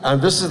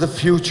 And this is the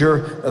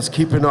future that's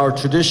keeping our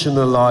tradition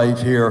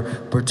alive here,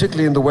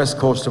 particularly in the west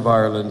coast of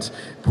Ireland,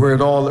 where it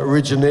all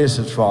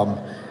originated from.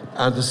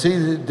 And to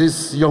see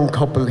this young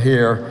couple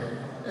here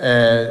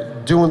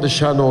doing the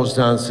Shadows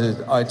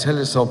dances, I tell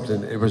you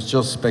something, it was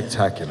just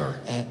spectacular.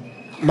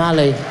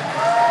 Molly.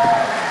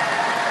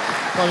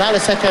 Hold on a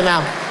second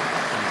now.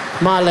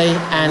 Molly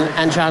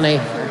and Johnny,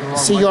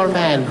 see your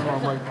man.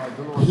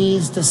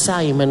 He's the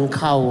Simon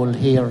Cowell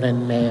here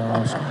in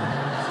Mayo.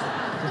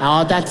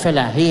 Oh, that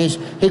fella,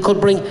 he could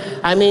bring,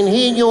 I mean,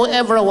 he knew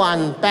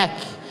everyone back.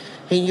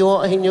 He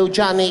knew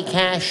Johnny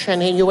Cash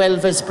and he knew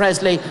Elvis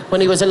Presley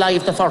when he was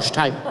alive the first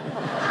time.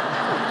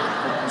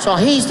 So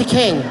he's the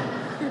king.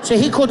 So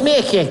he could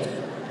make it.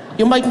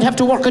 You mightn't have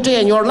to work a day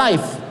in your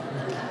life.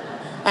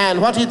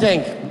 And what do you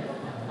think?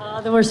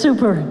 They were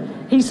super.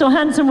 He's so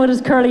handsome with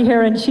his curly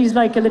hair and she's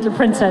like a little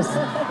princess.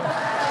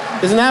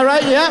 Isn't that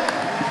right? Yeah.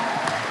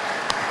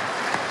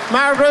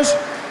 Margaret?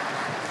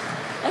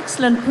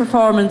 Excellent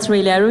performance,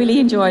 really. I really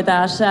enjoyed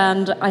that,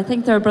 and I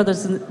think they're brother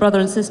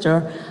and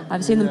sister.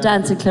 I've seen them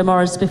dance in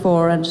Claremorris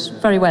before, and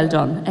very well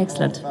done.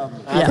 Excellent.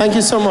 Yeah. Thank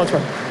you so much.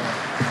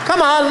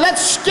 Come on,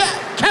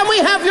 can we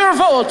have your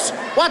votes?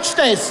 Watch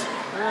this.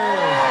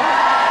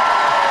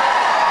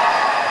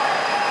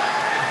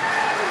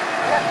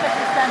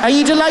 Are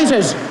you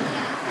delighted?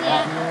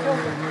 Yeah.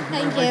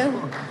 Thank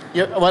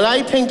you. Well,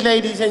 I think,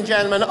 ladies and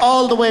gentlemen,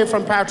 all the way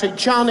from Patrick,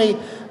 Johnny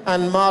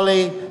and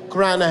Molly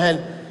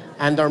Granahan,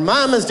 and their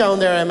mamas down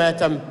there, I met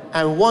them,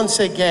 and once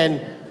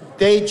again,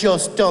 they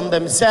just done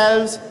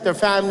themselves, their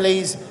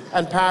families,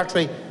 and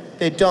Patrick,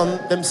 they done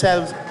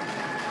themselves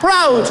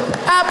proud.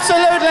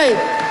 Absolutely.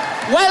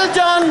 Well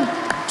done.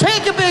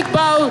 Take a big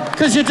bow,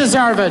 because you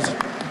deserve it.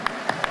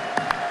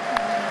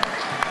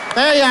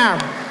 There you are.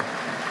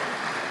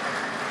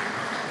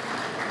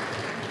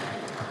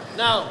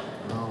 Now,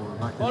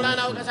 hold on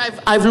now, because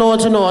I've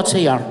loads of notes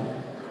here.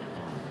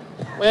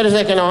 Wait a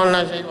second, hold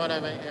on, what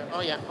have I here? Oh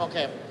yeah,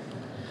 okay.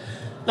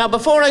 Now,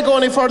 before I go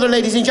any further,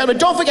 ladies and gentlemen,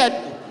 don't forget,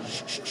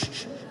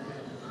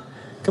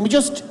 can we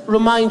just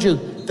remind you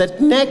that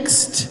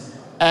next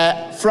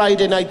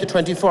Friday night, the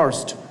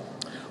 21st,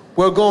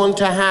 we're going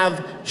to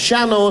have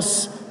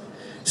Shanos,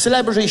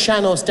 celebrity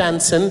Shanos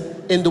dancing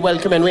in the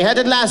Welcome Inn. We had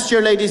it last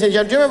year, ladies and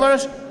gentlemen. Do you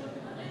remember it?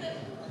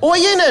 Oh, are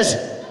you in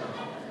it?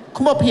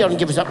 Come up here and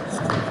give us up.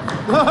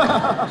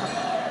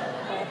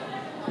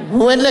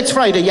 When next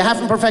Friday? You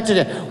haven't perfected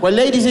it. Well,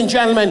 ladies and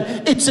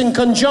gentlemen, it's in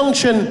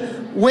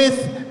conjunction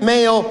with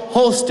Mayo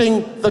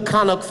hosting the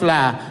Connacht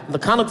Fleadh. The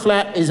Connacht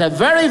Fleadh is a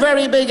very,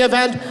 very big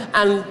event,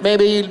 and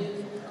maybe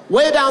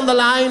way down the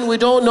line, we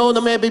don't know,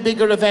 there may be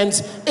bigger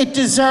events. It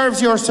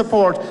deserves your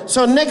support.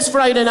 So next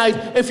Friday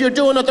night, if you're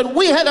doing nothing,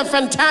 we had a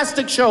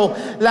fantastic show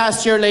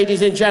last year,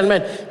 ladies and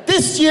gentlemen.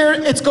 This year,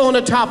 it's going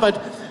to top it.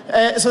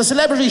 So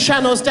Celebrity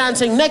Shanos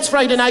dancing next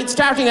Friday night,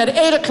 starting at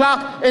 8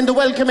 o'clock in the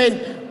Welcome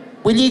Inn.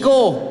 Will you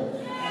go?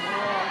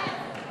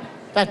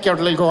 That girl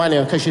will go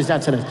anyway, because she's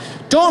dancing it.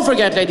 Don't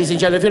forget, ladies and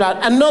gentlemen, if you're not,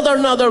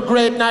 another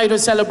great night of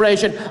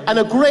celebration and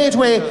a great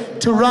way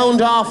to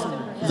round off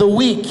the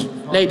week,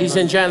 ladies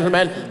and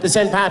gentlemen, the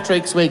St.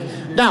 Patrick's week.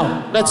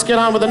 Now, let's get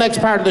on with the next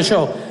part of the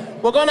show.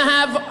 We're going to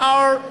have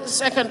our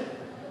second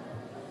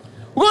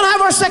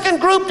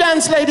group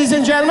dance, ladies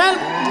and gentlemen.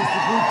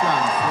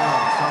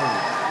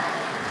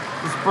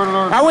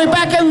 Are we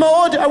back in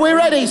mode? Are we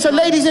ready? So,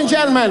 ladies and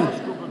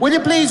gentlemen, will you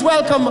please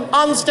welcome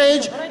on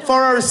stage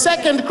for our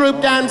second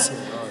group dance,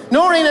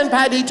 Noreen and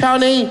Paddy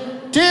Tony,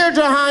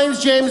 Deirdre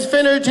Hines, James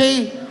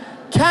Finnerty,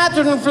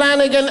 Catherine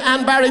Flanagan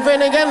and Barry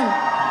Finnegan.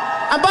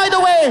 And by the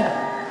way,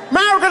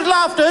 Margaret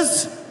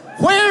Loftus,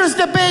 where's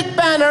the big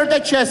banner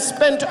that you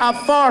spent a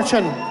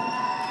fortune?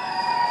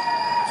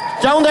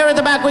 Down there at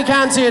the back, we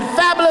can't see it.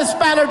 Fabulous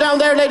banner down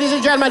there, ladies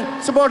and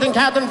gentlemen, supporting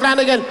Catherine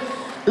Flanagan,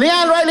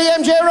 Leanne Riley,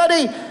 MJ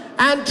Ruddy,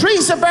 and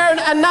Teresa Byrne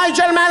and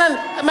Nigel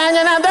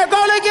Mannion, and they're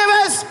going to give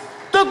us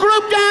the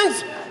group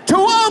dance to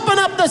open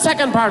up the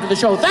second part of the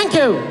show. Thank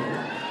you.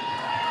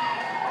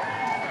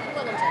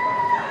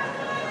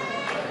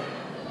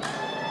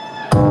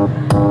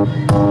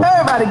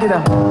 Everybody get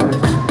up.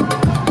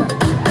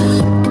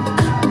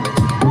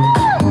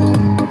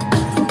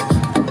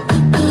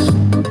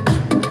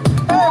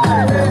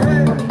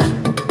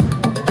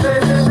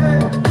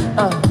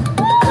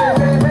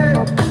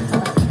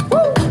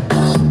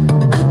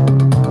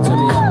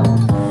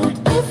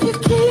 If you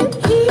can't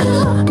hear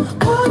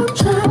what I'm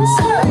trying to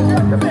say,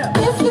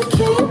 if you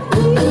can't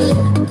read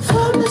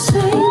from the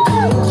same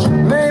page,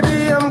 maybe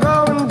I'm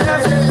going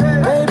deaf,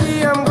 maybe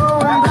I'm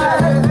going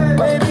blind,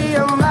 maybe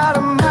I'm out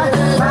of my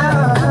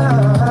mind.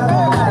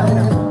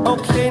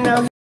 Okay, now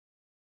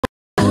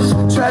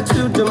try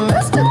to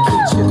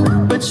domesticate you,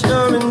 but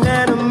you're an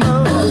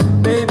animal,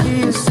 baby,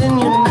 it's in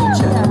your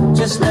nature.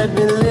 Just let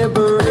me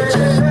liberate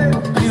you.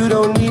 You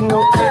don't need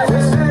no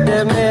papers,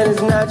 that man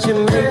is not your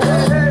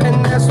maker,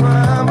 and that's why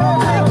I'm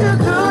gonna make a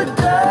good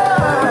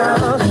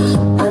girl.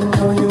 I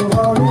know you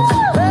want it,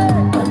 I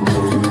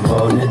know you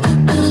want it,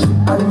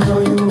 I know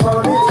you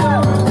want it.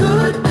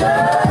 Good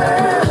girl,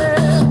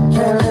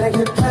 can't let it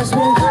get past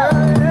me.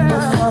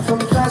 You're far from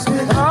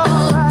plastic,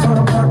 talking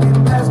about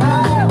getting past me.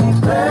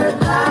 Red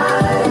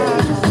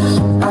lights,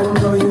 I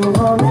know you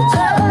want it,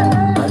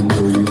 I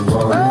know you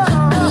want it,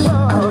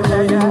 I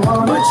know you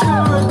want it. But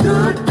you're a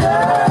good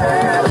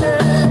girl,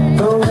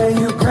 the way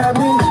you grab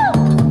me,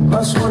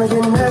 must wanna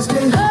get nasty.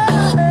 Go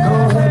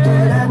ahead,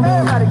 get at me.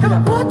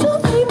 What do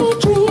we need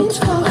dreams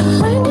for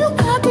when you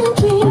got them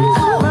jeans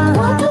on?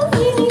 What do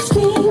we need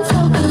steam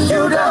for?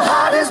 You the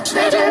hottest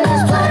bitch in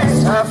this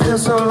place. I feel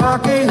so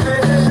lucky.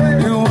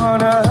 You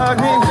wanna hug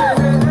me?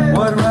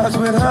 What rhymes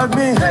with hug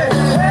me?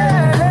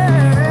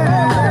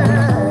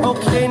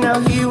 Okay, now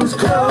he was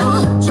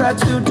close. Try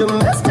to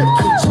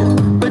domesticate you,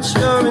 but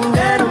you're an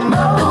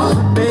animal.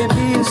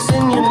 Baby, it's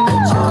in your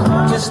nature.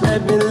 Just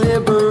let me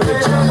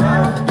liberate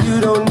you. You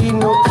don't need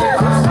no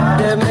papers.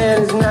 That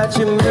man is not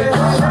your maker,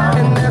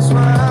 and that's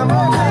why I'm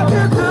gonna make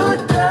a good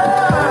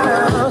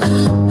girl.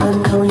 I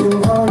know you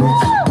want it,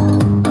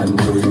 I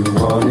know you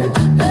want it,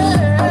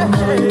 I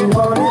know you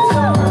want it.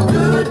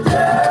 Good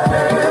girl,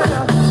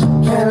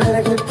 can't let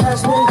it get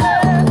past me.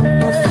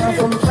 You're far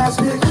from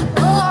plastic,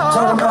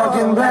 talking about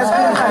getting blasted.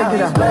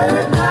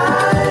 Red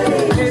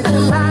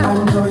lights, I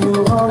know you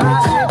want it,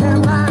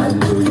 I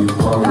know you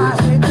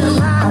want it,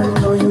 I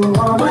know you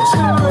want it. But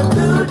you're a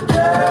good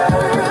girl,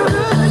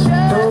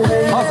 the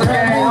way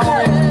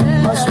you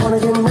must wanna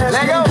get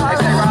nasty.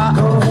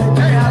 Go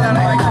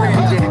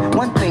ahead,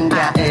 One thing I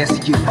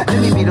ask you, let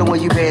me be the one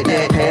you bet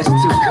that pass it to.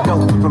 No,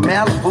 from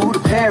Malibu to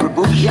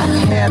Paribu, yeah, I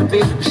can have a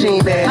big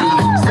machine bad to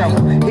you. So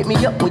hit me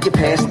up when you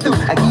pass through.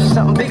 I give you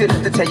something bigger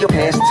to tell your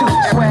past to.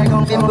 Swag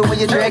on them, but when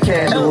you drag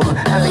casual,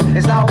 I mean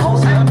it's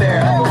almost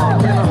unbearable.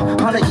 You know,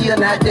 100 year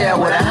not there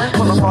with I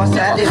put my boss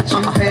out there,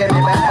 you pay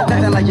me back.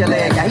 Nothing like your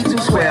leg guy, he too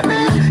square for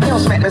you. He don't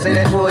smack me, say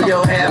that pull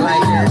your hair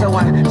like that. So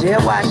I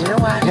jail watch,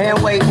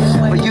 hand wait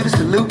for you to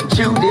salute and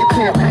chew did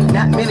pimp.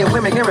 Not many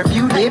women can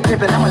refuse did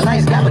pimpin'. I'm a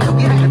nice guy, but don't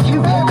get it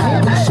confused.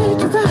 shake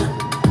it up,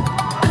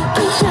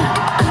 get ya.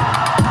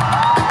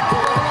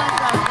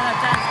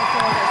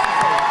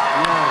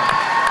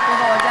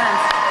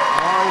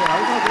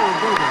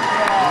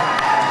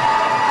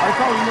 I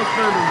thought we looked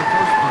better than the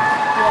first one.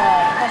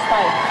 First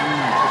five.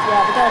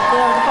 Yeah, but they're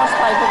the first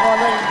five have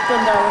already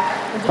done their.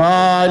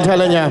 I'm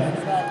telling you.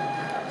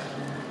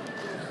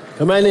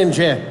 Come on in,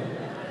 Jay.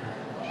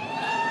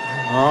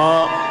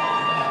 Oh,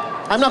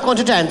 I'm not going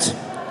to dance.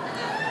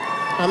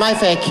 Am I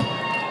fake?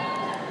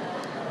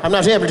 I'm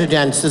not able to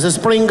dance. There's a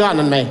spring gone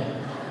in me.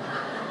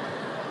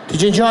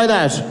 Did you enjoy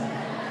that?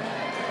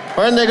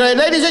 Weren't they great?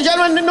 Ladies and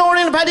gentlemen,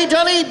 Noreen, Paddy,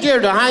 Johnny,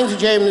 Deirdre, Hines,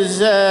 James,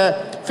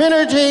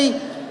 Finnerty,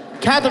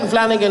 Catherine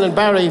Flanagan and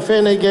Barry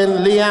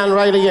Finnegan, Leanne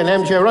Riley and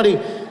MJ Ruddy,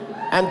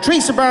 and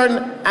Teresa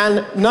Byrne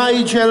and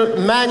Nigel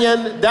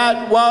Mannion.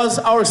 That was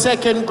our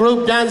second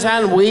group dance,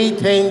 and we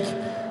think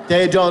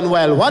they done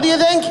well. What do you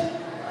think?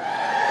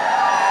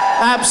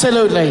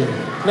 Absolutely.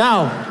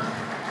 Now,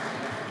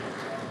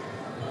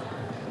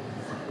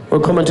 we're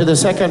coming to the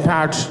second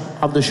part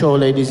of the show,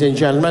 ladies and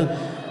gentlemen.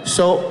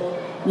 So,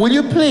 will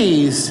you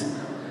please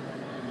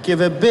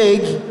give a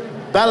big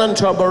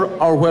Ballintubber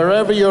or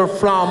wherever you're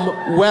from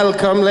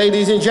welcome,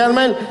 ladies and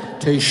gentlemen,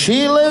 to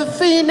Sheila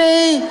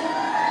Feeney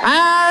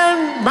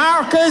and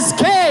Marcus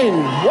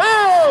Kane.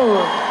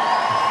 Wow!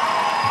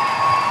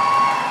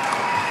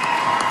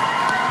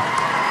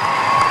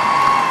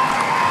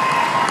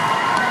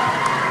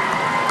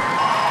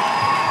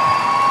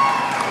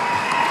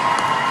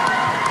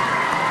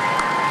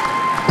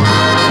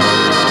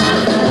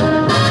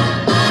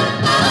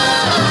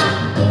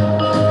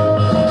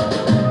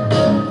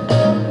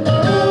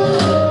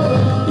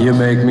 You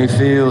make me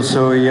feel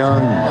so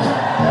young.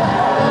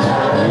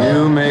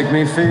 You make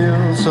me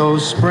feel so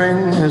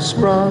spring has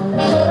sprung.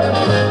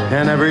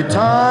 And every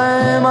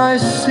time I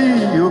see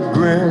you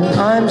grin,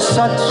 I'm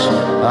such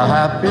a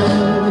happy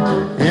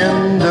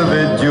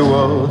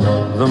individual.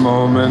 The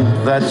moment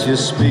that you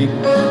speak,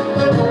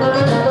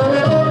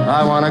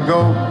 I wanna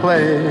go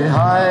play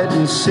hide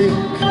and seek.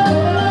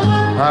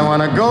 I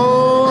wanna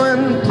go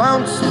and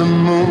bounce the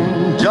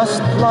moon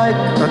just like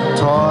a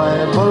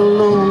toy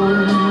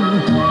balloon.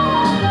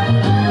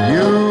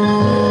 You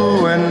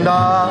and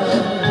I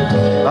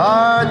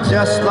are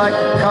just like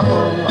a couple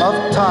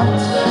of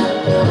tots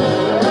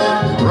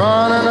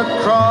running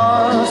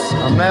across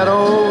a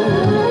meadow,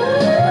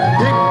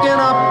 picking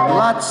up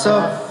lots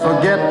of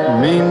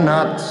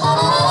forget-me-nots.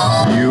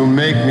 You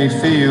make me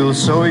feel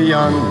so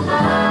young.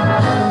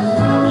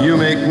 You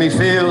make me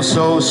feel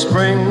so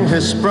spring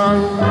has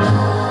sprung.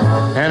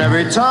 And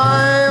every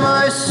time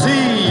I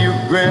see you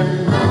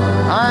grin,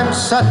 I'm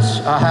such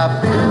a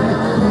happy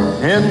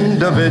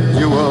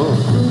individual.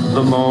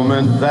 The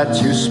moment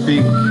that you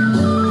speak,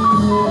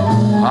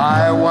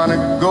 I want to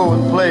go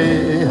and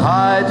play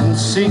hide and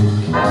seek.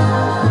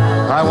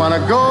 I want to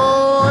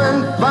go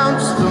and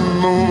bounce the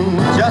moon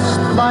just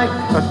like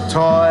a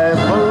toy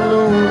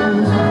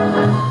balloon.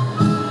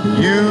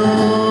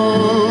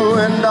 You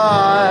and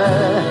I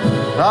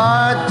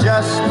are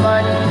just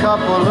like a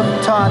couple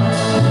of tots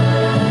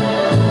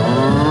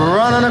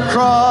running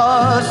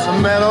across a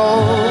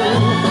meadow,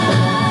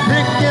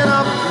 picking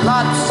up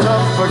lots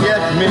of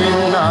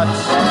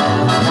forget-me-nots.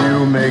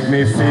 You make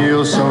me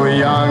feel so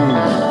young.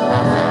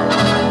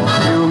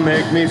 You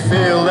make me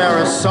feel there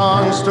are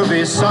songs to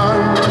be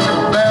sung,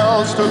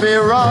 bells to be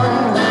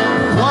rung,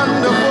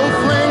 wonderful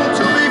fling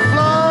to be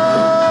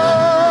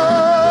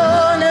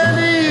flung. And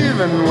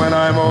even when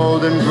I'm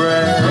old and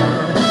gray,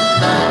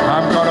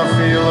 I'm gonna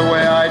feel the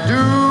way I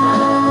do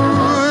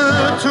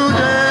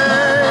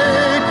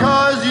today.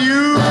 'Cause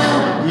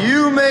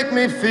you make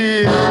me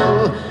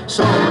feel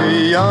so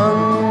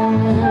young.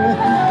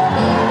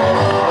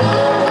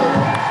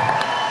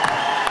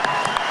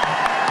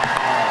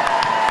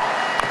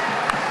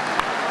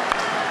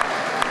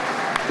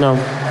 No.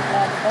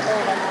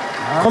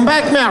 Come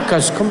back,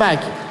 Marcus, come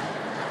back.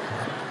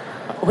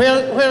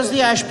 Where's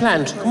the ash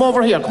plant? Come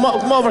over here,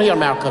 come over here,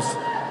 Marcus.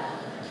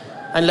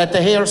 And let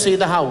the hare see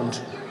the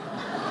hound.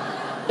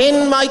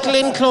 In, Michael,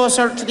 in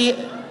closer to the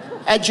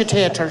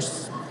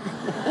agitators.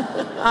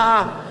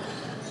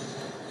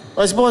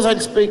 I suppose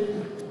I'd speak.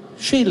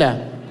 Sheila,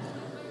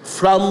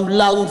 from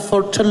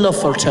Longford to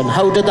Lufferton,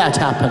 how did that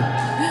happen?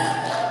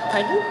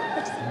 Pardon?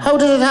 How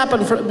did it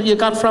happen? You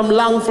got from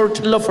Longford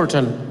to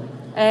Lufferton?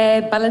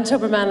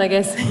 Ballintubber man, I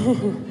guess,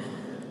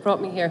 brought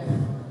me here.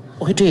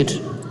 Oh, he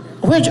did?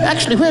 Where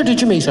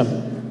did you meet him?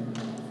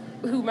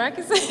 Who,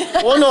 Marcus?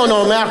 Oh,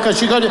 no, Marcus.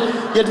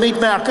 You'd meet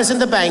Marcus in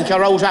the bank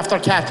or out after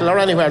cattle or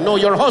anywhere. No,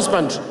 your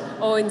husband.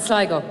 Oh, in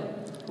Sligo,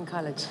 in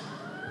college.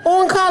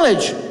 Oh, in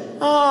college?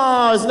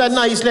 Oh, isn't that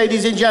nice,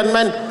 ladies and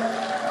gentlemen?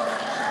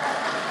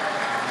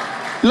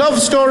 Love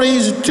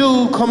stories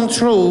do come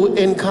true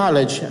in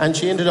college, and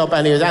she ended up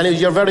anyways. And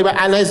you're very well.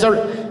 And is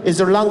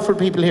there Longford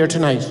people here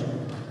tonight?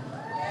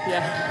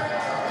 Yeah.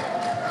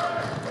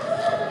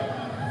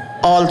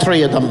 All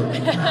three of them.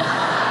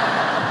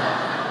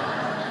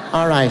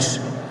 All right.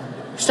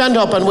 Stand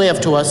up and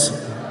wave to us.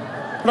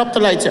 Put up the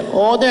lights.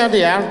 Oh, there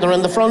they are. They're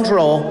in the front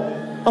row.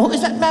 Oh,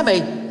 is that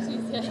Mammy?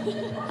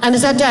 And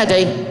is that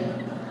Daddy?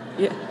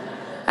 Yeah.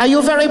 Are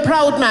you very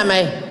proud,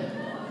 Mammy?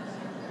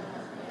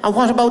 And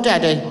what about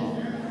Daddy?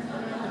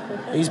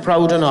 He's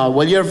proud and all.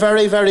 Well, you're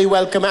very, very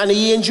welcome. And are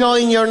you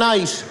enjoying your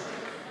night?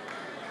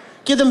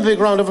 Give them a big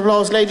round of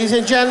applause, ladies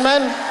and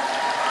gentlemen.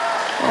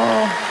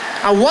 Oh.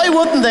 And why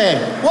wouldn't they?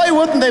 Why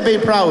wouldn't they be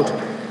proud?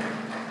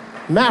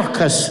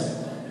 Marcus.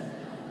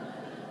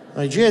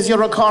 Oh, geez,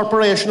 you're a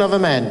corporation of a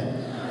man.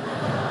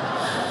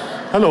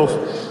 Hello.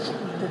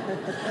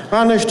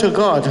 Honest to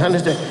God.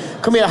 Honest to...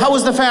 Come here, how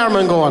is the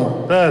farming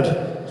going?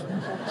 Bad.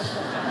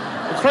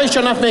 Christ,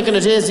 you're not making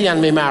it easy on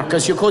me,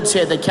 Marcus. You could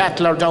say the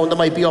cattle are down, they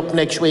might be up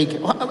next week.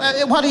 What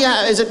are you,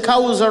 is it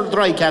cows or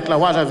dry cattle or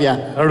what have you?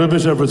 Are a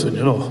bit everything,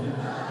 you know.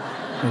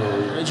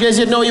 Jeez,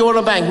 you'd know you were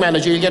a bank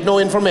manager, you'll get no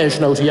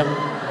information out of you.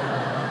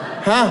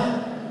 Huh?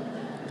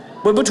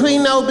 But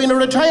between now being a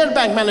retired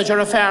bank manager,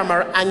 a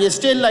farmer, and you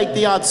still like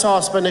the odd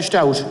sauce finished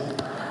out.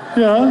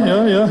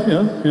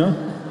 Yeah.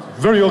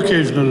 Very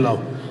occasional now.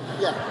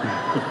 Yeah.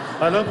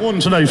 I'll have one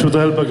tonight with the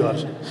help of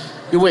God.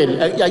 You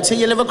will. I'd say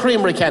you'll have a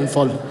creamery can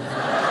full.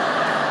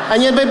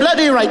 And you'll be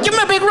bloody right. Give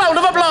him a big round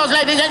of applause,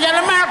 ladies and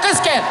gentlemen. Marcus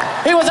Kent.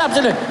 He was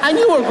absolute. And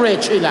you were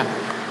great, Sheila.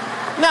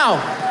 Now,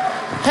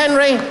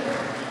 Henry,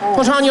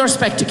 put on your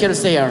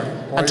spectacles there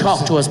and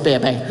talk to us,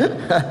 baby.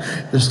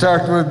 You're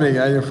starting with me,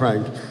 are you,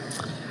 Frank?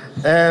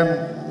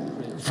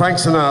 Frank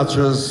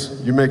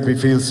Sinatra's You Make Me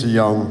Feel So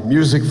Young,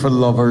 music for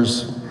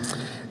lovers.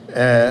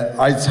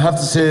 I'd have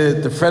to say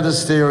the Fred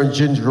Astaire and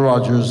Ginger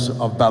Rogers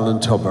of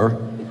Ballintubber.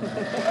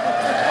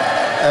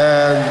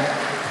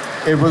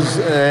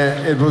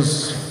 It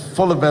was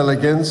full of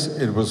elegance,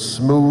 it was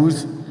smooth,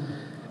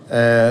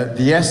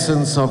 the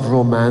essence of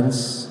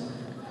romance,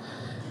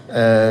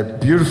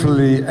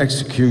 beautifully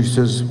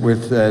executed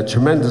with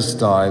tremendous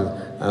style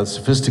and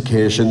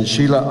sophistication.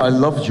 Sheila, I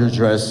loved your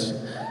dress.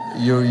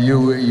 You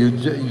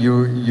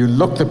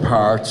looked the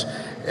part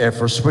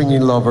for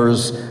swinging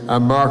lovers,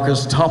 and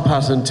Marcus, top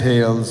hat and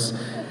tails,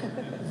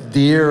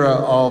 the era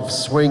of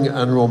swing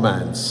and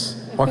romance.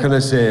 What can I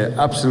say?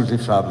 Absolutely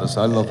fabulous.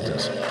 I loved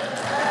it.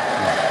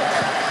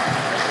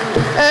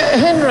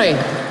 Henry,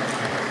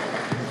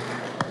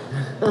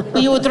 were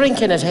you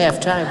drinking at half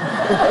time?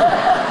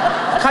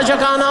 Because you're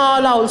gone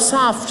all out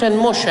soft and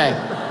mushy.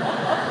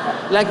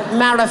 Like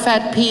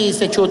marifat peas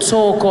that you'd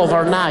soak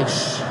overnight.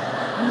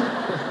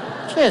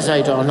 Jeez,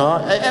 I don't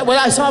know. Well,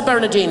 I saw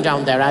Bernadine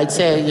down there. I'd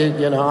say,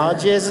 you know, oh,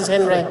 Jesus,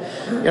 Henry,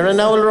 you're an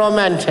old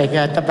romantic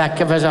at the back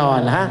of it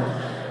all, huh?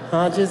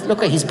 Oh, Jesus,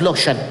 look, he's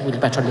blushing. We'd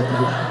better leave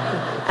him.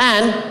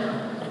 And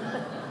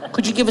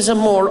could you give us a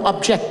more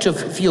objective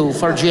view,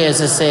 for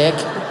Jesus' sake?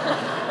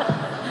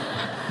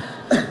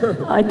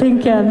 I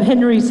think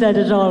Henry said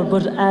it all,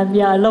 but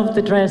yeah, I love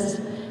the dress,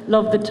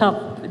 love the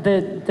top,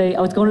 I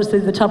was going to say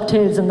the top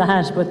tails and the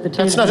hat, but the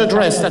tails. That's not a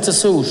dress, that's a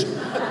suit.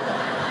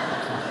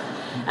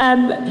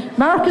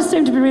 Marcus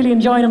seemed to be really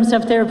enjoying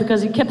himself there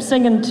because he kept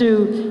singing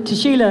to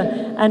Sheila,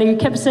 and he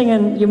kept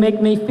singing, "You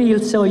make me feel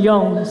so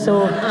young."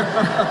 So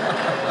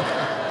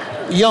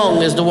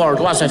young is the word,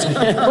 was it?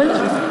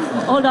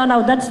 Well, hold on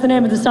now, that's the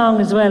name of the song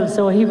as well.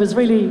 So he was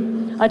really,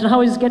 I don't know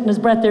how he was getting his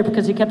breath there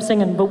because he kept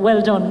singing, but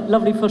well done,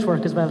 lovely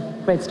footwork as well,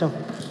 great stuff.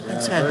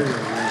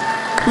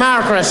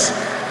 Margaret,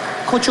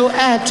 could you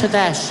add to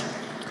that?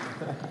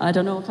 I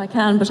don't know if I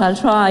can, but I'll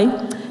try.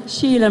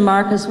 Sheila and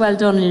Marcus, well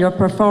done in your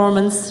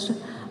performance.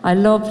 I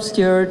loved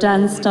your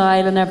dance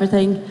style and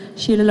everything.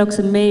 Sheila looks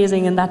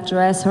amazing in that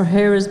dress. Her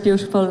hair is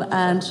beautiful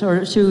and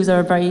her shoes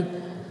are very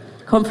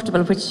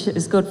comfortable, which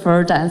is good for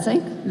her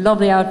dancing.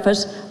 Lovely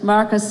outfit.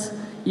 Marcus,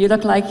 you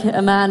look like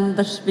a man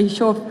that we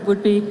sure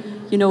would be,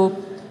 you know,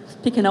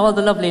 picking all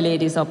the lovely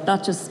ladies up,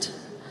 not just...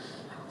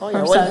 Oh,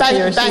 yeah. Well,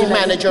 bank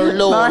manager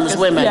loans Marcus,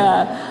 women.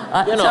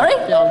 Yeah. You know, sorry?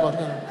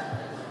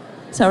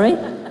 Sorry?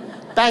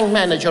 Bank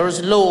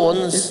managers,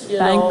 loans,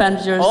 bank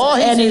managers, oh,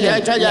 anything. I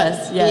tell you,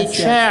 yes,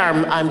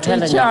 charm, I'm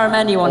telling you. He'll charm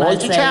anyone,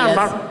 I'd say, charm,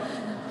 yes.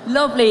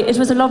 Lovely. It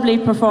was a lovely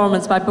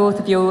performance by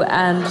both of you,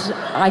 and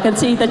I can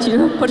see that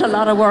you put a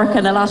lot of work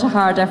and a lot of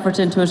hard effort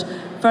into it.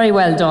 Very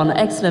well done.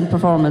 Excellent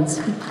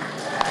performance.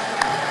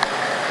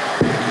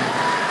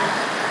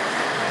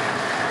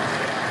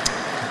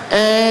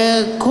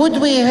 Could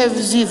we have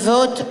the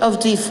vote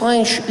of the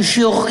French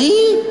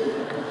jury?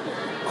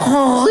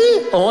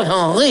 Henri? Oh,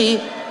 Henri.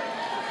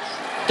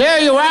 There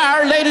you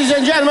are, ladies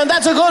and gentlemen.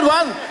 That's a good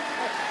one.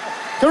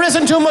 There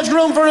isn't too much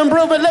room for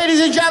improvement. Ladies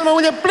and gentlemen,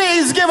 will you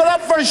please give it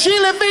up for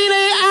Sheila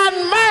Feeney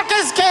and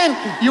Marcus Kane?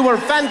 You were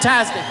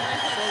fantastic.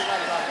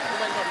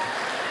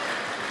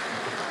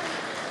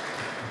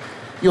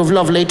 You have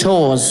lovely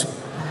toes.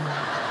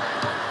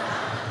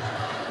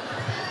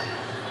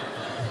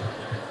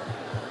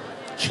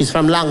 She's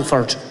from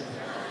Longford.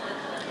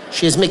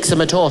 She has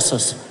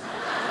myxomatosis.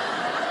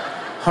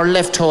 Her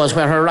left toe is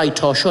where her right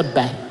toe should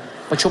be.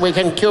 But we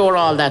can cure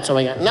all that. So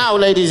now,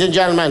 ladies and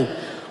gentlemen,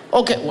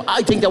 okay, well,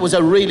 I think that was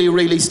a really,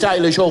 really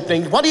stylish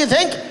opening. What do you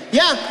think?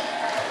 Yeah?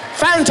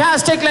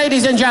 Fantastic,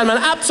 ladies and gentlemen.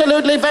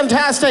 Absolutely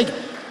fantastic.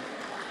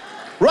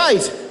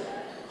 Right.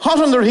 Hot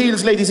on their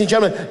heels, ladies and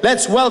gentlemen.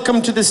 Let's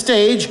welcome to the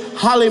stage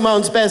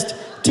Hollymount's best,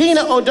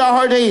 Tina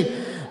O'Doherty.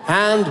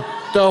 And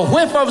the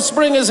whiff of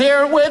spring is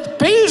here with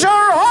Peter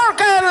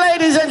Horkin,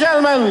 ladies and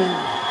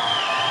gentlemen.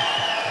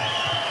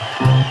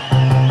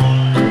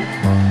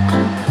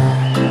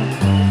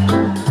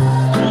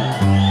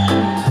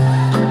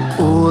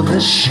 Oh, the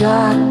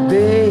shark,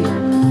 babe,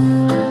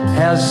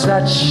 has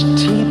such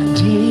teeth,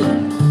 dear,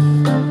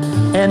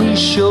 and he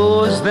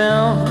shows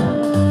them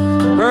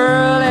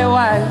pearly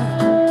white.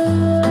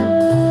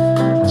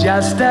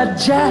 Just a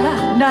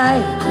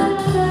jackknife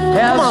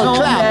has on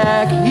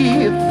back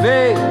here,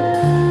 babe,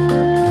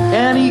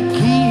 and he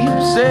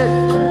keeps it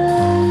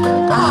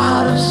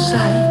out of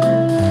sight.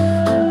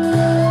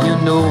 You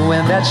know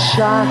when that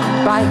shark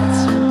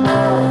bites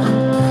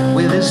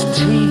with his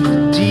teeth,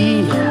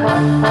 dear,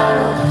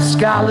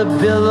 scarlet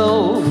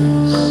billows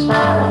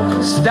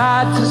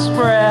start to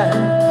spread,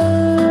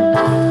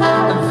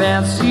 and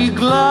fancy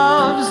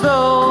gloves,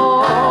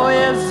 though,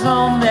 is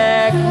on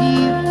their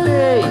heat,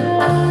 babe.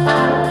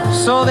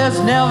 So there's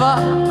never,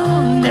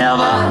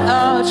 never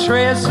a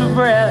trace of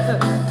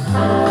breath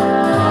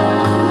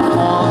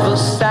on the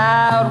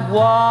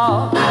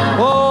sidewalk.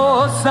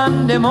 Oh,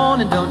 Sunday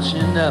morning, don't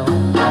you know,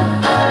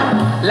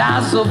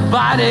 lies a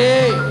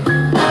body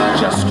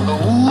just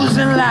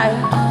oozing light,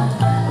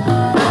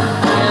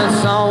 and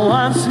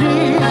someone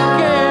sneaking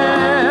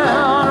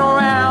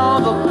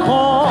around the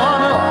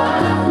corner.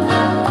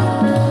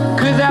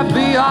 Could that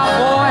be our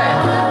boy,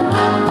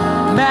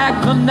 Mac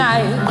the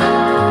Knight?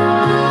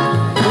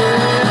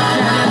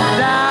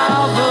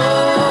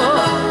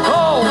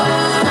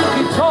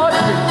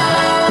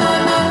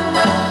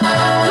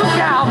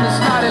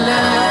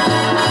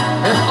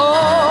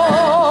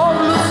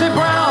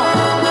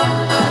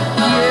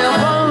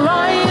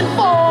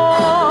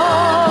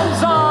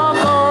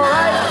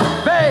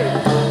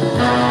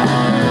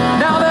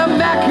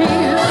 Mac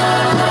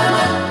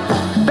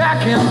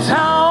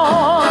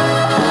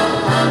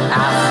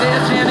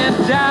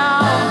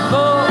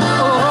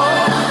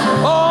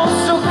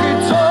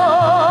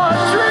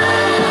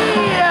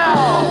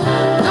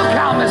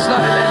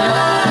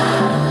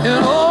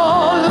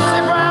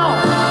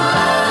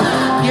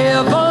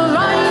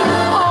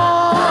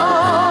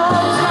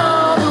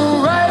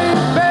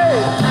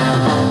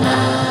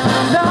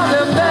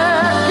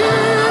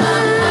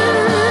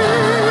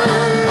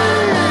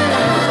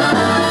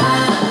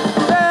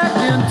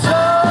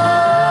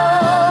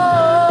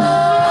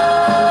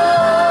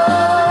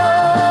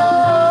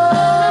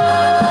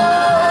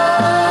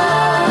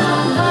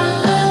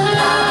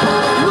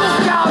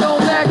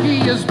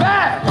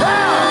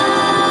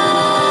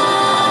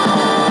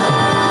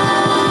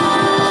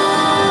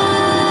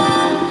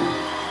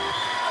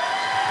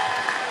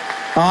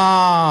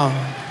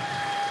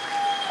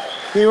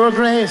You were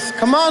great.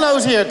 Come on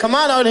out here. Come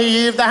on out here.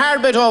 You have the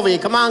hard bit over you.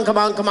 Come on, come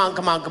on, come on,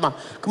 come on, come on.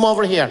 Come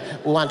over here.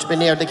 We want to be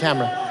near the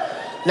camera.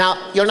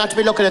 Now, you're not to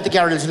be looking at the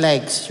girl's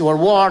legs. You were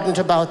warned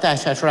about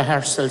that at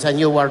rehearsals, and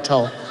you were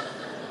told.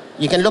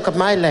 You can look at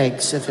my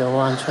legs if you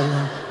want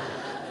to.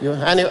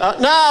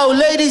 Now,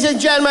 ladies and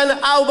gentlemen,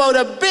 how about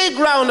a big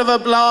round of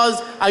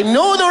applause? I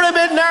know they're a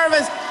bit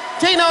nervous.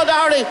 Tina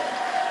O'Doherty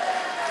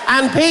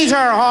and Peter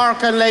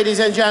Horkin, ladies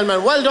and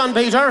gentlemen. Well done,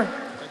 Peter.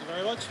 Thank you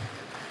very much.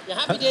 You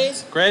happy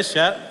days? Great,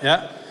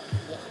 yeah.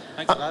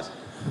 Thanks for that.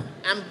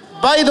 And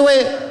by the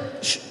way,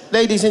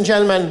 ladies and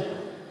gentlemen,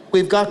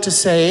 we've got to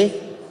say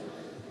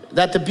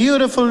that the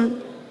beautiful,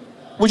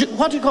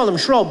 what do you call them,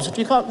 shrubs?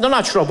 They're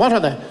not shrub, what are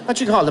they? What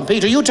do you call them?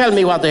 Peter, you tell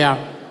me what they are.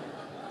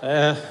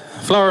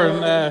 Flower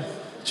and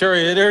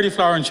cherry, early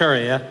flower and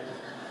cherry, yeah.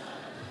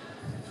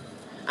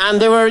 And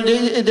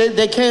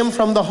they came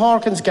from the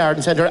Hawkins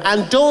Garden Centre,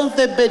 and don't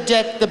they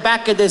bedeck the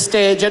back of the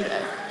stage? And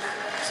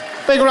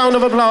big round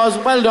of applause,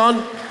 well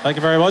done. Thank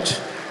you very much.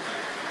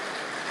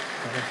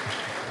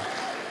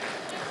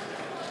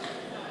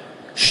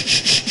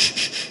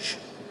 Shh.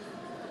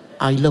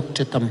 I looked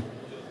at them.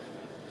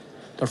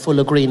 They're full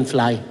of green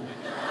fly.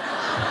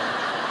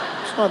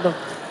 So they're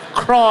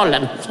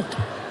crawling.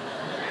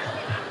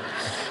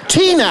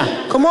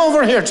 Tina, come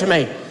over here to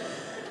me.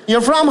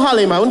 You're from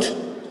Hollymount.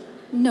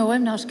 No,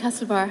 I'm not.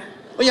 Castlebar.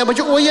 Oh, yeah, but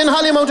were you in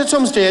Hollymount at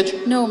some stage?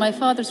 No, my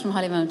father's from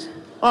Hollymount.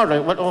 All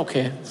right, well,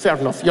 okay, fair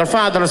enough. Your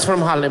father is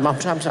from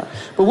Hollymount, I'm sorry.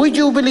 But would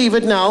you believe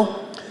it now?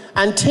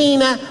 And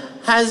Tina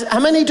has, how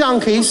many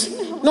donkeys?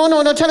 No,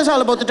 tell us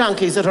all about the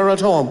donkeys that are at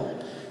home.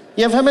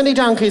 You have how many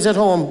donkeys at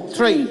home?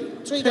 Three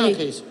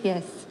donkeys?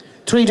 Yes.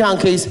 3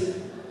 donkeys.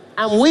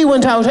 And we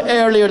went out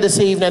earlier this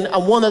evening,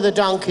 and one of the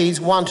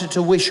donkeys wanted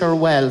to wish her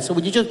well. So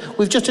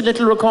we've just a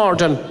little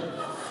recording.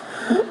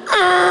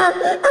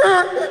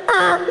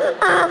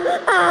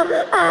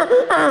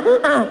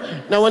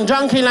 Now, in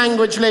donkey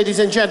language, ladies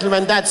and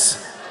gentlemen,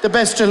 that's the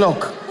best of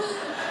luck.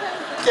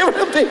 Give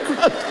her a big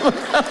round of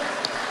applause.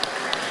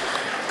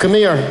 Come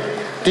here.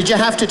 Did you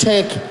have to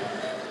take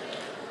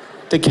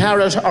the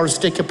carrot or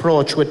stick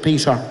approach with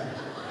Peter?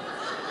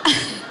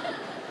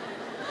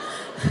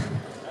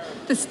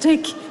 The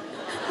stick.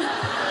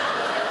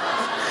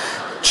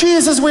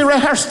 Jesus, we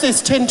rehearsed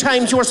this 10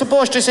 times. You were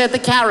supposed to say the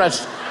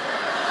carrot.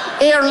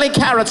 Early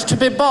carrots to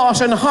be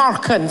bought in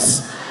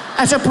Harkins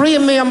at a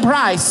premium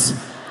price.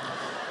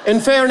 In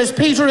fairness,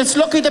 Peter, it's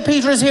lucky that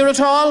Peter is here at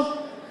all,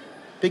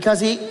 because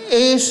he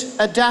ate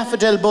a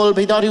daffodil bulb.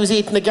 He thought he was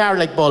eating a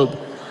garlic bulb.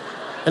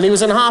 And he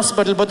was in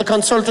hospital, but the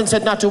consultant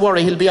said not to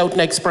worry, he'll be out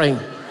next spring.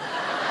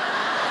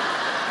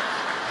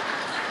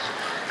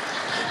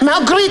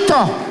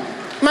 Margarito,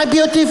 my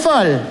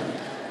beautiful.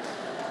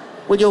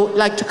 Would you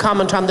like to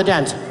comment on the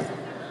dance?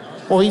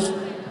 Oh,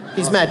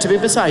 he's mad to be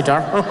beside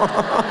her.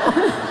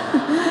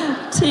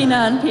 Tina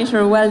and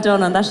Peter, well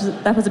done, and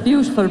that was a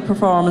beautiful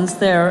performance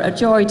there. A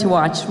joy to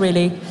watch,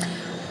 really.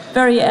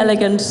 Very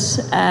elegant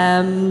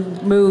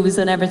moves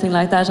and everything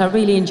like that. I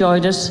really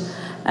enjoyed it.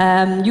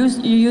 You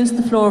used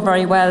the floor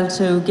very well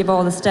to give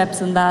all the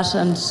steps and that,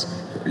 and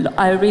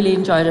I really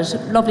enjoyed it.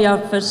 Lovely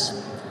outfit,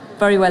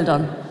 very well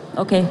done.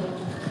 Okay.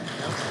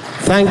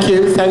 Thank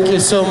you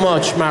so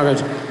much,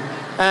 Margaret.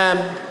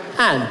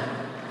 Anne.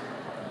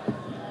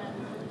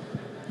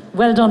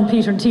 Well done,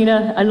 Peter and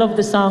Tina. I love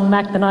the song,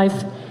 Mac the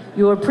Knife.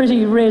 You were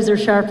pretty razor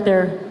sharp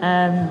there.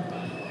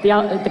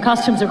 The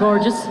costumes are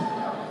gorgeous.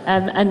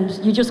 And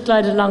you just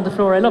glided along the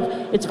floor.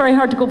 It's very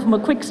hard to go from a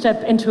quick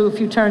step into a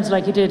few turns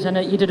like you did, and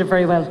you did it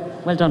very well.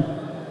 Well done.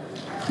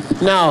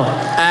 Now,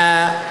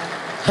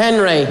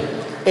 Henry,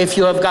 if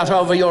you have got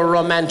over your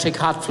romantic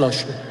hot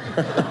flush.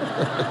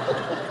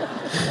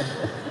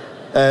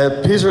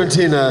 Peter and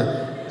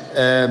Tina,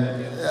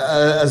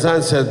 as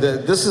Anne said,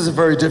 this is a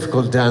very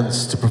difficult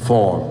dance to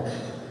perform,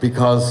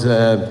 because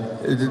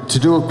to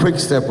do a quick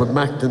step with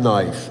Mac the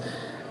Knife,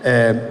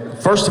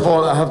 first of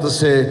all, I have to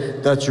say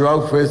that your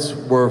outfits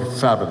were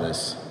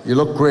fabulous. You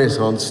look great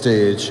on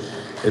stage,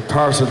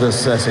 part of the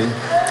setting.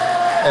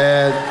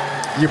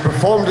 You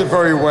performed it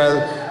very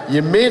well.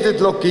 You made it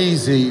look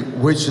easy,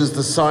 which is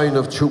the sign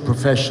of true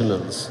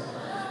professionals.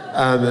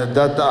 And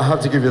that, I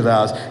have to give you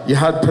that. You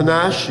had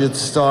panache, you had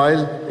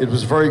style, it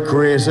was very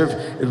creative,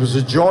 it was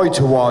a joy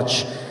to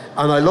watch,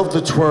 and I loved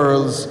the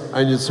twirls,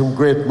 and you had some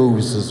great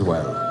moves as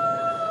well.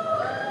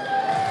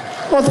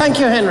 Well, thank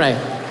you, Henry.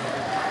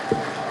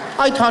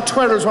 I thought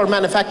twirls were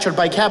manufactured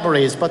by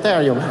cabarets, but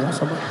there you are.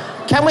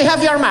 Can we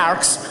have your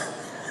marks?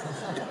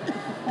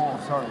 Oh,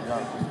 sorry,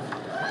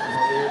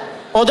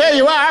 yeah. Oh, there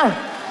you are.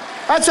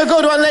 That's a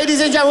good one,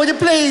 ladies and gentlemen.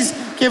 Would you please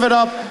give it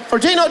up for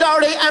Tina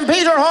O'Doherty and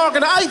Peter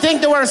Horkin? I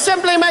think they were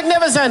simply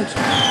magnificent.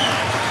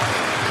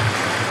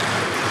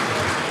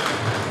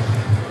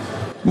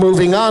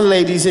 Moving on,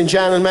 ladies and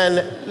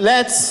gentlemen,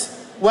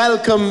 let's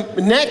welcome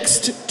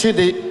next to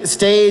the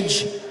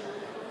stage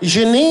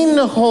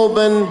Janine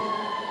Hoban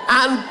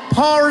and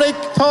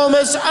Porrick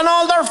Thomas, and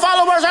all their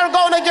followers are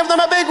going to give them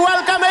a big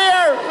welcome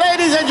here,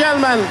 ladies and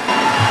gentlemen.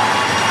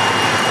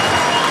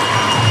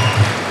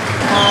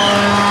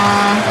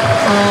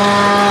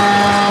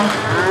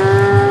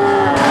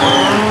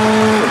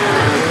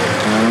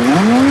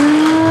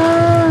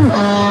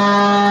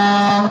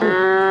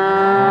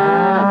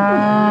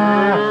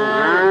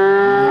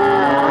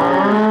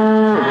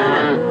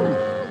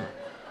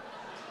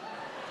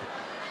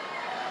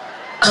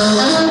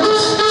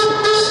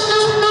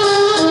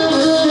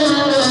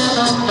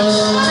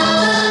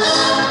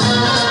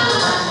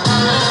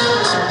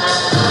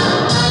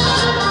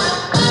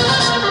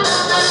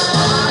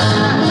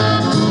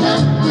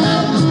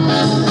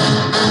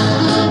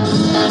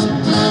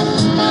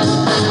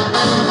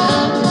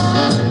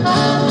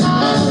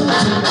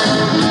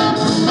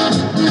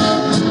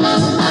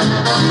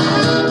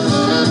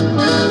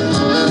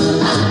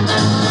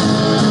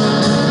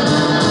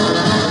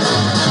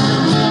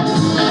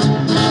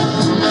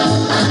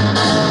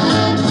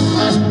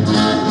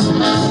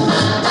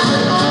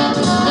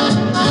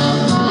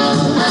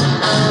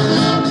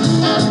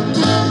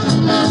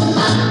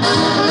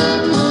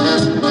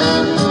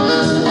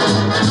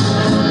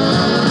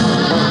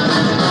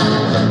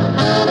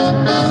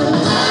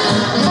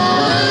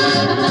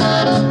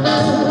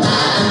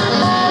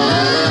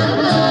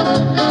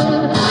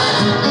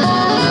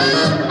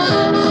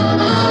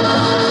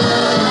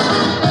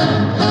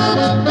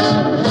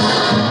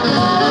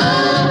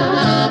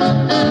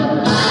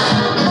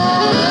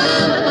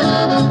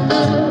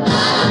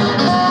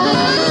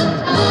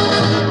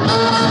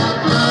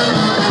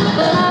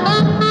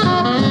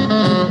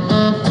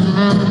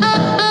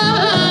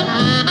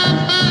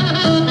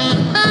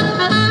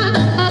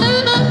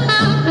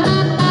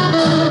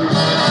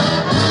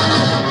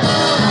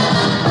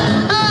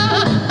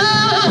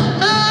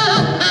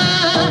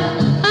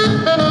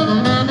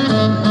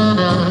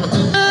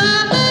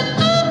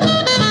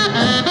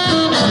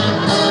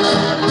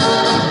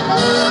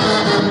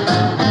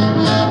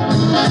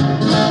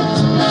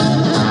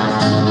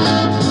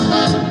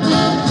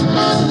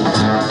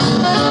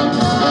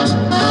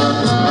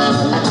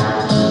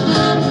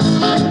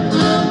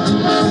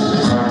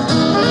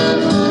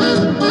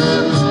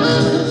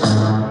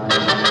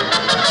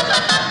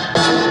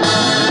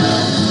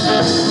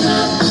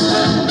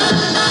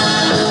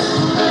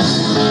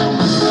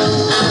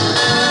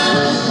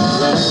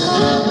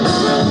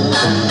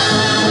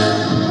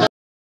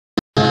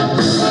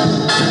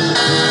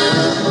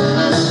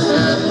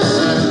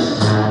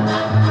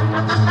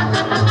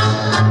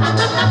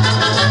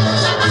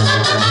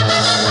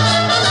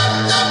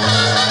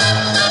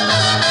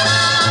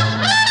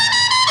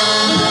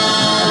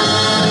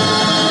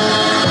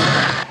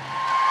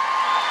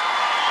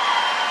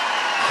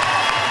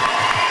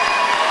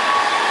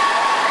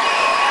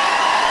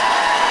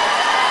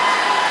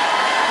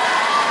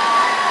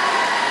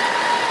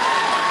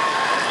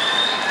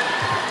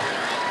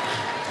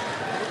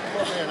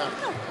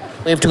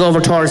 We have to go over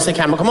towards the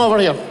camera. Come over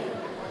here.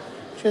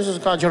 Jesus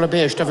God, you're a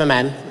beast of a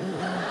man.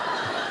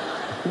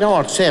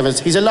 Lord save us.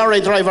 He's a lorry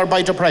driver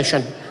by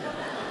depression.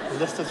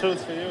 That's the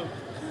truth for you.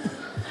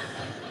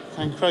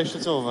 Thank Christ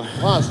it's over.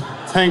 What?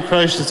 Thank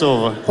Christ it's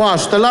over.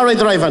 What? The lorry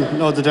driving?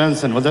 No, the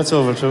dancing. Well, that's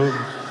over too.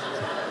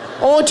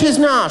 Oh, it is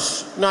not.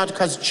 Not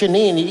because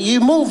Janine, you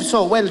move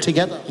so well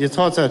together. You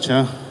thought that,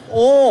 yeah?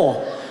 Oh.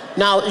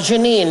 Now,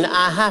 Janine,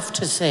 I have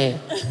to say,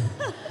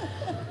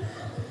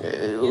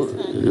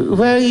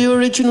 where are you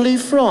originally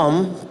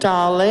from,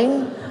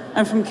 darling?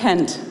 I'm from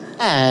Kent.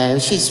 Oh,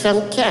 she's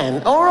from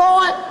Kent. All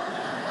right.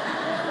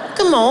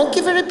 Come on,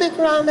 give her a big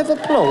round of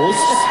applause.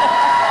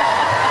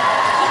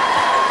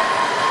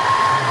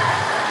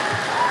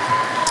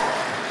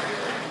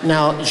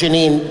 Now,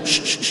 Janine,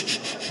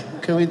 shh.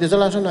 There's a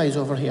lot of noise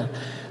over here.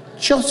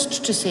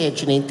 Just to say,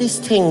 Janine, this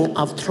thing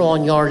of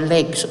throwing your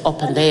legs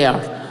up in the air,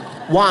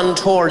 one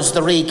towards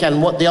the Reek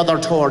and the other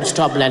towards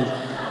Dublin,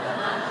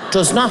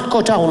 does not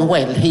go down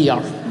well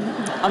here.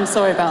 I'm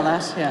sorry about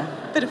that, yeah.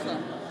 Bit of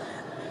fun.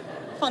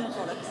 Fun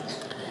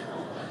products.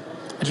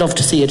 I'd love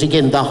to see it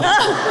again, though.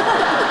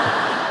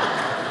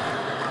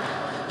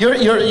 You're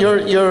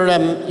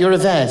a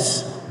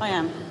Vess. I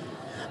am.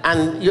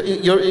 And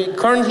you're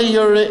currently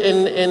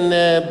in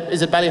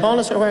is it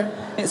Ballyhollis or where?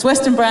 It's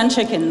Western Brand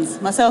Chickens.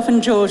 Myself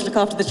and George look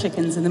after the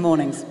chickens in the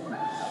mornings.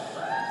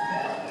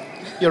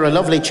 You're a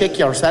lovely chick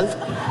yourself.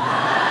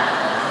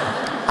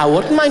 I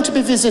wouldn't mind to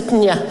be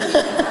visiting you.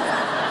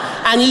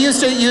 And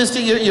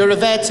you're a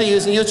vet, so you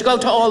used to go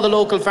to all the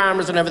local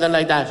farmers and everything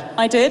like that.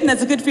 I did, and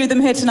there's a good few of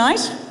them here tonight.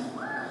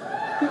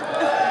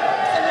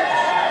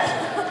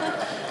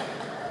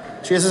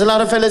 Jeez, there's a lot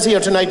of fellas here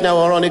tonight now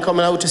who are only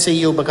coming out to see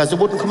you because they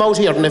wouldn't come out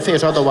here in a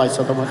fit otherwise.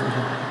 So they wouldn't.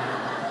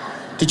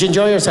 Did you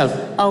enjoy yourself?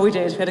 Oh, we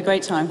did. We had a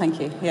great time, thank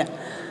you. Yeah.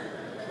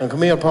 Now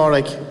come here,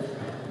 Pádraig.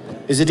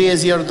 Is it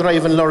easier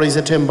driving lorries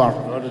of timber?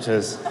 Lord, it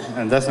is.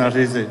 And that's not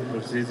easy.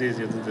 But it's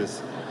easier than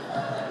this.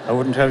 I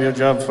wouldn't have your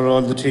job for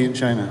all the tea in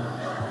China.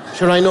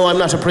 Sure, I know I'm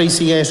not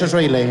appreciated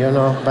really,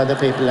 by the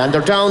people. And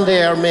they're down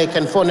there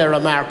making funny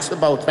remarks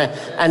about me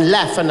and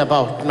laughing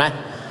about me.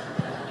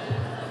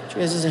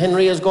 Jesus,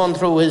 Henry has gone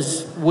through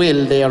his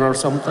will there or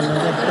something.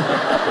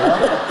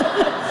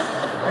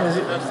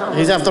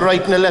 He's after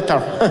writing a letter.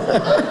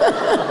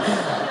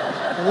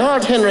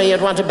 Lord Henry,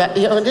 you'd want to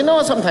you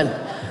know something?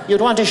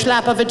 You'd want a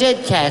slap of a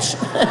dead cat.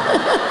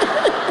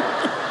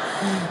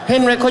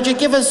 Henry, could you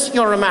give us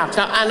your remarks?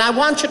 Now, and I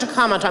want you to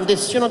comment on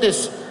this,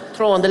 this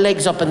throwing the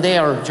legs up in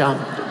there, John.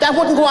 That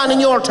wouldn't go on in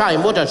your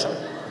time, would it?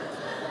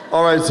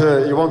 All right,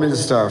 you want me to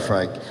start,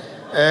 Frank?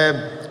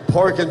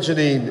 Pádraig and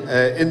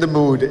Janine, In the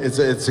Mood,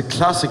 it's a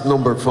classic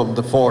number from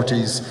the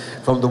 40s,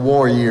 from the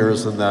war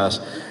years and that.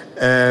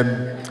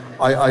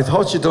 I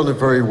thought you'd done it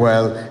very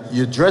well.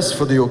 You dressed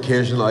for the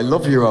occasion. I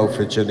love your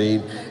outfit,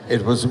 Janine.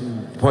 It was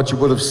what you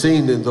would have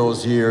seen in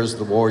those years,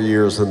 the war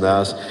years and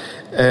that.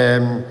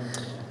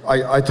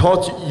 I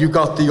thought you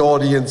got the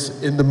audience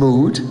in the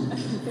mood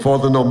for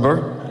the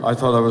number. I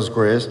thought that was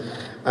great.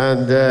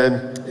 And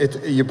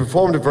you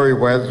performed it very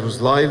well. It was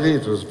lively,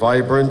 it was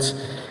vibrant.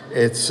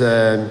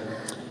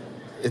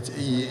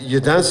 You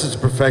danced it to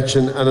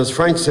perfection, and as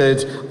Frank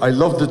said, I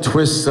love the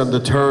twists and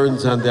the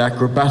turns and the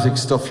acrobatic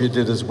stuff you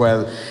did as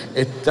well.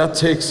 That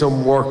takes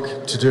some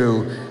work to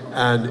do,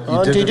 and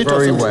you did it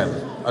very well.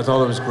 I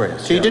thought it was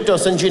great. She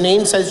doesn't.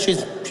 Janine says she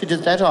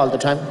did that all the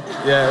time.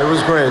 Yeah, it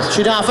was great.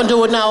 She'd often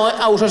do it now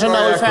out at an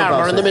old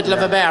farmer in the middle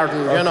of a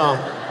garden,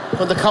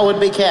 when the cow would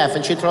be calf,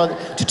 and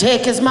to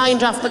take his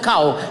mind off the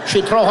cow,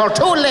 she'd throw her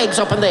two legs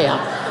up in the air.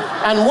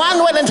 And one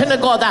Wellington would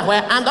go that way,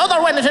 and the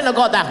other Wellington would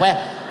go that way,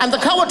 and the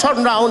cow would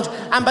turn round,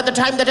 and by the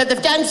time that the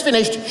dance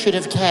finished, she'd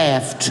have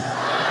calved.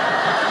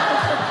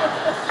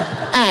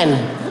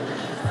 Anne.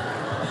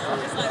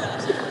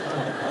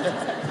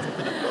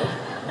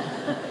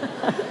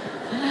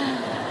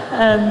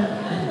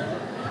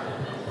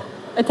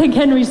 I think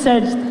Henry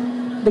said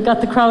they got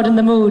the crowd in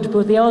the mood,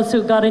 but they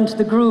also got into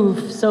the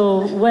groove,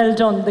 so well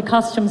done. The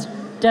costumes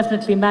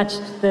definitely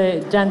matched the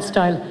dance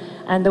style,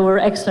 and they were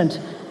excellent.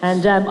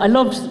 And I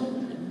loved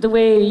the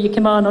way you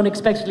came on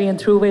unexpectedly and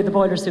threw away the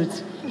boiler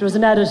suits. It was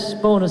an added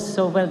bonus,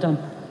 so well done.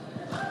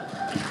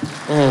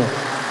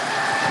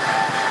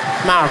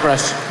 Margaret.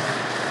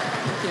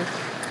 Thank you.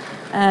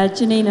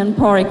 Janine and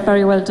Pádraig,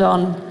 very well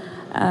done.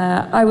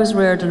 I was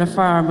reared on a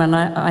farm, and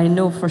I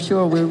know for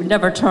sure we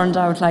never turned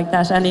out like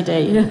that any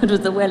day. It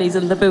was the wellies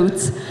and the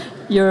boots.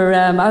 Your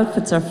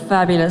outfits are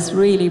fabulous,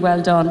 really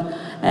well done.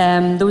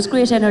 There was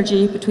great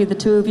energy between the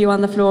two of you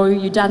on the floor.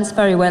 You danced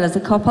very well as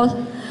a couple.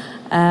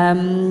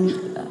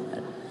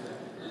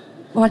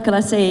 What can I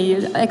say?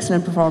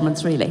 Excellent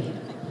performance, really.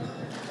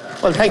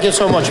 Well, thank you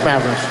so much,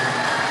 Margaret.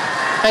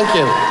 Thank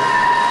you.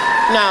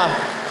 Now,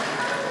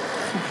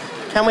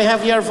 can we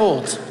have your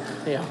votes?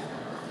 Here.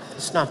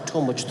 It's not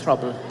too much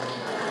trouble.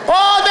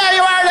 Oh, there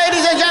you are,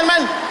 ladies and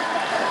gentlemen.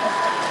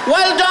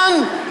 Well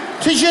done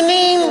to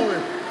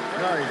Janine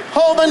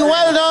Hoban,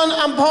 well done,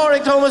 and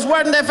Pádraig Thomas.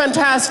 Weren't they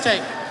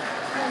fantastic?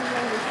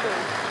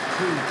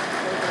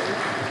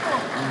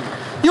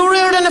 You were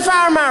reared on a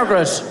farm,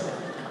 Margaret?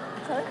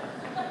 Sorry?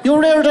 You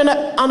were reared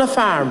on a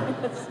farm?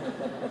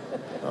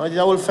 Oh, the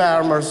old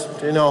farmers,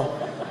 you know.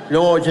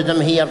 Loads of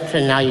them here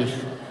tonight.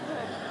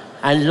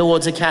 And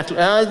loads of cattle.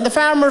 The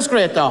farmer's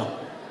great, though.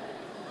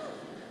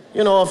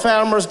 You know, a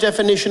farmer's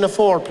definition of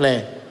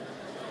foreplay.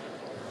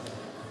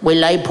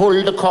 Will I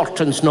pull the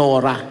curtains,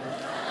 Nora?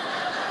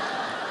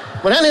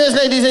 But anyways,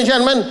 ladies and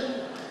gentlemen,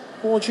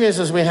 oh,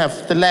 Jesus,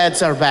 the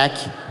lads are back.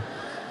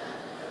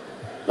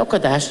 Look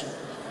at that.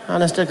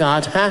 Honest to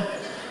God, huh?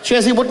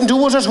 Cheers, he wouldn't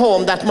do it at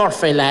home, that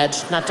Murphy lad.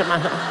 Not the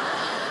man.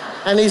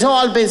 And he's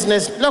all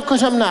business. Look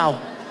at him now.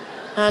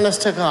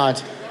 Honest to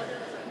God.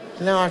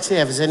 Lord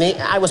saves. And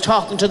I was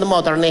talking to the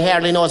mother and he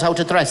hardly knows how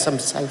to dress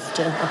himself,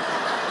 you know.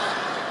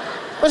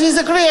 But he's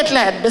a great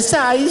lad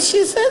besides,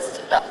 she says.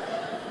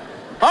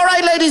 All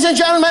right, ladies and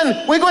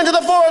gentlemen, we go into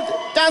the fourth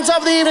dance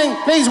of the evening.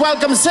 Please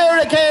welcome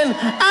Sarah Kane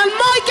and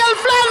Michael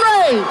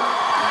Flannery.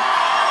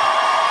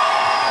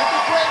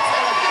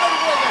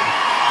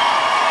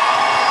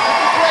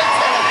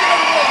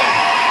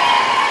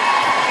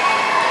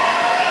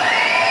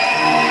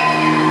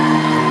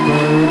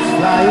 Birds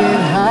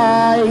flying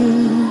high,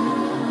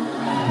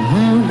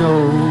 you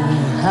know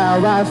how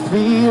I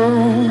feel.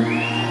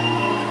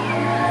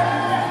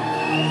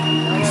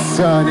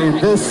 Sun in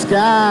the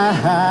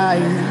sky,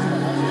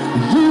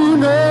 you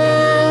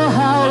know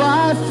how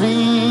I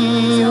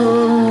feel.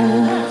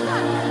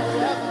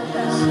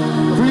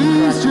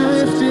 Breeze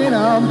drifting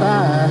on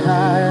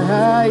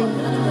by,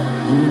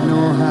 you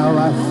know how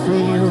I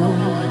feel.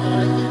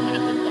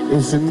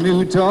 It's a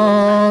new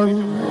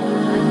dawn.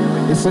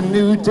 It's a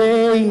new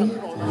day,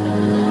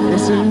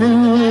 it's a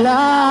new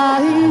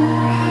life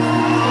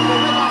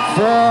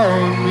for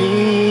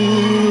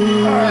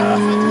me,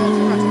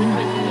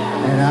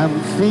 and I'm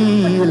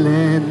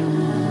feeling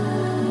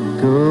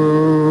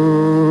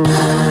good.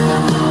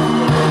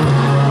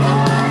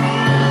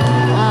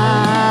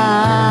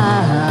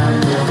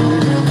 I'm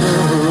feeling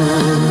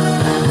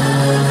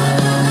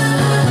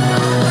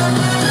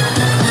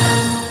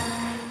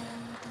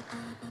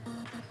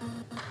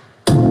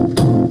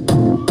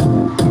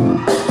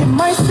It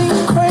might seem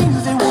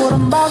crazy what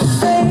I'm about to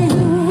say.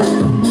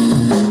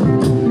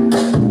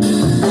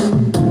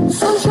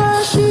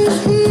 Sunshine,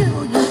 she's here,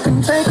 you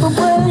can take a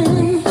break.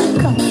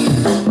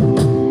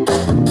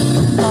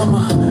 I'm a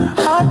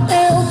hot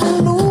air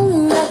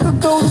balloon that could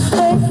go to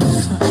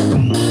space.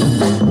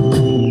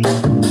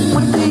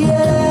 With the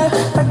air,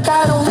 like I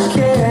don't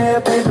care,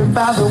 baby,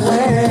 by the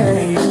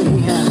way.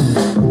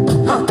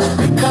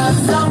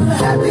 Because I'm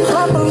happy,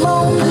 clap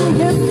along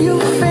if you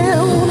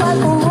feel like a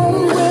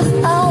room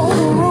without a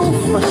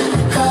roof.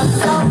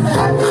 Cause I'm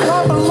happy,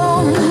 clap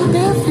along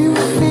if you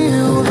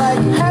feel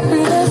like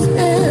happiness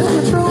is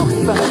the truth.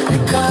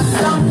 Because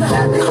I'm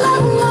happy,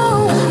 clap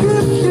along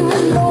if you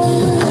know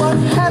what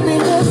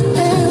happiness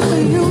is to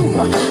you.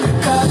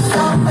 Cause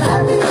I'm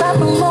happy, clap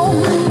along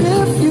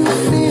if you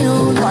feel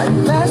like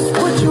that's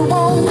what you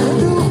want to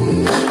do.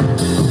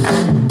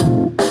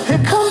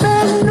 Here come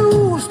bad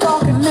news,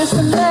 talking this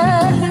and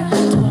that.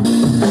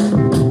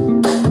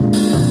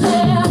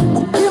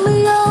 Give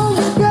me all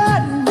you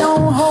got,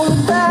 don't hold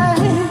it back.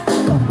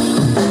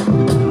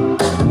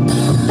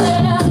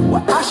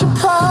 Well, I should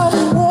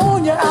probably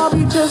warn you, I'll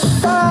be just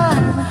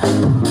fine.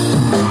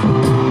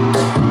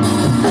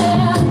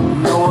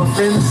 No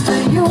offense to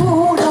you,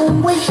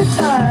 don't waste your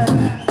time.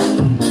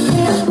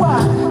 Here's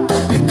why.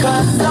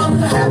 Because I'm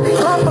happy,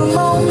 clap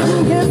along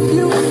if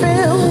you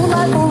feel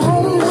like a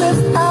room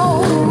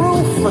without a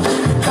roof.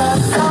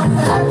 Cause I'm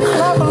happy,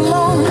 clap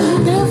along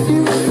if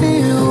you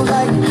feel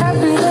like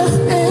happiness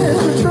is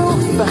the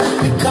truth.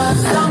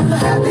 Because I'm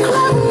happy,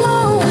 clap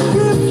along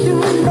if you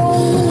know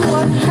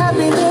what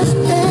happiness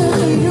is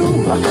to you.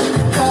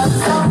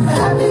 Cause I'm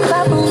happy,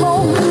 clap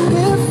along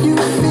if you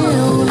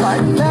feel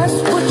like that's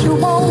what you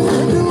want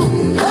to do.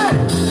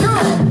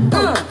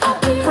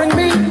 Hey, bring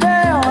me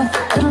down,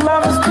 and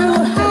love is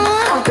good.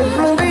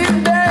 Bring me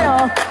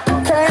down,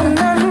 can't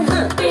nothing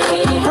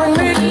bring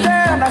me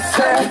down. I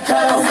said,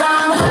 cause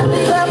I'm happy,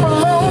 clap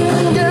along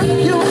if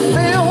you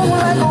feel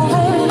like a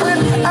room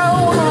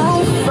without a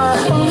roof.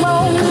 Clap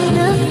along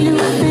if you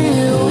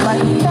feel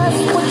like that's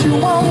what you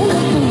want to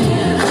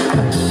do.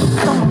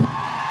 Come on.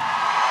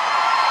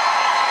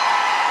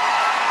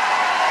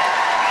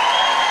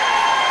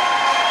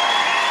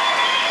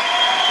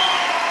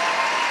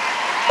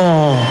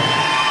 Oh.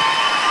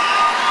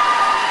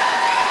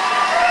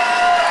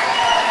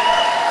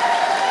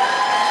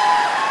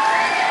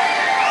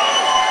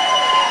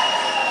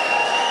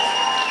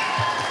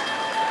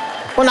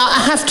 Well, now, I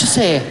have to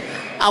say,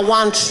 I'm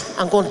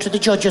going to the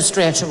judges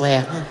straight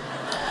away.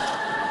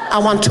 I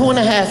want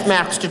 2.5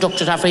 marks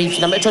deducted off each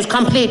of them. It was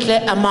completely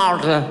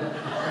immoral.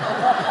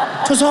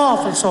 It was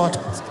awful, so it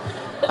was.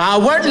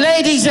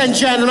 Ladies and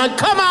gentlemen,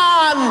 come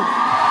on!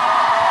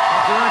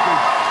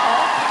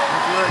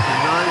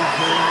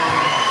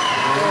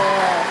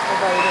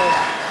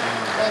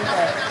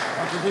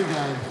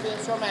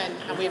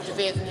 And we have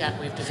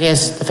to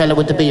face the fella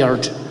with the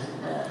beard.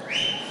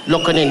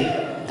 Looking in.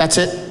 That's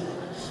it.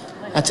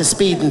 That's a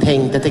speeding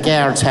thing that the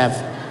guards have.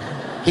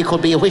 He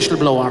could be a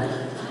whistleblower.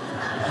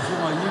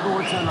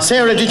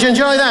 Sarah, did you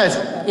enjoy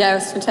that? Yeah, it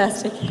was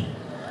fantastic.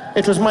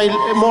 It was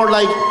more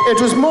like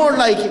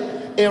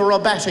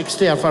aerobatics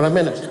there for a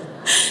minute.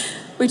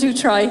 We do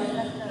try.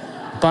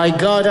 By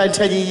God, I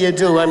tell you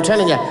do. I'm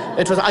telling you,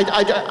 it was.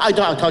 I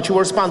thought you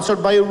were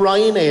sponsored by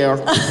Ryanair.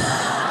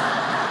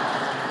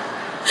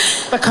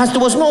 Because there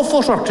was no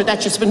footwork to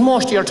that. You spent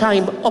most of your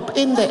time up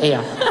in the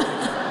air.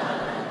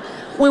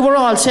 We were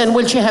all saying,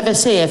 will she have a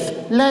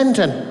safe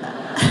landing?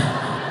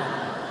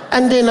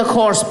 And then, of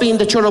course, being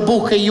that you're a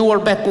bookie, you were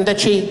betting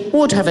that she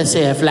would have a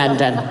safe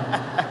landing.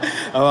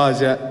 I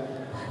was, yeah.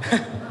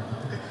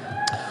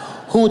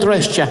 Who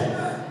dressed you?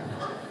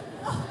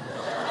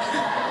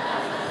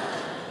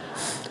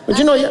 But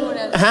you know,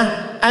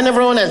 and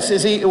everyone else,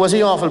 was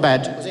he awful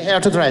bad? Was he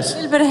hard to dress? A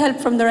little bit of help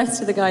from the rest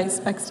of the guys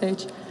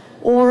backstage.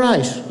 All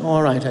right.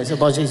 I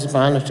suppose he's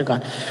managed to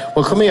God.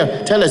 Well, come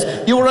here, tell us.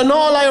 You were an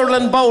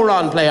All-Ireland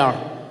bowling player.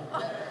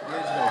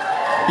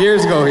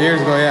 Years ago,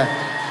 yeah.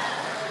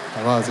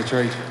 I was, a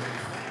treat.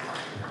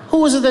 Who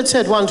was it that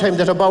said one time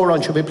that a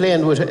bowler should be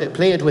played with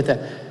a,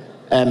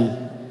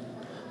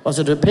 was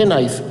it a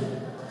penknife?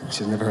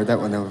 She's never heard that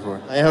one now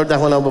before. I heard that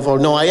one now before.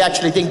 No, I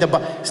actually think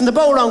isn't the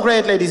bowling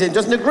great, ladies? Isn't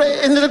it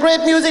a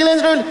great musical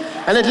instrument?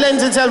 And it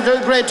lends itself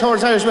to great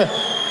towards Irish.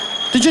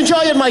 Did you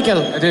enjoy it,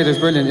 Michael? I did, it was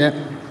brilliant, yeah.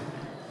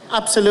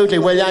 Absolutely.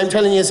 Well, I'm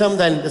telling you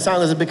something. The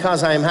song is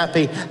Because I Am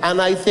Happy.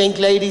 And I think,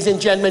 ladies and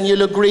gentlemen,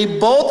 you'll agree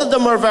both of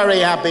them are very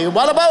happy.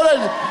 What about it?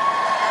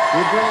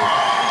 You agree?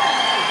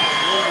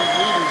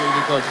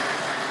 Really good.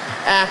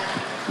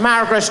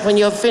 Margaret, when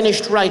you've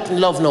finished writing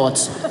love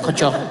notes, could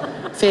you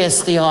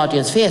face the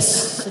audience?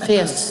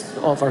 Face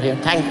over here.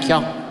 Thank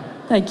you.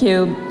 Thank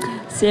you.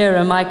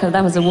 Sarah, Michael,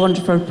 that was a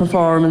wonderful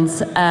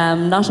performance.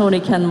 Not only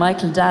can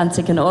Michael dance,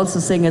 he can also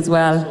sing as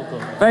well.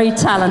 Very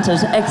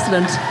talented,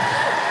 excellent.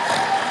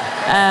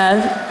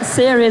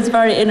 Sarah is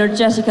very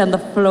energetic on the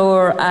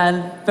floor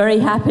and very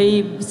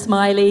happy,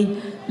 smiley,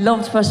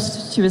 loved what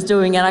she was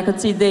doing, and I could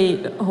see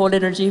the whole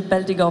energy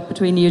building up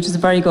between you, which is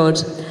very good.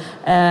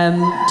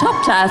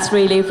 Top class,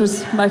 really. It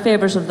was my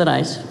favourite of the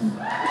night.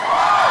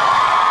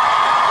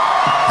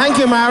 Thank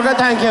you, Margaret,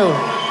 thank you.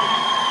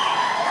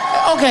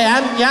 Okay,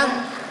 Anne,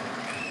 yeah?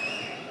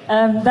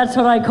 That's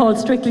what I call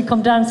Strictly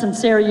Come Dancing.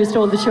 Sarah, you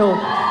stole the show.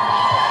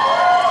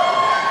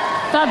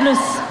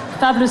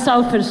 Fabulous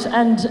outfit,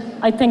 and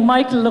I think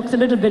Michael looks a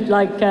little bit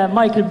like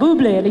Michael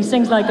Bublé, and he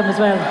sings like him as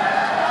well.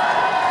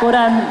 But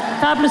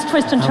fabulous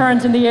twists and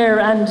turns in the air,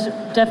 and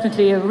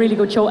definitely a really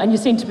good show. And you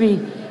seem to be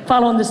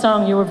following the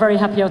song. You were very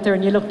happy out there,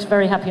 and you looked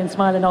very happy and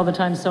smiling all the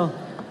time, so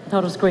I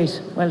thought it was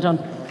great. Well done.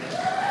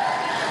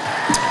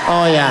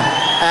 Oh,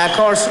 yeah. Of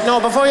course, no,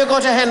 before you go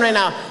to Henry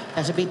now,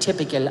 that'd be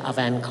typical of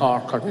Ann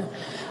Corcoran.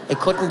 It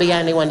couldn't be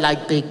anyone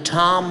like Big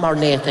Tom or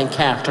Nathan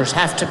Carter. It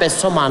have to be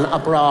someone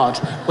abroad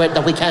where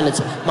that we can.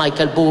 It's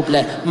Michael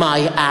Bublé,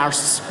 my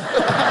arse.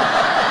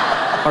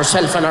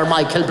 Herself and her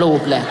Michael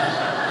Bublé.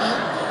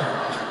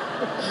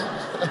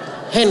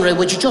 Henry,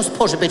 would you just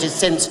put a bit of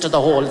sense to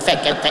the whole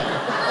feckin' thing?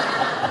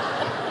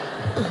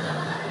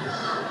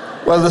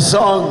 Well, the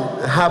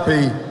song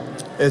Happy,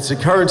 it's a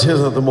current hit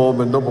at the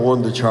moment, #1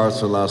 in the charts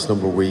for the last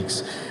number of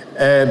weeks.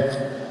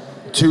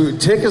 To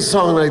take a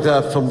song like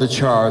that from the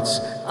charts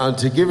and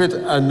to give it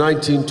a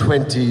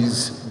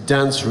 1920s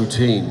dance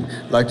routine,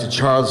 like the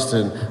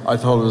Charleston, I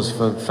thought it was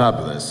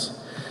fabulous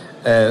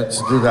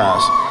to do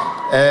that.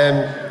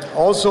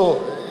 Also,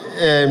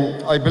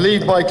 I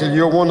believe, Michael,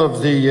 you're one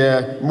of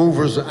the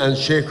movers and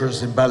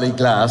shakers in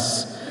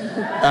Ballyglass,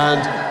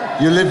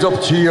 and you lived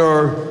up to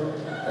your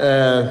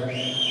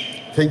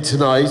thing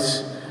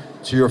tonight,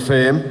 to your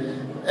fame.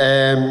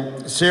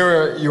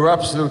 Sarah, you're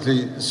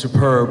absolutely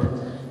superb.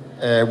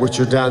 With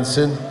your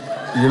dancing.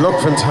 You look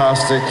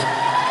fantastic.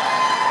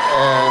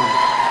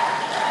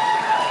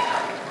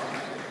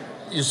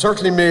 You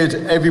certainly made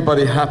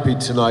everybody happy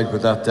tonight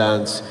with that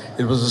dance.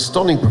 It was a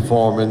stunning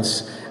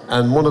performance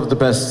and one of the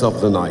best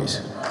of the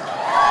night.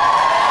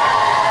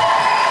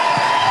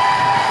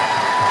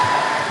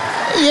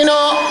 You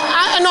know,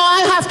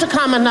 I have to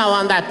comment now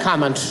on that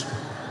comment.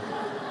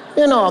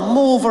 You know,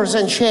 movers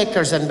and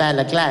shakers in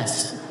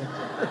Ballyglass.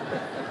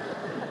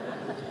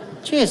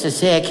 Jesus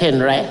sake,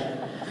 Henry.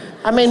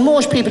 I mean,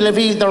 most people have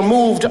either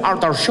moved or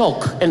they're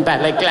shook in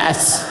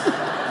Ballyglass.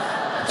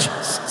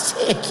 Jesus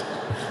sake.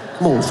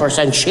 Movers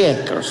and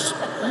shakers.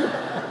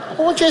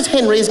 Oh, jeez,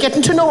 Henry is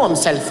getting to know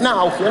himself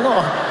now, you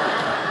know.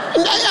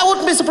 And I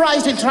wouldn't be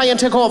surprised he'll try and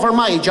take over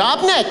my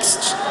job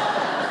next.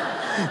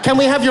 Can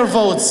we have your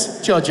votes,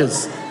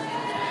 judges?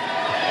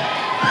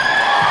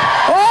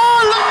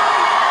 Oh, look.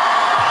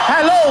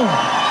 Hello.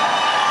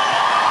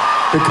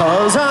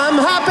 Because I'm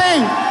happy.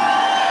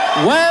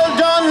 Well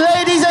done,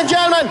 ladies and and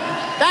gentlemen,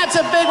 that's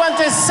a big one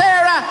to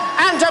Sarah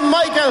and to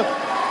Michael.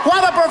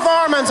 What a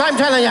performance, I'm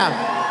telling you.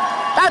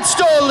 That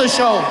stole the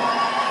show.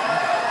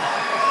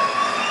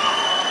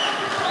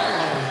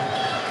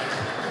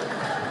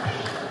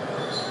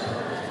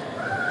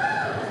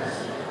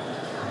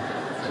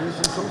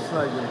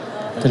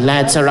 The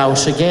lads are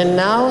out again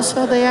now,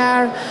 so they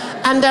are,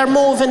 and they're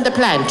moving the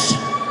plant.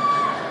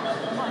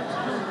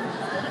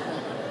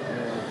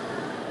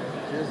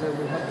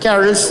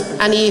 Girls,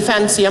 any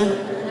fancy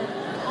them?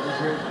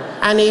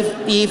 Any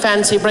you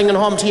fancy bringing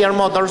home to your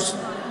mothers?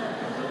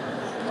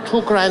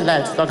 $2 grand,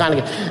 lads. They're gonna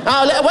get.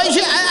 Now, are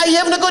you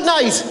having a good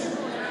night?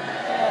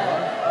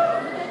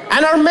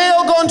 And are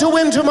Mayo going to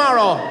win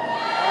tomorrow?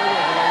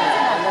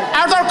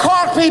 Are there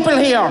Cork people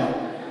here?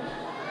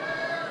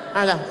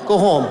 Go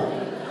home.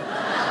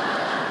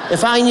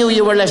 If I knew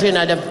you were let in,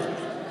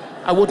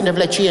 I wouldn't have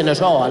let you in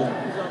at all.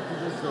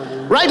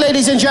 Right,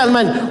 ladies and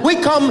gentlemen, we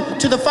come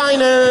to the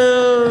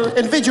final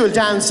individual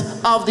dance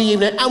of the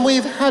evening, and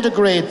we've had a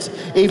great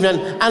evening,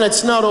 and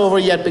it's not over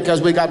yet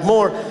because we got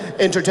more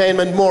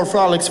entertainment, more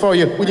frolics for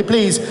you. Will you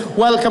please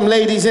welcome,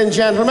 ladies and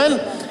gentlemen,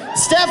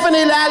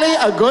 Stephanie Lally,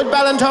 a good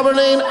Ballintubber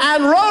name,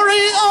 and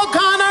Rory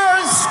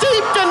O'Connor,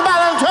 steeped in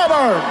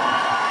Ballintubber.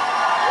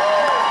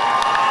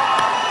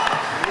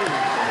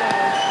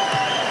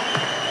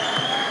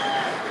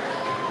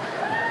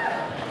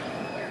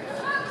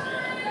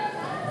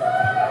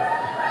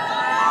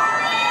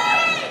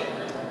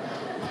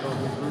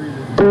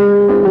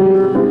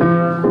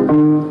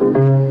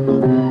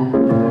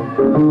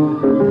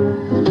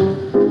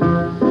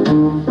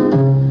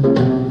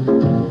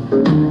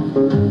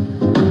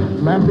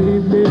 My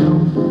baby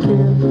don't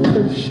care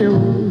for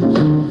shows.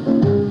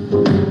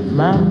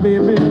 My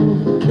baby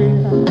don't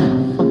care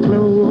for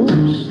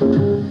clothes.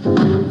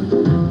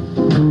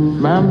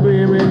 My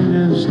baby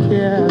just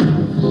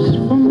cares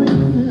for me.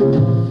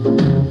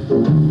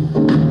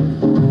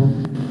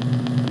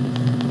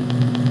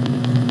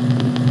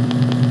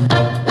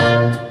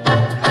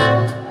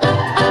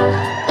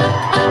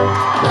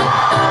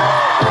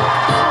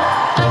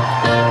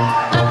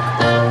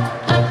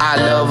 I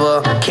love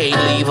her,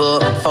 can't leave her.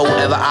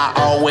 Forever, I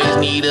always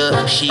need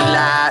her. She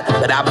lied,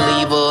 but I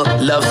believe her.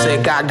 Love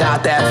sick, I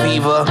got that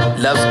fever.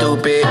 Love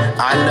stupid,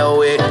 I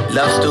know it.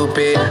 Love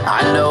stupid,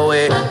 I know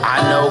it.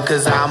 I know,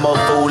 cause I'm a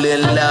fool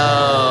in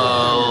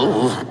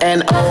love.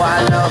 And oh,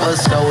 I love her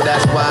so,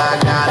 that's why I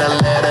gotta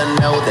let her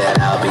know that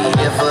I'll be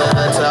here for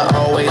her to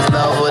always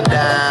love her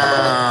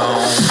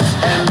down.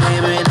 And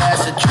baby,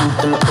 that's the truth.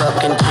 Them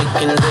clucking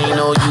chickens ain't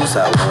no use.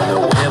 I wanna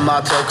wear my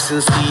tux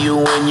and see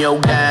you in your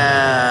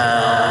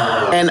gown.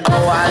 And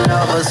oh, I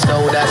love her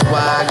so, that's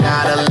why I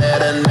gotta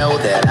let her know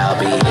that I'll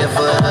be here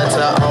for her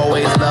to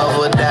always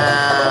love her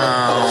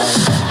down.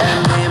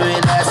 And baby,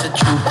 that's the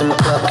truth. Them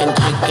clucking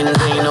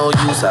chickens ain't no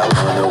use. I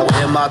wanna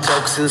wear my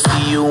tux and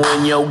see you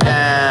in your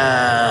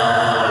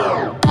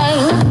gown.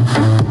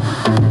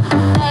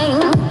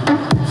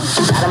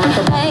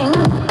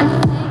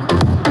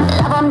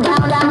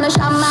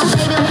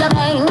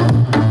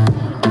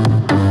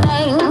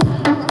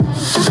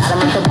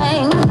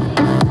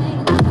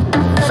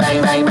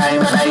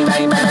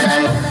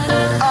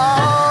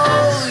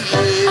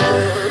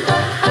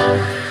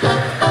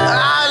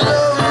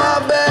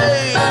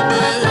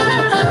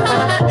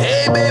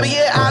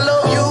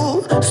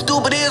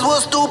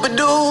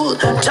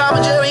 Tom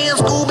and Jerry and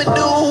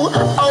Scooby-Doo.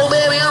 Oh,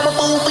 baby, I'm a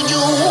fool for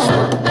you.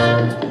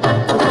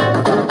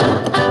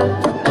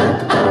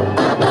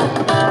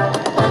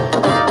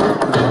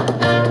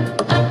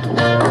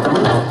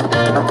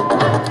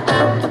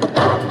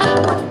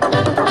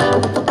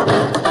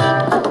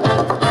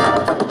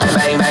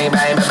 Bang, bang,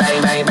 bang,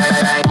 bang, bang, bang,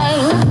 bang, bang.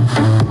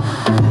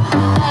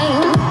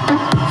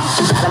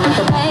 Gotta make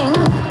a bang.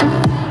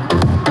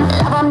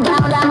 Love 'em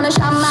down, down, and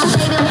shove my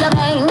baby with a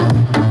bang.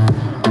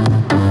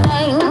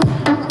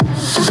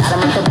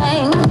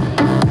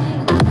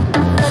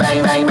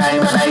 Bang, bang, bang,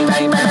 bang,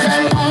 bang, bang, bang,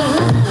 bang.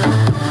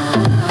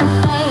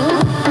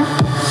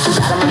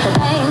 Gotta make a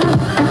bang.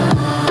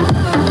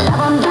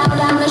 Love 'em down,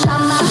 down, and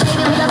shove my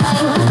baby with a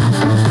bang.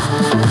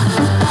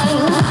 Bang.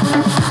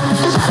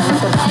 Gotta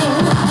make a bang.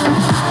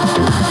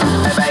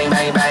 Bang,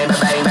 bang, bang,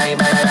 bang, bang,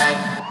 bang, bang.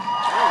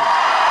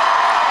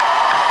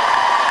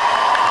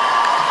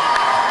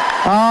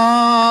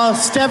 Oh,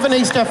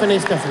 Stephanie.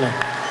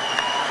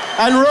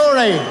 And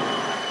Rory.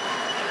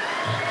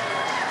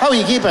 How are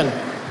you keeping?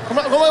 Come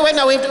on, wait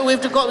now, we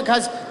have to go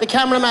because the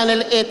cameraman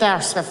will eat the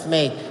arse off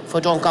me if I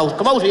don't go out.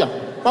 Come out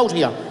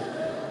here.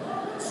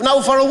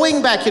 Now for a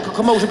wing back, you could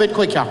come out a bit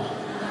quicker.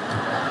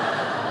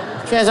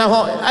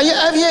 Are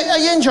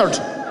you injured?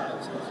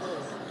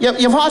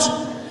 You've what?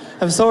 I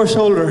have a sore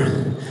shoulder.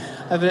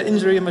 I have an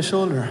injury in my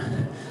shoulder.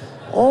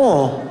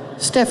 Oh,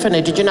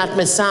 Stephanie, did you not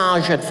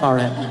massage it for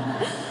him?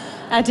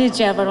 I did,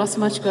 yeah, but it wasn't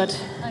much good.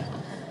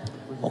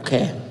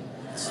 Okay.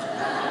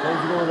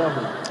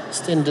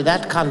 Still into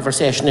that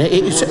conversation.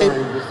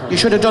 You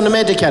should have done a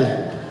medical.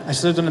 I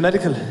should have done a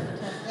medical.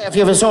 If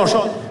you have a sore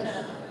shoulder.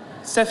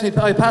 Stephanie,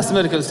 I passed the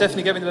medical.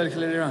 Stephanie gave me the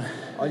medical earlier on.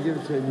 I'll give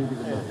it to you.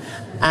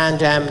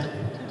 And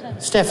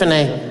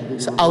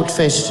Stephanie's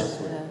outfit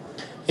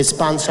is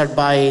sponsored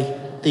by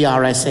the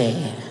RSA.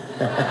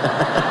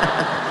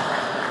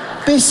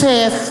 Be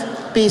safe,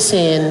 be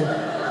seen,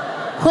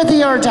 whether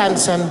you're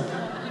dancing,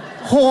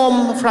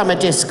 home from a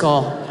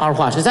disco or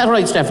what. Is that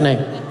right, Stephanie?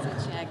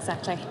 Yeah,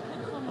 exactly.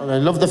 And I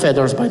love the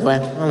feathers, by the way,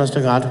 honest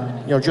to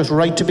God. You're just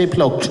right to be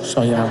plucked,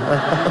 so yeah.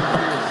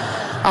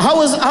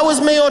 How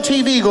is Mayo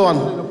TV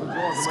going?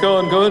 It's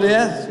going good,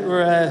 yeah.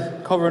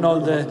 We're covering all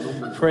the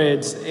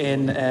parades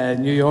in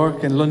New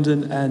York and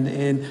London and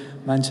in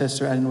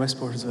Manchester and in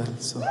Westport as well.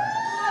 So.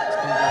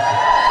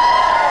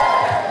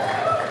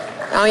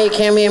 Oh, you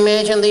can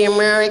imagine the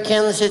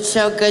Americans. It's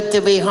so good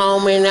to be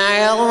home in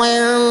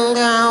Ireland.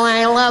 Oh,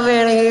 I love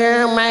it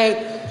here.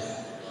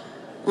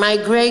 My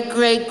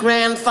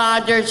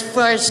great-great-grandfather's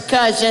first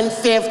cousin,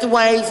 fifth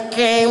wife,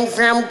 came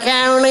from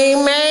County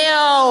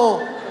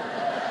Mayo.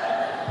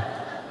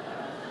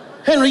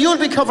 Henry, you'll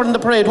be covering the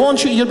parade,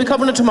 won't you? You'll be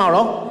covering it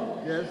tomorrow.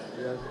 Yes,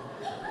 yes.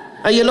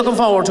 Are you looking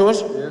forward to it?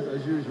 Yes,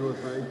 as usual,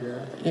 Frank,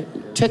 yeah.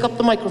 Take up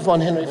the microphone,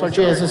 Henry, for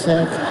Jesus'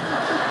 sake.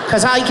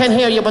 Because I can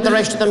hear you, but the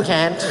rest of them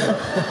can't.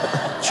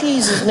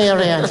 Jesus,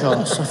 Mary and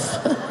Joseph.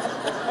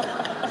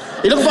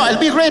 It'll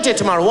be a great day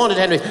tomorrow, won't it,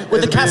 Henry?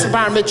 With the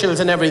Castlebar Mitchells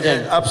and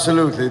everything.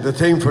 Absolutely. The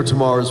theme for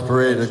tomorrow's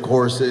parade, of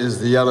course, is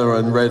the yellow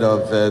and red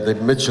of the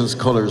Mitchells'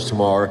 colours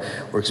tomorrow.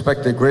 We're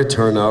expecting a great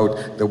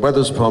turnout. The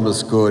weather's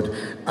promised good.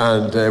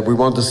 And we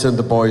want to send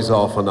the boys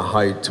off on a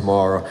high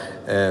tomorrow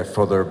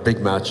for their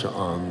big match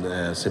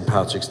on St.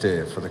 Patrick's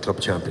Day for the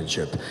club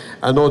championship.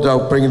 And no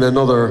doubt bringing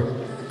another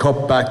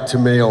cup back to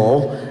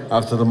Mayo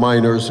after the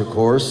minors, of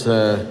course,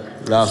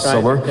 last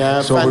summer.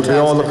 Yeah, so we'll be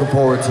all looking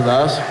forward to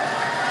that.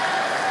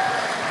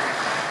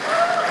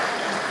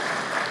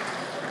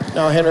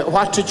 Now, Henry,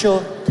 what did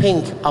you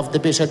think of the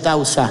bit of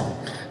Dowsa?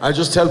 I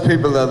just tell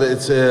people that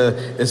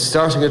it's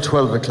starting at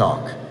 12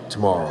 o'clock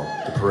tomorrow,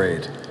 the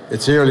parade.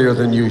 It's earlier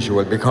than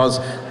usual because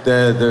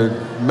the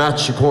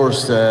match, of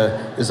course,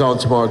 is on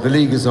tomorrow. The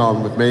league is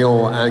on with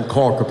Mayo and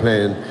Cork are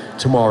playing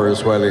tomorrow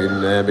as well in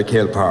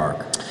McHale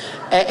Park.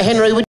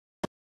 Henry, would you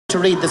like to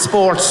read the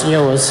sports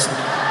news?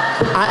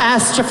 I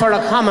asked you for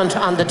a comment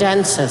on the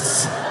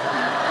dances.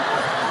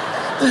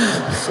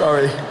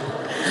 Sorry.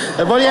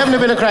 But you haven't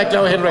been a crack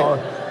now, Henry.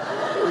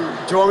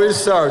 Do you want me to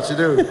start? You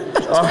do?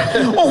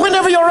 Oh,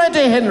 whenever you're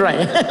ready,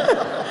 Henry.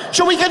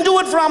 So we can do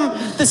it from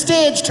the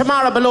stage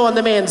tomorrow below on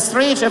the main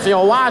street if you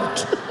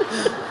want.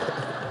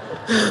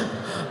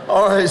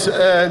 All right.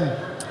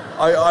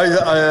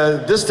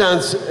 This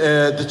dance,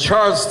 the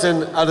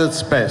Charleston at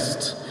its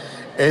best.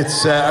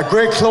 It's a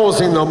great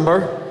closing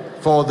number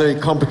for the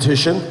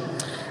competition.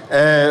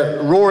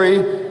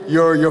 Rory,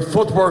 your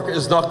footwork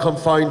is not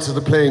confined to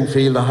the playing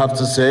field, I have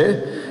to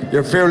say.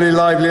 You're fairly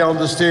lively on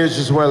the stage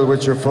as well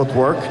with your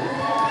footwork.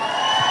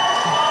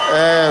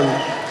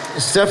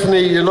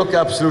 Stephanie, you look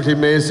absolutely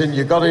amazing.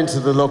 You got into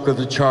the look of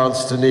the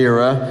Charleston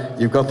era.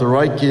 You've got the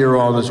right gear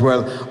on as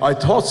well. I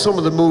thought some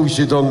of the moves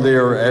you done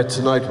there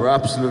tonight were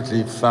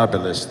absolutely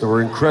fabulous. They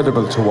were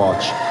incredible to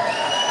watch.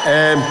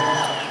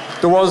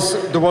 There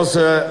was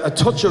a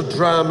touch of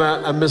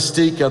drama and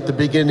mystique at the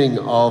beginning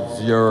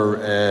of your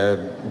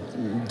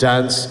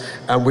dance,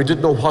 and we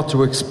didn't know what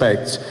to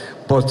expect.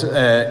 But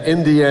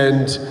in the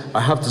end,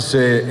 I have to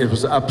say, it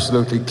was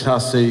absolutely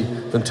classy,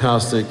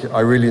 fantastic.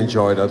 I really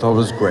enjoyed it. I thought it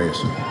was great.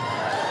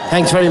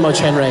 Thanks very much,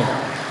 Henry.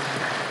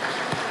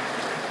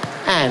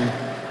 And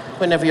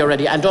whenever you're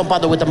ready, and don't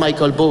bother with the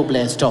Michael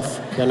Bublé stuff,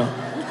 you know.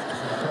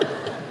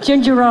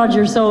 Ginger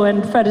Rogers, so,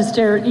 and Fred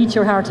Astaire, eat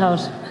your heart out.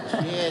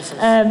 Yes.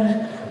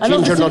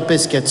 Ginger nut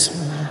biscuits.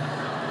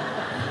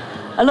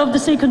 I love the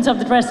sequence of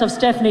the dress of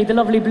Stephanie, the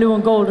lovely blue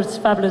and gold, it's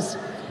fabulous.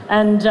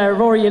 And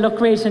Rory, you look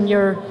great in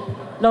your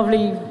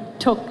lovely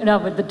tuck,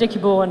 with the dicky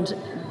bow, and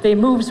the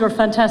moves were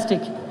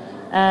fantastic.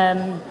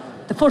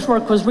 The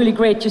footwork was really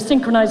great. You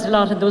synchronized a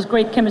lot, and there was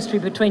great chemistry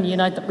between you,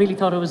 and I really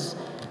thought it was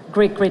a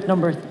great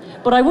number.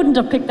 But I wouldn't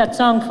have picked that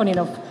song, funny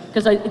enough,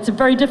 because it's a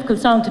very difficult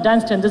song to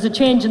dance to, and there's a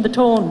change in the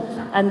tone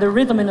and the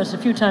rhythm in it a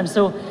few times,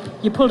 so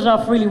you pulled it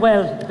off really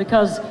well,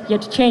 because you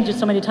had to change it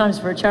so many times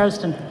for a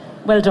Charleston.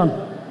 Well done.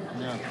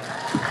 Yeah.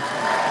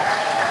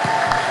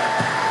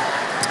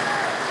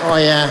 Oh,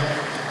 yeah.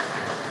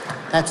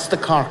 That's the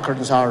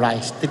Corkers, all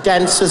right. The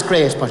dance is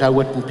great, but I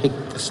wouldn't pick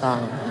the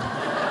song.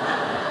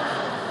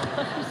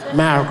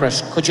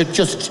 Margaret, could you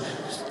just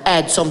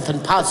add something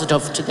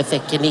positive to the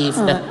thickened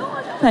evening?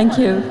 Thank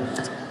you.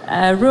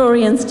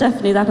 Rory and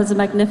Stephanie, that was a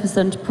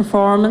magnificent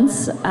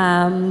performance.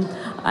 I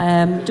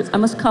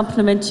must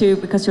compliment you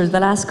because you're the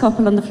last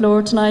couple on the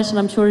floor tonight, and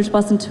I'm sure it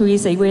wasn't too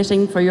easy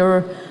waiting for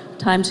your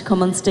time to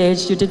come on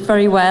stage. You did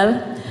very well.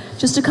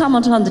 Just to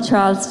comment on the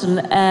Charleston.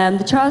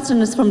 The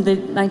Charleston is from the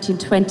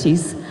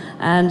 1920s,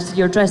 and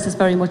your dress is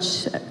very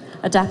much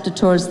adapted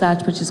towards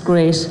that, which is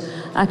great.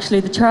 Actually,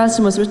 the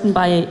Charleston was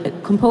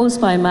composed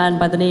by a man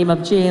by the name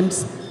of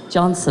James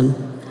Johnson,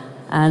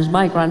 and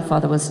my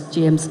grandfather was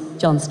James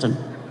Johnston.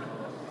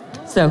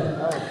 So.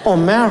 Oh,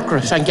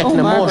 Margaret, I'm getting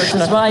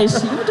emotional. Margaret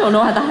is right. You don't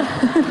know how that.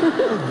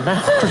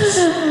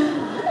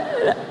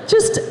 Margaret.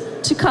 Just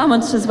to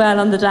comment as well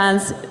on the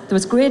dance. There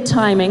was great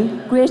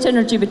timing, great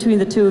energy between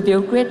the two of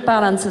you, great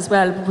balance as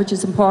well, which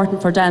is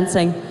important for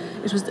dancing.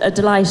 It was a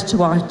delight to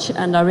watch,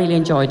 and I really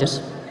enjoyed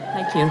it.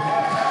 Thank you.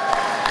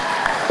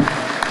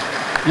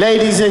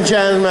 Ladies and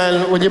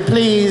gentlemen, would you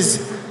please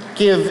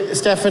give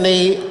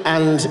Stephanie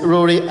and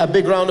Rory a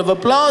big round of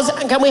applause,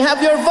 and can we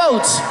have your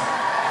votes?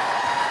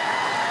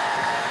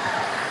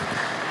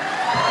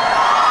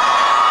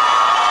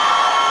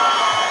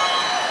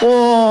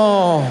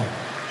 Oh.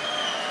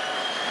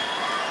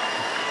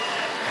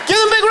 Give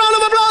them a big round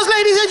of applause,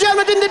 ladies and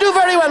gentlemen. Didn't they do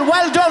very well?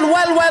 Well done,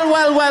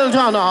 well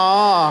done.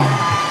 Oh.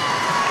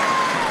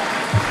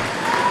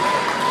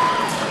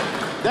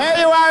 There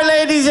you are,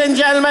 ladies and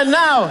gentlemen.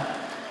 Now,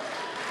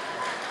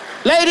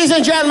 ladies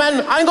and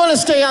gentlemen, I'm going to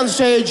stay on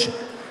stage.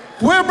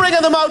 We're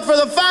bringing them out for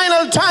the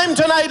final time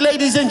tonight,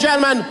 ladies and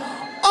gentlemen.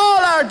 All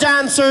our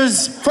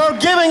dancers for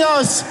giving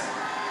us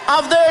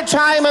of their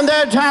time and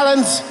their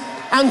talents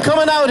and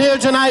coming out here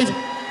tonight.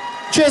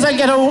 Cheers, I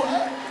get a...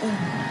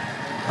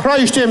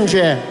 Christ him,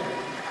 Jay.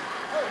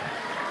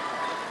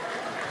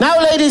 Now,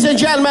 ladies and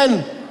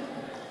gentlemen,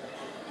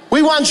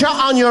 we want you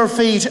on your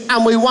feet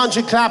and we want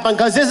you clapping,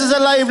 because this is a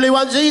lively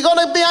one. So you're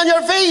going to be on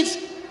your feet.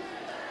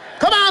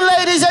 Come on,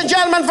 ladies and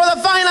gentlemen, for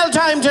the final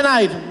time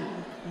tonight.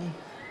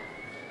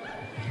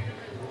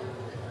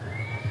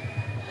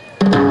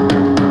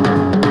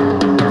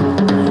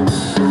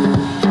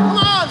 Come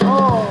on.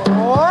 Oh,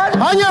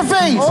 on your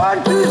feet.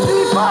 1, 2,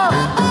 3, 4.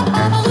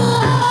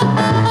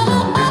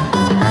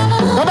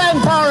 Come in,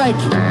 Porrick.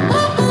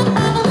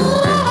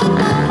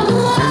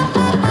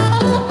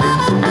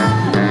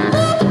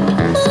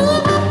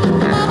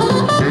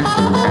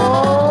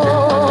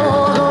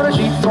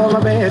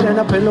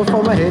 A pillow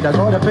for my head, I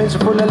got a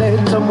pencil full of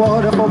lead, some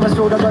water for my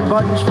throat, I got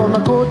buttons for my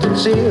coat and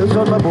sails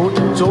on my boat.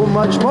 So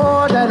much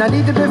more than I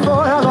needed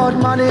before. I got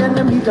money in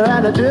the meter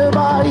and a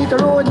turbo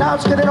heater. Oh, and now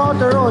it's getting on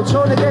the road,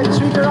 so they get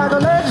sweeter. I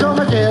got legs on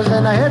my chairs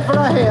and a head for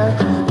a hair.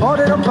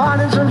 Bought it up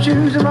on and some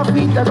shoes in my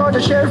feet. I got a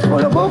shelf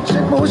full of books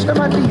and most of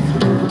my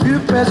teeth. Few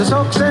pairs of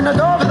socks and a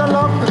door with a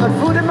lock. I got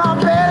food in my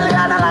belly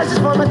and a license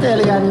for my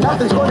telly, and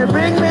nothing's gonna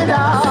bring me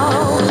down.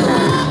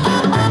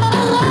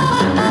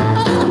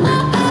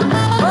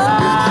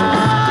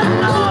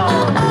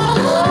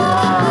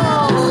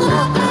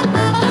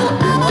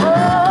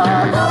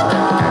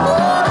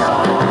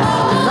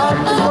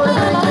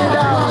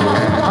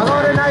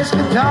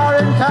 Guitar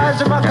and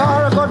tires in my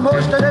car. I got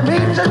most of the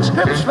means and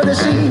scripts for the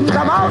scenes.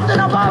 I'm out in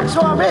a box,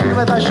 so I'm in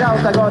with a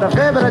shout. I got a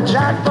fair bit of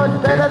chat,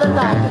 but better than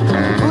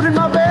that. Food in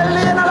my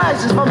belly and a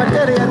license for my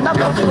teddy, and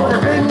nothing's gonna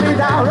bring me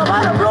down. I'm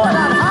out of blowing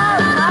on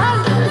hard,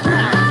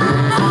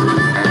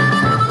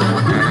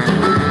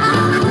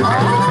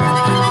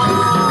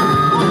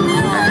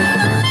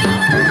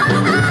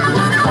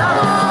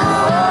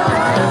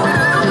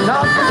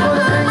 nothing's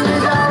gonna bring me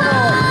down.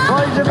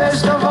 Boys, the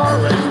best of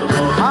all.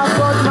 I've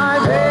got my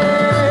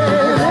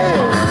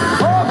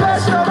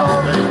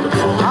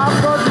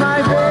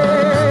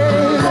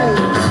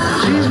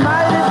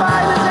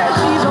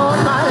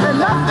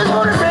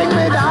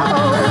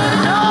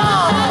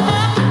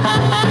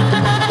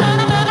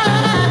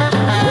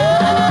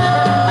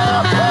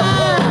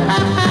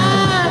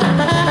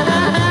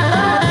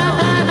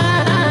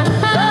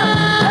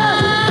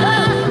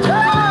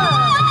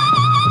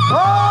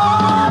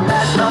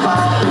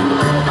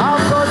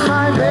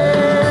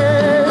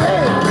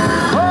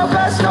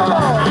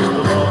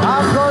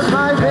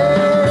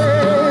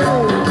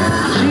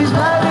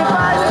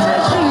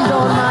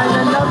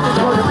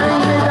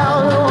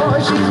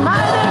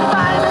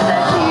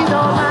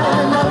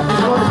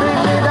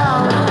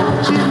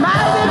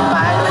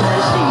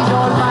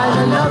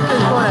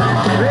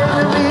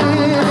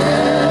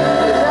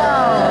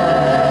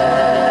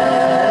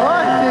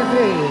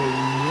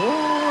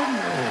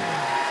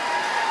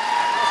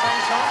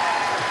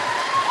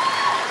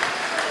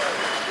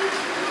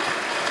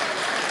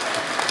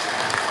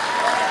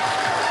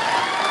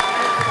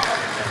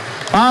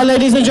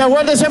Ladies and gentlemen,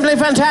 weren't they simply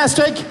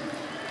fantastic?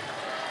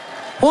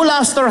 Who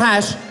lost their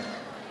hat?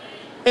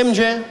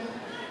 MJ?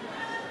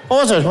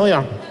 What was it? Oh,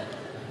 yeah.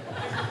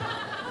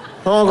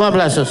 Oh, God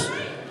bless us.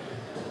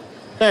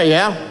 There you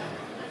are.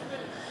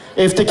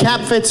 If the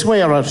cap fits,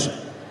 wear it.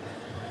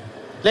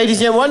 Ladies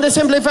and gentlemen, weren't they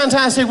simply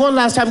fantastic? One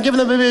last time, give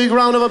them a big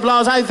round of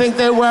applause. I think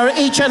they were,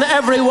 each and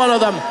every one of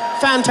them,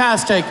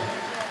 fantastic.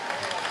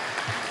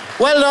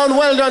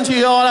 Well done to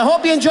you all. I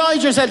hope you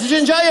enjoyed yourselves. Did you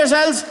enjoy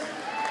yourselves?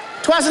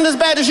 It wasn't as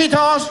bad as she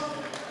thought.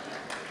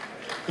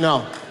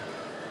 No.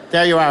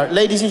 There you are.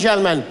 Ladies and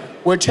gentlemen,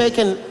 we're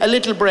taking a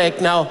little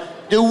break now.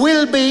 There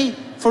will be,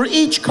 for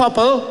each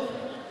couple,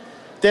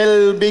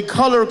 they'll be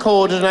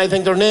colour-coded, and I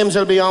think their names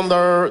will be on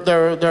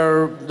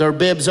their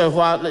bibs or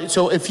what.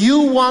 So if you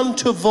want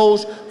to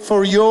vote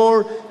for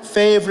your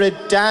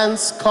favourite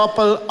dance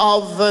couple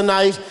of the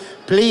night,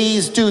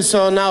 please do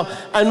so now.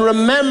 And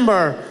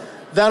remember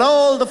that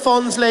all the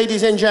funds,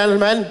 ladies and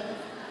gentlemen,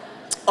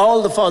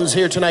 all the funds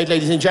here tonight,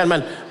 ladies and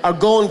gentlemen, are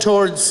going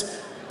towards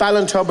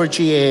Ballintubber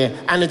GAA,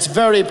 and it's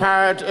very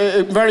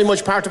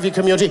much part of your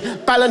community.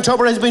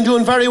 Ballintubber has been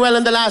doing very well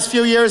in the last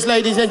few years,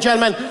 ladies and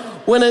gentlemen,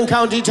 winning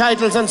county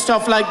titles and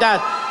stuff like that.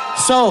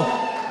 So,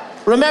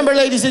 remember,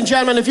 ladies and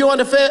gentlemen, if you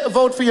want to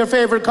vote for your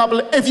favourite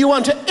couple, if you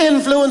want to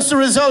influence the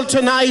result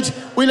tonight,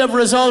 we'll have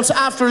results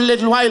after a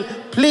little while.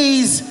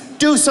 Please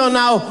do so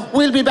now.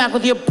 We'll be back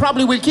with you.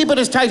 Probably we'll keep it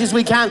as tight as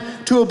we can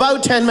to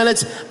about 10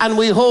 minutes, and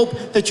we hope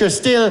that you're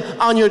still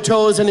on your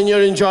toes and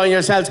you're enjoying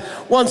yourselves.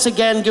 Once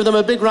again, give them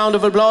a big round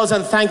of applause,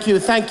 and thank you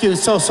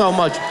so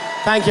much.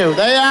 Thank you.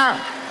 There you are.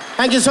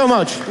 Thank you so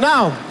much.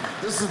 Now,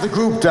 this is the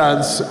group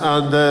dance,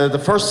 and the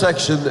first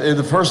section in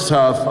the first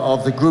half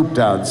of the group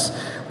dance,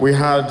 we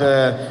had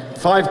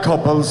 5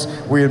 couples.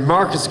 We had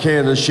Marcus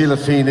Kane and Sheila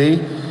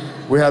Feeney.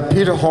 We had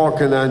Peter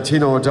Hawken and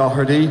Tina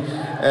O'Doherty,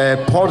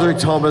 Padraig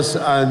Thomas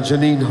and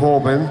Janine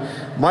Hoban,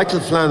 Michael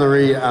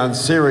Flannery and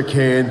Sarah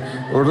Kane,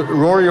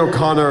 Rory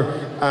O'Connor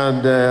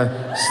and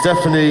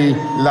Stephanie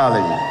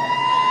Lally.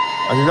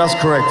 I think that's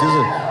correct, is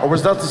it? Or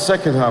was that the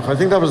second half? I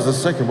think that was the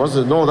second, was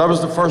it? No, that was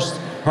the first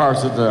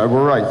part of the...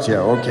 We're right, yeah,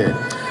 okay.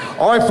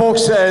 All right,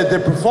 folks, they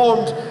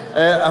performed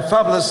a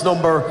fabulous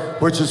number,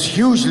 which is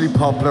hugely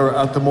popular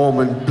at the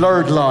moment,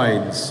 Blurred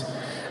Lines.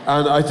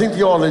 And I think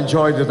they all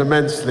enjoyed it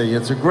immensely.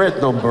 It's a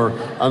great number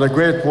and a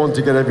great one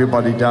to get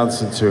everybody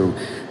dancing to.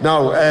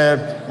 Now,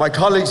 my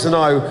colleagues and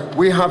I,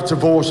 we have to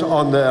vote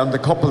on the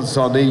couples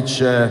on each,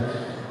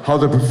 how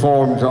they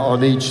performed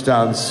on each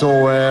dance. So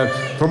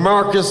for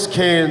Marcus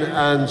Kane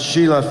and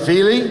Sheila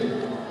Feely,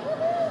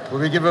 will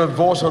we give a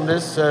vote on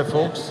this,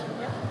 folks?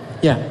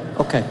 Yeah,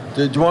 okay.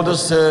 Do you want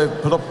us to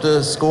put up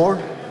the score?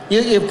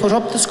 You put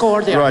up the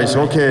score there. Right,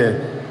 okay.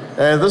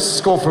 This is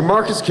score for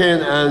Marcus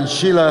Kane and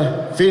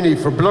Sheila Feeney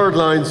for Blurred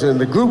Lines in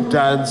the group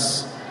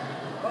dance.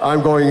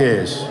 I'm going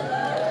 8.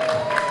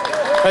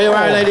 There you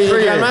are, ladies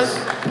and gentlemen.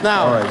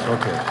 Now. All right,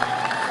 okay.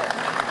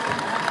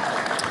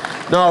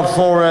 Now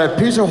for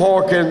Peter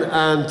Hawken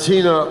and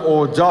Tina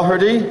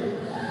O'Doherty. I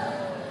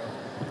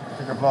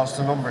think I've lost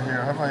a number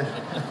here, have I?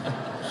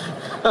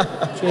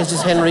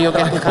 Jesus, Henry, you're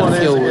getting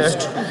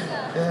confused.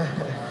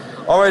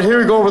 All right, here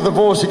we go with the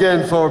vote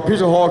again for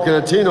Peter Hawken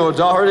and Tina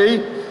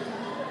O'Doherty.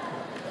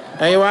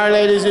 There you are,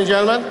 ladies and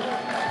gentlemen.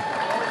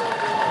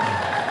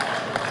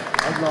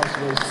 I've lost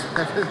votes.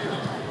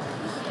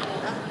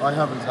 I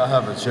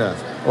haven't, yeah.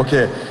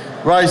 Okay.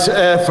 Right,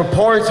 for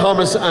Padraig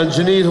Thomas and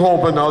Janine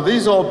Hoban. Now,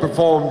 these all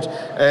performed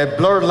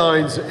Blurred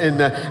Lines in...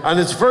 and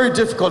it's very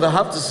difficult, I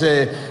have to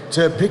say,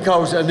 to pick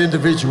out an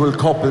individual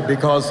couple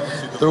because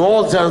they're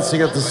all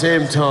dancing at the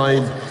same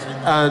time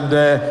and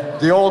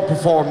they all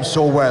perform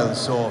so well,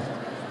 so...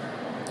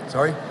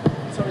 Sorry?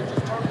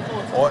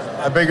 Oh,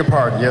 I beg your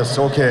pardon, yes,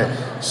 okay.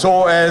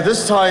 So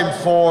this time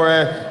for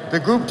the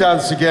group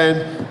dance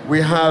again,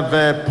 we have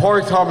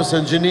Padraig Thomas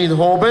and Janine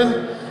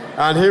Hoban.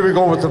 And here we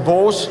go with the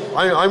vote.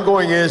 I'm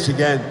going 8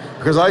 again,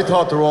 because I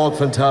thought they were all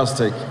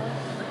fantastic.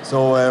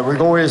 So we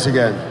go 8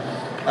 again.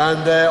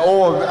 And,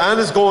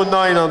 Anna's going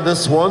 9 on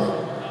this one.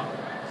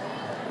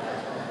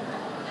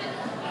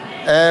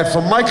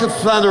 For Michael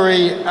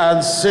Flannery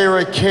and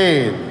Sarah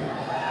Kane.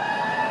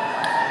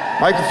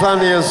 Michael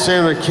Flannery and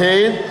Sarah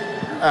Kane.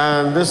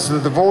 And this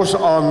is the vote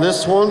on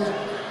this one.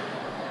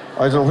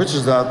 I don't know which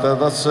is that.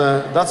 That's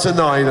a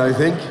 9, I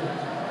think.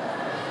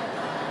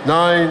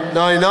 9.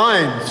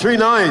 3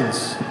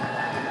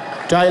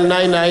 9s. Dial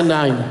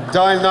 999.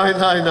 Dial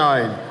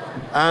 999.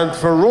 And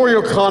for Rory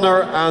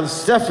O'Connor and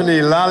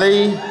Stephanie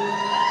Lally,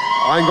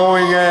 I'm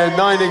going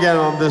 9 again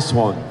on this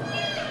one.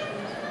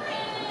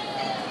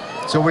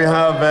 So we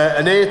have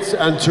an 8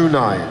 and 2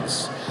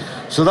 9s.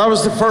 So that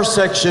was the first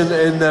section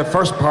in the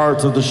first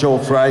part of the show,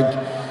 Frank.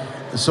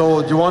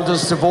 So do you want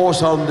us to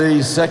vote on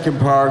the second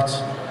part?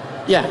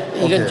 Yeah,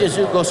 you can just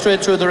go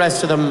straight through the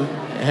rest of them,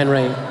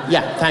 Henry.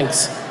 Yeah,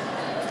 thanks.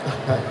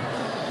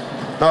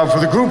 Now for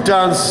the group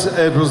dance,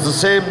 it was the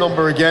same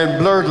number again,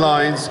 Blurred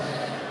Lines.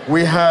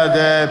 We had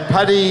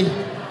Paddy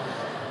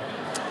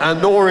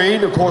and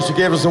Noreen, of course, who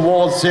gave us a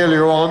waltz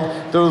earlier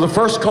on. They were the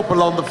first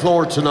couple on the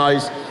floor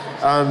tonight,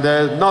 and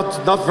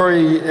not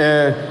very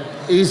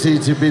easy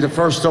to be the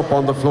first up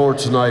on the floor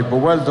tonight, but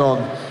well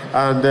done.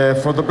 And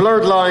for the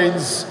Blurred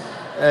Lines,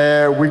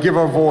 we give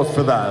our vote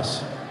for that.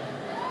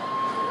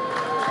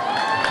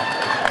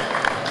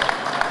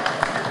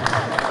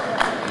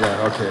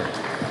 Yeah, okay.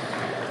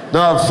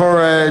 Now for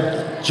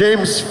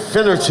James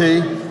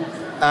Finnerty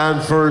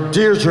and for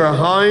Deirdre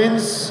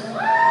Hines,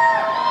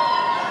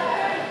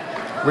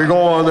 we go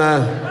on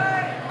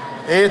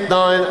 8,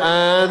 9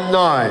 and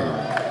 9.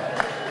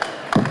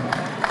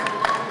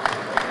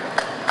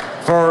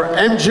 For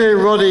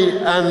MJ Ruddy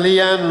and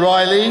Leanne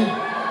Riley,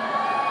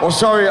 oh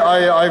sorry,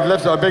 I've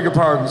left, I beg your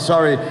pardon,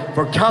 sorry.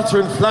 For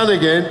Catherine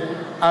Flanagan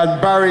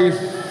and Barry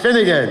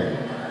Finnegan.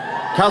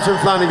 Catherine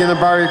Flanagan and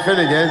Barry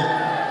Finnegan,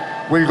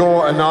 we'll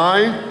go a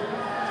 9.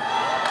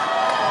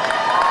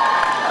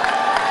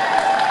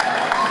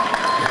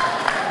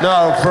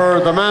 Now,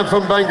 for the man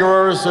from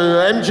Bangor,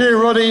 MJ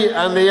Ruddy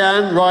and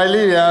Leanne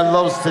Riley. Leanne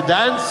loves to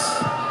dance.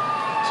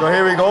 So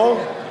here we go.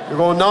 We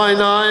go 9,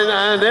 9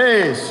 and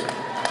 8.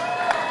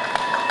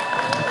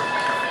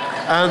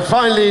 And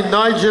finally,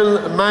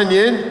 Nigel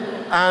Mannion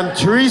and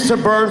Teresa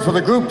Byrne for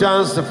the group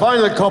dance, the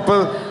final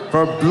couple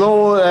for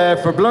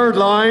Blurred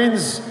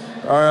Lines.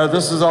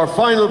 This is our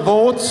final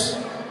votes.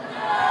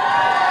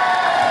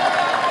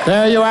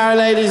 There you are,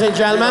 ladies and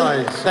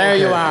gentlemen. Right, there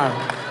okay. you are.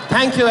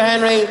 Thank you,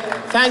 Henry.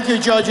 Thank you,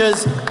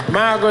 judges.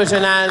 Margaret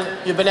and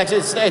Anne, you've been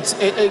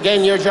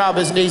again, your job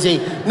isn't easy.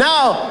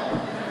 Now,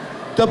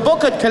 the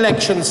bucket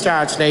collection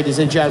starts, ladies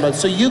and gentlemen,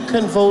 so you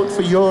can vote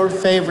for your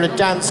favourite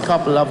dance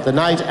couple of the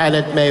night, and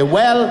it may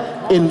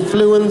well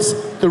influence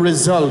the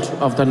result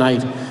of the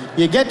night.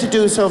 You get to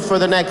do so for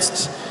the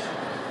next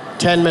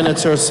 10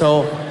 minutes or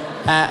so.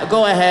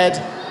 Go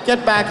ahead.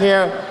 Get back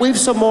here. We've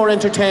some more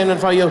entertainment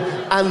for you.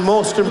 And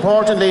most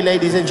importantly,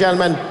 ladies and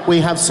gentlemen, we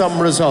have some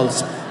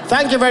results.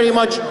 Thank you very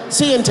much.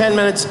 See you in 10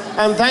 minutes.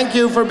 And thank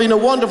you for being a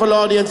wonderful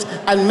audience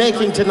and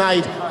making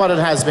tonight what it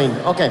has been.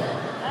 Okay.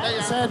 Like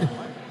I said,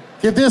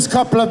 give this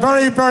couple a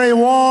very, very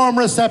warm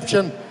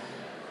reception.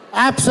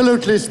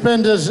 Absolutely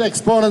splendid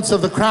exponents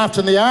of the craft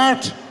and the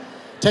art.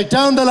 Take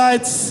down the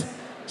lights.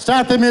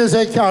 Start the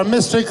music. Our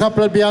mystery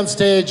couple will be on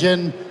stage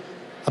in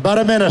about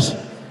a minute.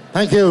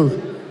 Thank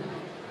you.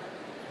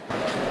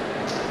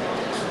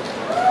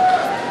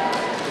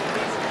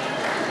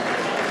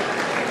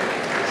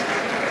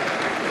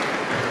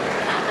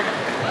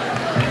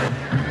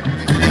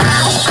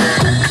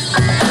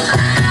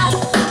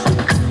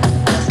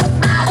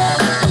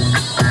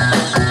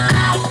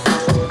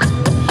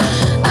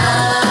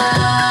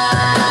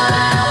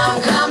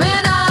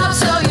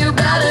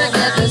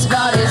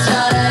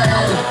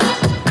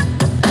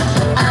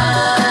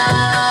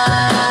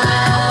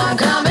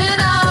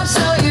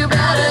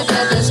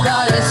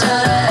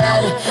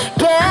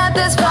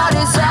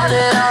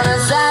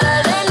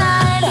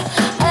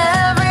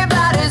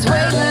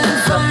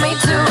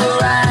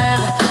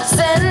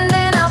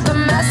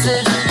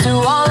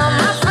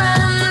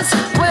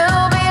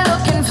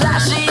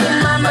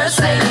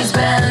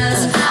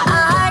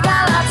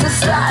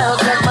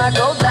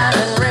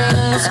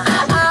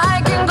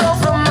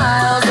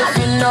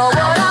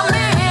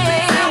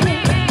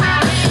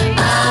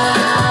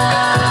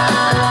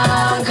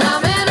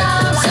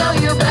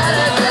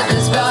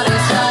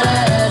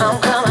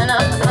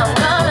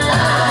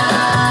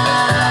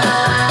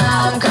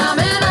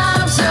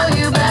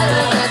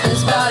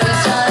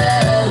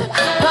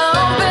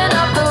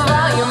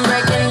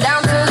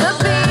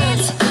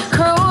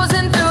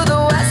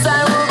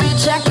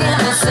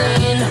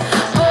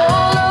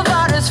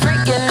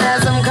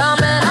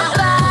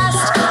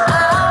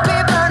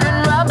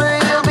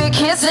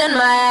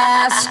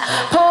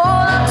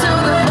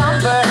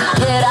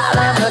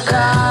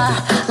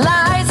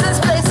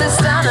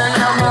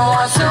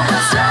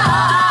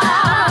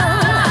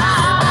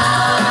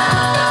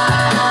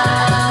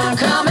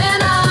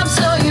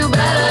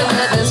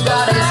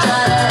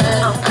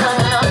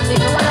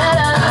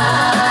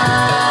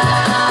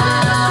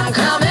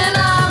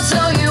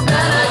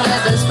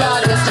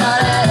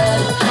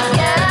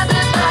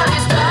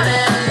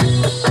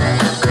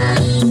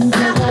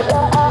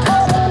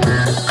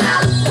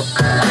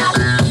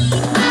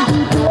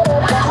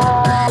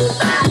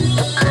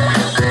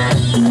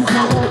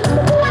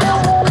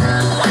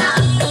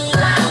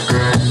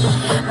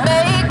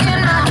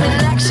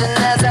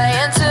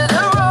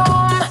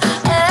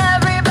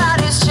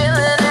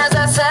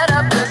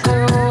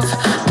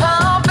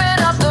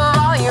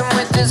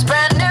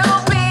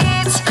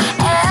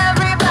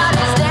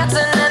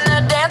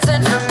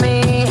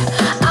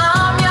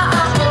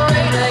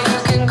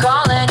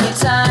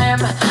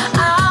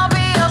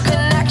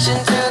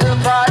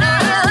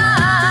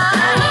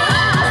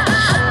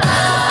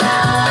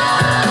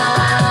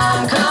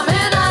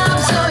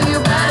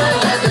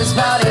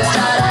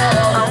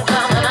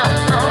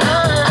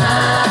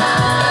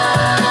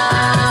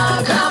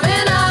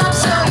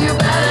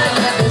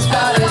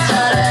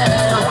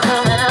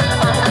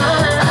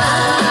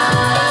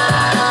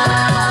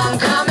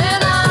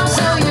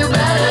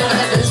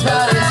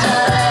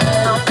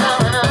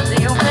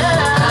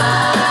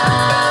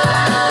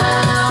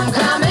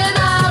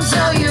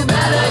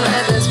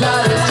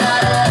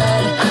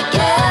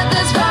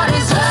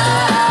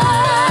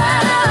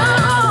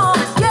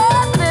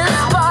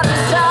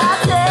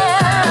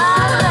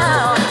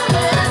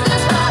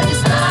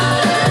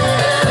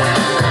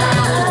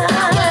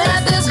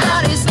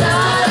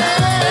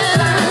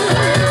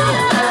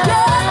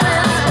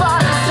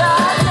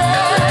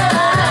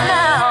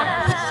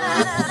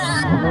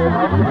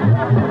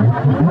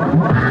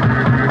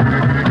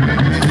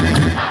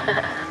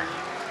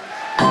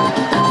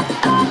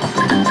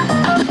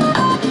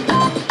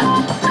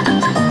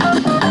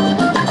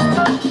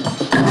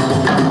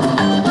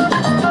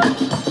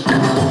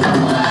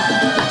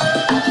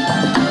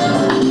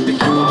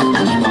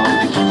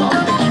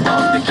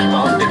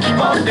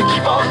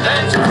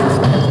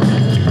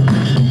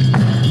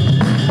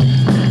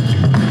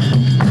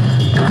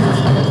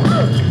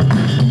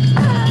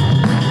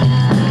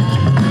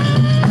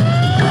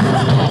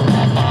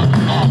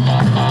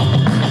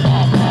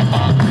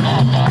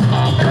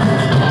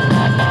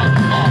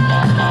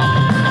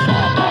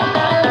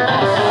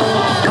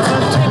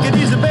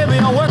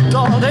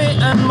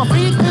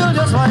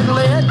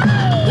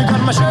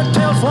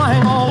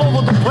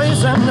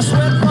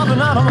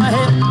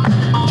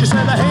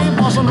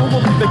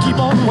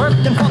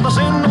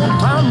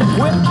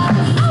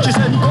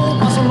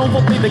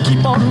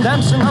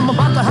 dancing, I'm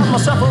about to have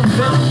myself a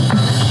fit.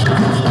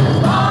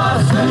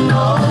 Bossa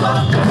Nova,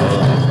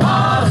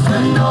 Bossa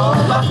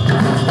Nova.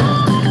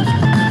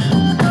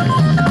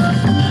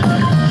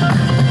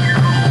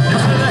 She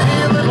said,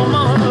 hey little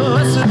mama,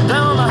 let's sit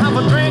down, I have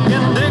a drink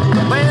and dig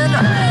the band.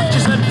 She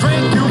said,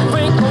 drink, you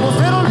drink, oh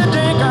fiddle the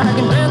dink, I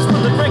can dance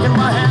with the drink in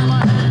my hand.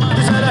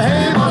 She said,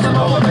 hey Bossa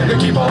Nova, baby,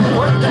 keep on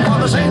working, for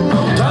this ain't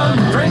no time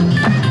to drink.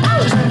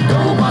 She said,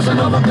 go Bossa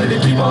Nova, baby,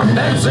 keep on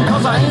dancing,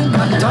 cause I ain't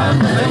got time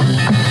to think.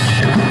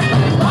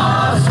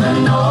 Bossa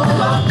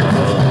Nova,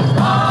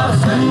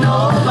 Bossa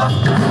Nova.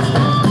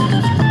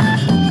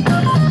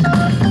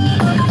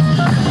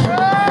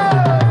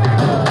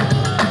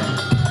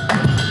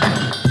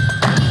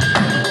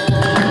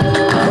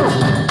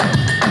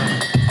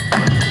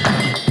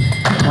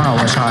 Wow,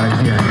 what's hot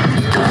in here?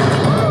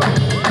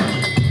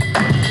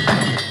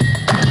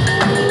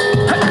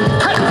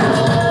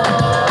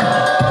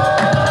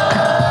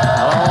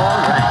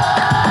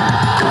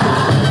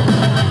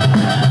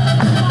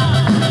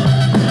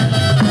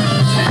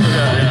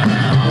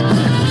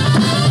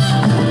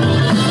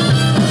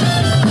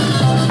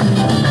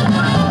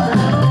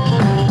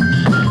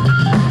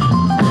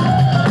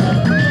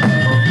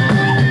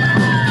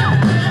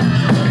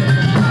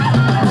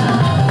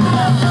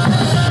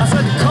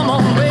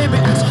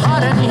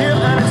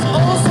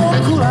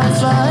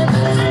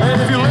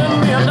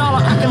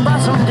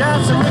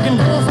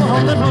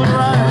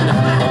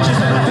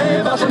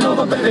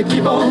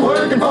 Keep on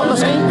working, for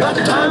this ain't got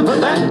time for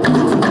that.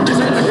 She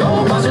said,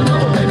 go, Bossa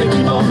Nova, baby,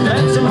 keep on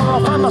dancing, or I'll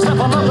find myself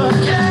another.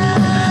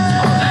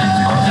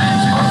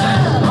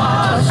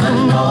 Bossa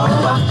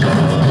Nova,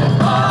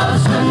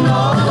 Bossa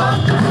Nova.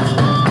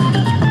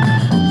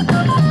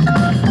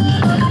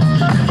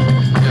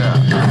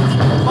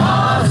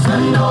 Bossa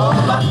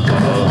Nova,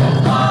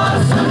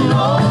 Bossa Nova. Bossa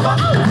Nova.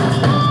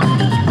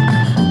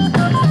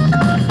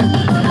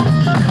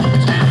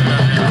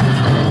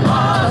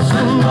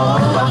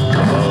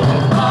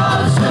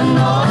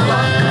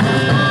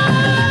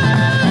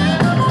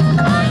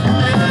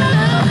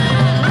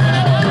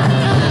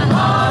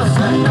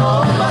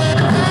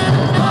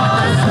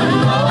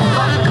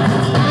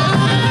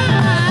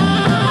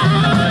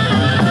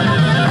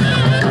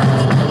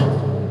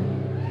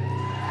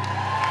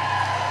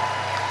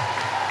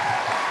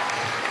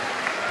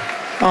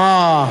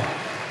 Ah.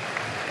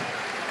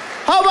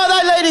 How about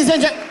that, ladies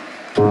and gentlemen?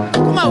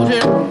 Come out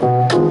here.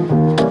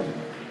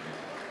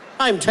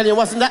 I'm telling you,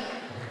 wasn't that?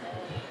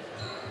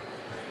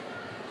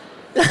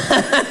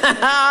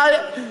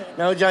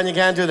 No, John, you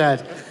can't do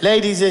that.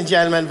 Ladies and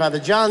gentlemen, Father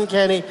John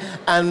Kenny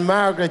and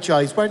Margaret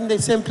Joyce. Weren't they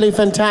simply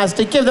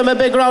fantastic? Give them a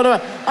big round of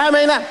applause. I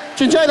mean, did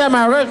you enjoy that,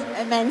 Margaret?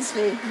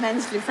 Immensely,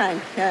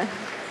 Frank, yeah.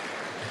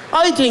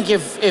 I think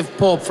if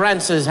Pope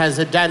Francis has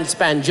a dance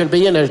band, you'll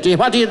be in it.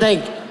 What do you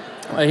think?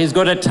 He's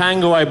good at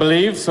tango, I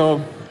believe,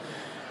 so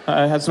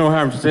it's no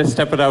harm to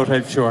step it out,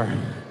 I'm sure.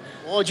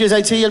 Oh, jeez,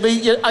 I'd say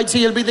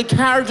you'll be the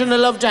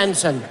cardinal of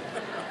dancing.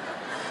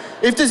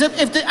 I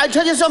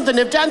tell you something,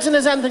 if dancing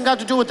has anything got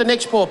to do with the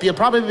next pope, you'll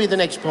probably be the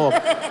next pope.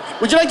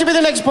 Would you like to be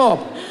the next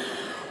pope?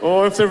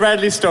 Oh, if they're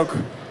badly stuck.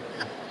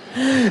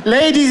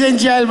 Ladies and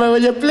gentlemen,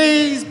 will you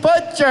please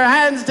put your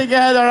hands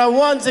together and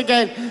once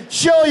again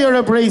show your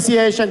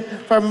appreciation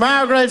for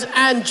Margaret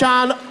and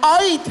John.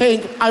 I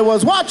think I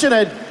was watching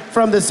it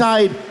from the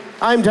side.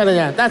 I'm telling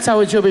you, that's how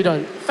it should be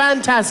done.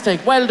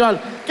 Fantastic, well done.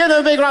 Give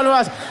them a big round of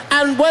applause.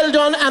 And well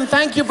done, and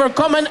thank you for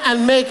coming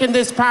and making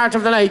this part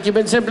of the night. You've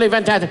been simply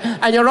fantastic.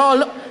 And you're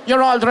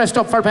all dressed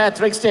up for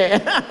Patrick's Day.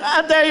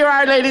 And there you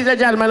are, ladies and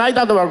gentlemen. I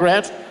thought they were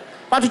great.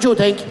 What did you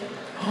think?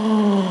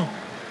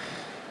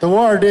 The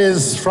word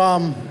is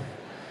from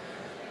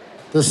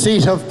the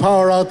seat of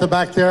power out the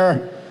back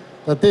there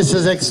that this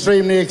is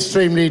extremely,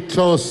 extremely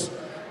close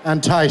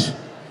and tight.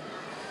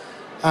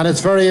 And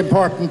it's very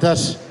important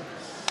that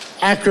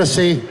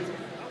accuracy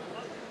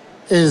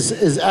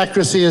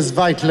is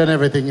vital in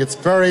everything. It's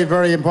very,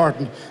 very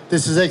important.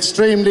 This is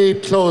extremely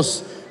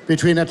close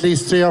between at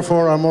least 3 or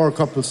 4 or more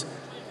couples.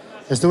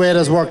 It's the way it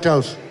has worked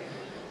out.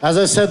 As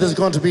I said, there's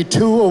going to be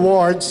 2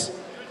 awards.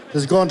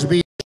 There's going to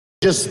be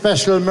a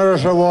special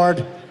merit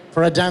award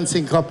for a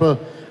dancing couple,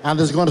 and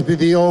there's going to be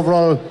the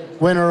overall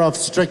winner of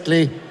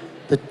Strictly,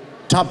 the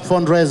top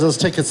fundraisers,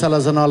 ticket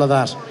sellers, and all of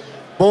that.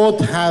 Both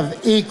have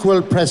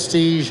equal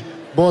prestige,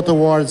 both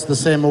awards, the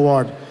same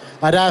award.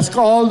 I'd ask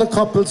all the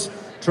couples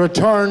to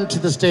return to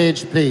the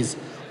stage, please.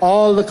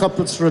 All the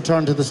couples to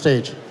return to the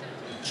stage.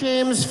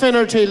 James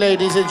Finnerty,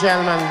 ladies and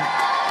gentlemen.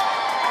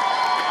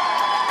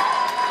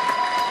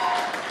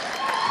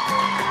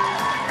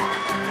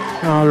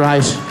 All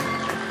right.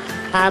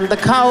 And the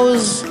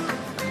cows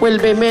will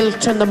be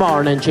milked in the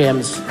morning,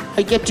 James.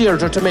 I get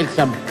Deirdre to milk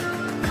them.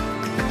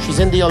 She's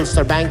in the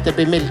Ulster Bank. They'll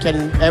be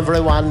milking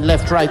everyone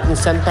left, right and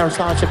centre.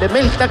 So she'll be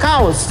milk the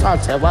cows. I'll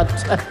say what.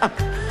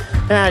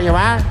 There you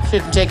are. She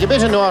didn't take a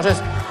bit of notice.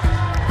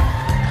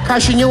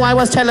 Because she knew I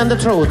was telling the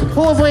truth.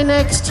 Who have we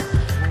next?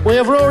 We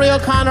have Rory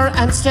O'Connor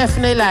and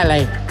Stephanie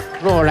Lally.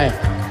 Rory.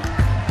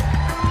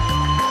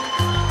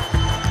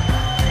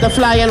 The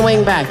flying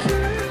wing back.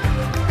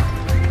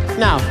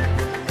 Now,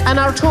 And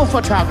our 2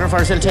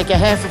 photographers will take a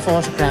half a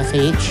photograph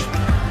each.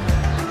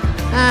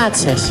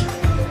 That's it.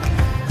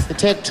 They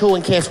take 2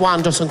 in case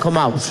one doesn't come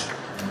out.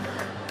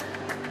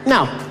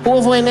 Now, who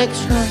have we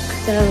next?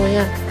 There we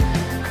are.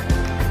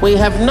 We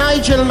have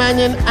Nigel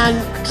Mannion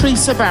and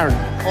Teresa Byrne.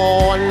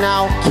 Oh,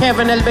 now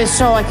Kevin will be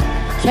so...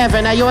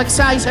 Kevin, are you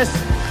excited?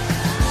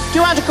 Do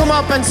you want to come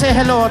up and say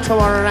hello to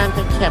her or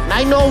anything, Kevin?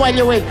 I know while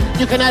you wait,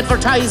 you can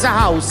advertise a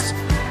house.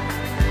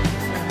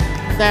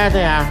 There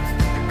they are.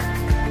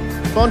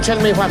 Don't tell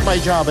me what my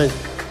job is.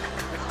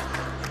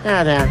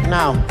 There they are.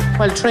 Now,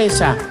 well,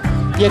 Teresa,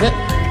 you get...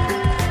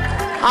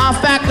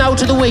 Off back now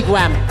to the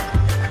wigwam.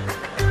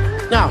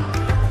 Now,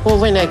 who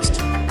have we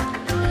next?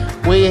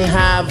 We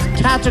have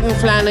Catherine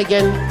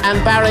Flanagan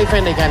and Barry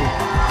Finnegan.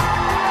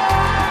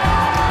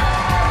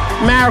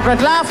 Margaret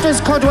Loftus,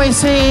 could we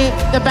see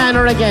the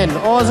banner again?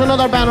 Oh, there's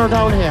another banner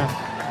down here.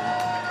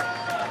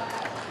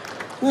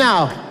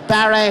 Now,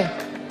 Barry,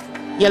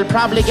 you'll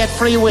probably get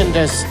free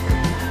windows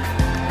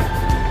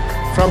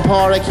from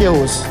Paul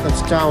Hughes.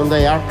 That's down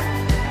there.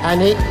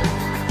 And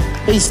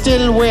he's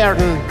still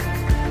wearing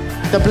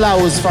the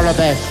blouse for a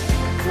bit.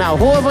 Now,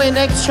 who have we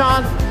next,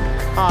 Sean?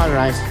 All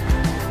right.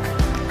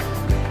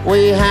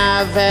 We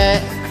have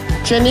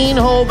Janine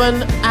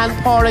Hoban and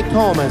Pádraig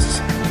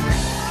Thomas.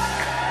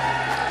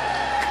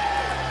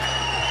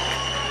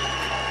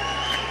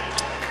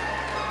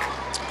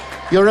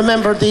 You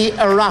remember the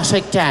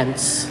erotic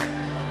dance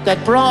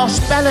that brought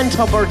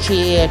Ballintubber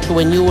GAA to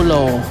a new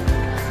low.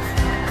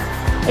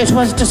 It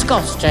was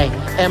disgusting,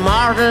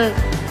 immoral,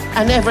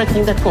 and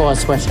everything that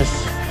goes with it.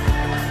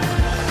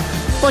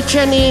 But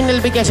Janine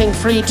will be getting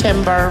free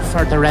timber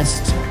for the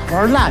rest of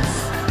her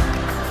life.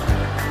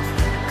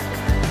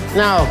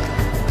 Now,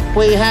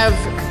 we have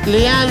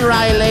Leanne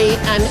Riley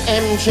and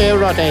MJ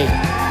Ruddy.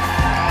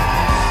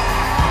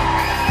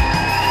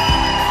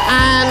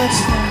 And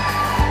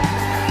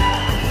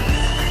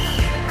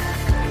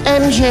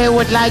MJ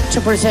would like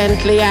to present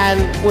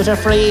Leanne with a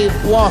free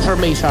water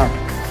meter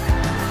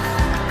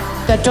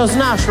that does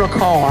not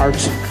record.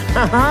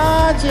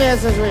 Ah,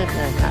 Jesus, wait.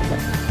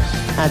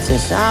 That's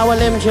it. Ah, well,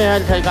 MJ,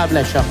 I'll tell you, God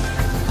bless you.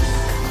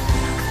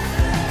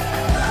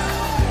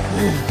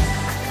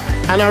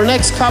 And our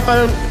next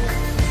couple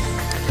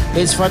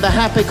is for the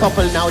happy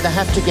couple now. They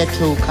have to get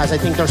to, because I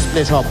think they're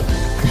split up.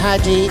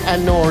 Paddy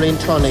and Noreen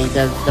Tunney.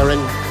 They're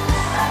in...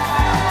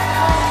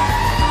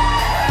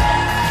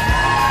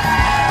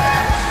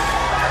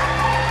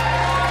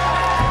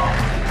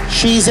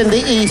 She's in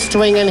the east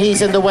wing and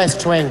he's in the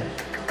west wing.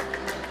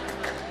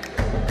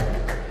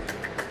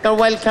 They're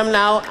welcome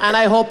now, and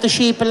I hope the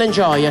sheep will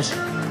enjoy it.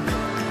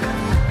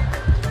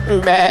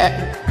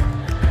 Bleh.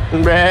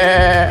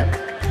 Bleh.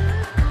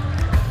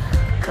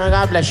 Oh,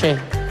 God bless you.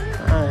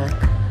 Oh,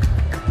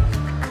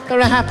 yeah. They're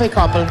a happy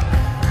couple.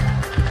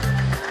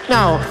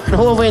 Now,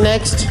 who have we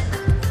next?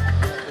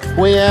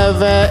 We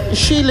have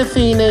Sheila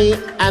Feeney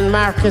and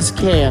Marcus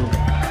Kane.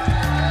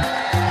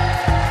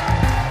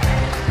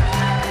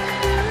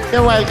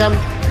 You're welcome.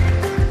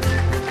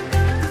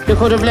 You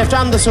could have left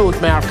on the suit,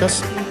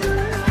 Marcus.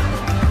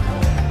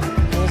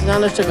 It's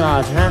honest to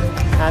God, huh?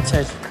 That's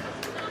it.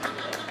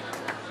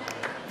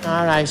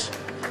 All right.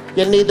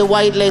 You'll need the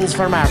wide lens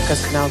for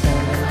Marcus now.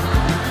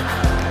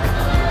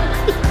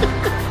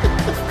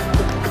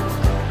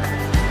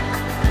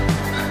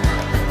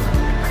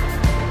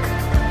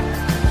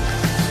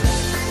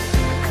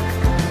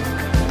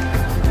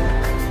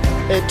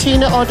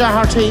 Tina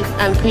O'Doherty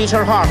and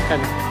Peter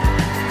Harkin.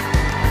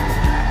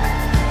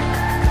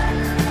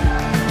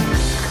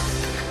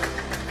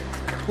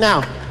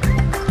 Now,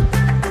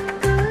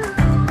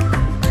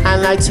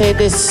 and I'd say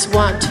this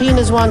one,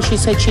 Tina's one, she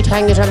said she'd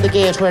hang it on the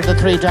gate where the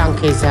 3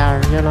 donkeys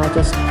are, you know,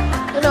 just,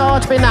 you know,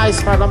 it'd be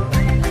nice for them.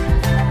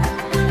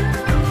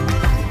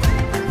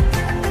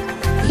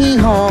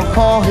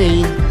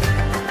 Hee-haw-haw-hee.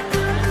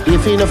 You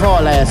Fianna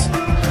Fáil lads.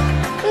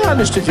 Be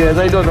honest with you,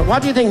 I don't know.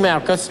 What do you think,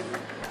 Marcus?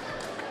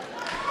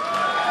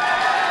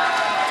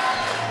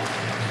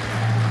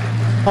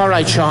 All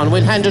right, Sean,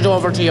 we'll hand it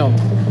over to you.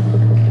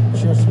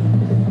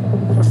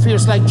 You're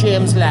fierce like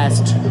James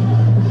last.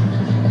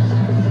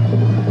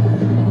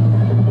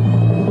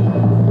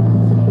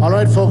 All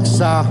right,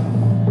 folks,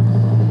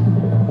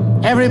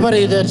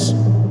 everybody that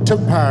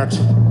took part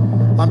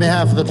on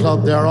behalf of the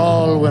club, they're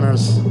all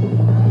winners.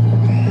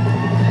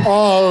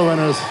 All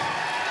winners.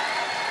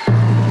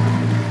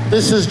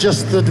 This is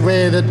just the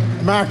way that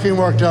marking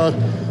worked out,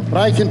 but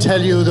I can tell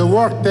you the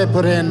work they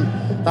put in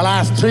the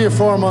last 3 or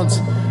 4 months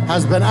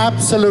has been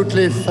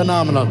absolutely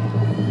phenomenal.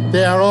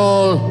 They are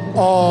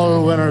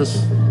all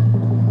winners.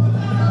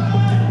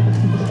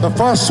 The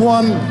first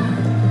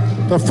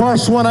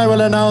one I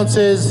will announce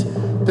is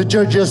the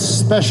Judges'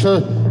 Special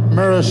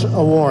Merit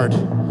Award.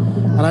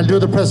 And I'll do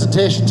the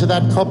presentation to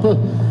that couple.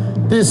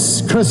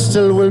 This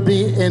crystal will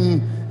be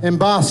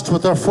embossed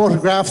with their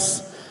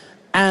photographs,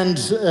 and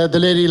the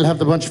lady will have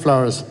the bunch of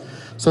flowers.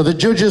 So the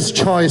Judges'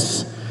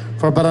 choice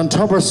for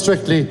Ballintubber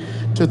Strictly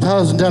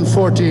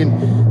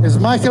 2014 is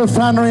Michael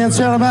Flannery and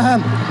Sarah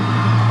Mahan.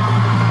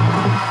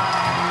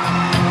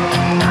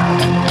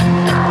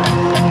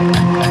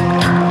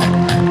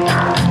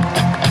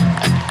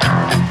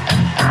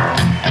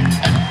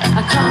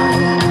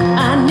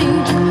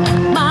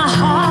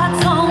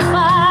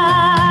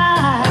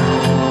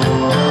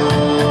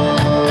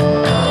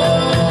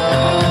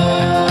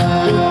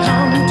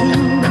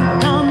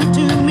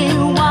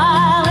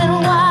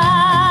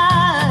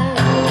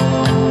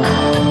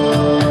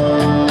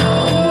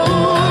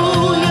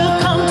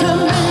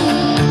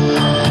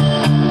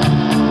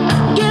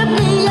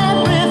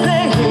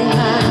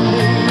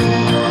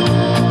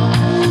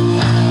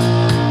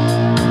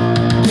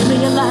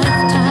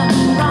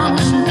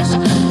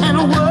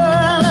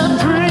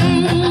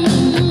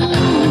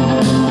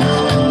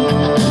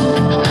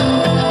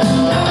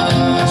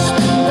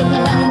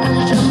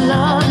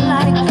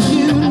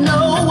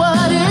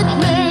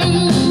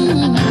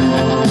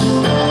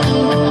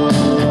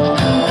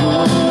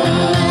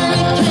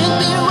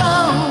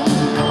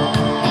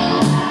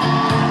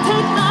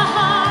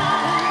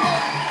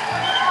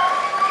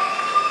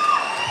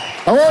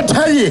 I won't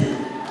tell you.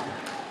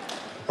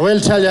 I will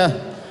tell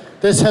you,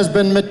 this has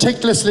been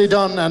meticulously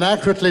done and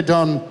accurately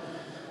done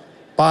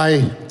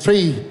by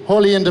 3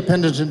 wholly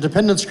independent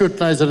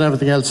scrutinisers and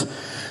everything else.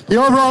 The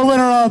overall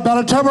winner of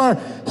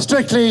Ballintubber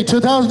Strictly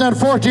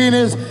 2014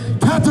 is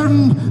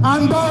Catherine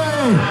and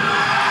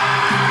Barry.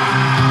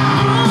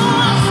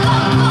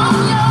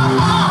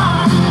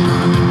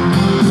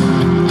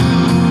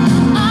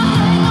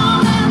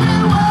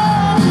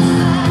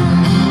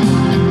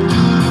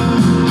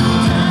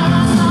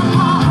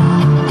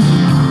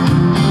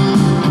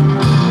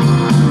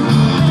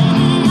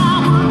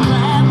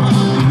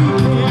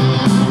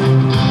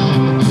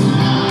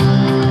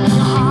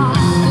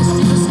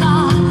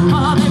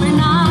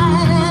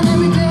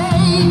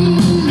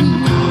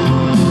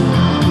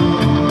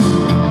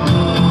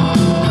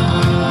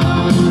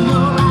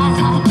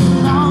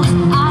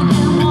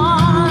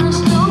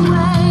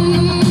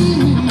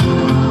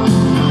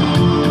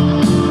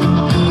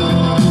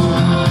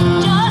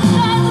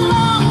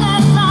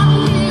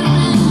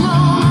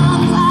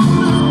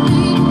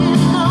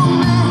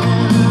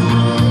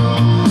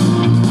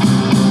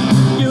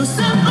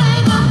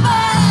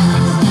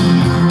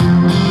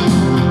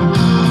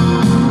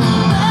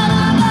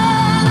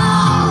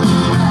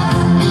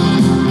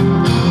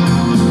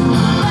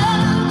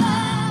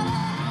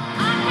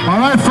 All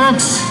right,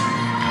 folks.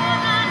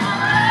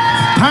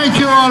 Thank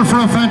you all for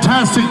a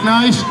fantastic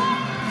night.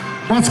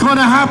 What's going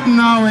to happen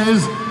now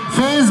is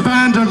Faye's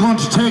band are going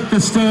to take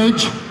the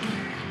stage.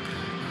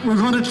 We're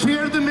going to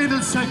clear the middle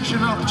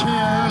section of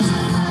chairs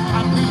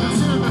and people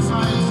sit on the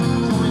sides.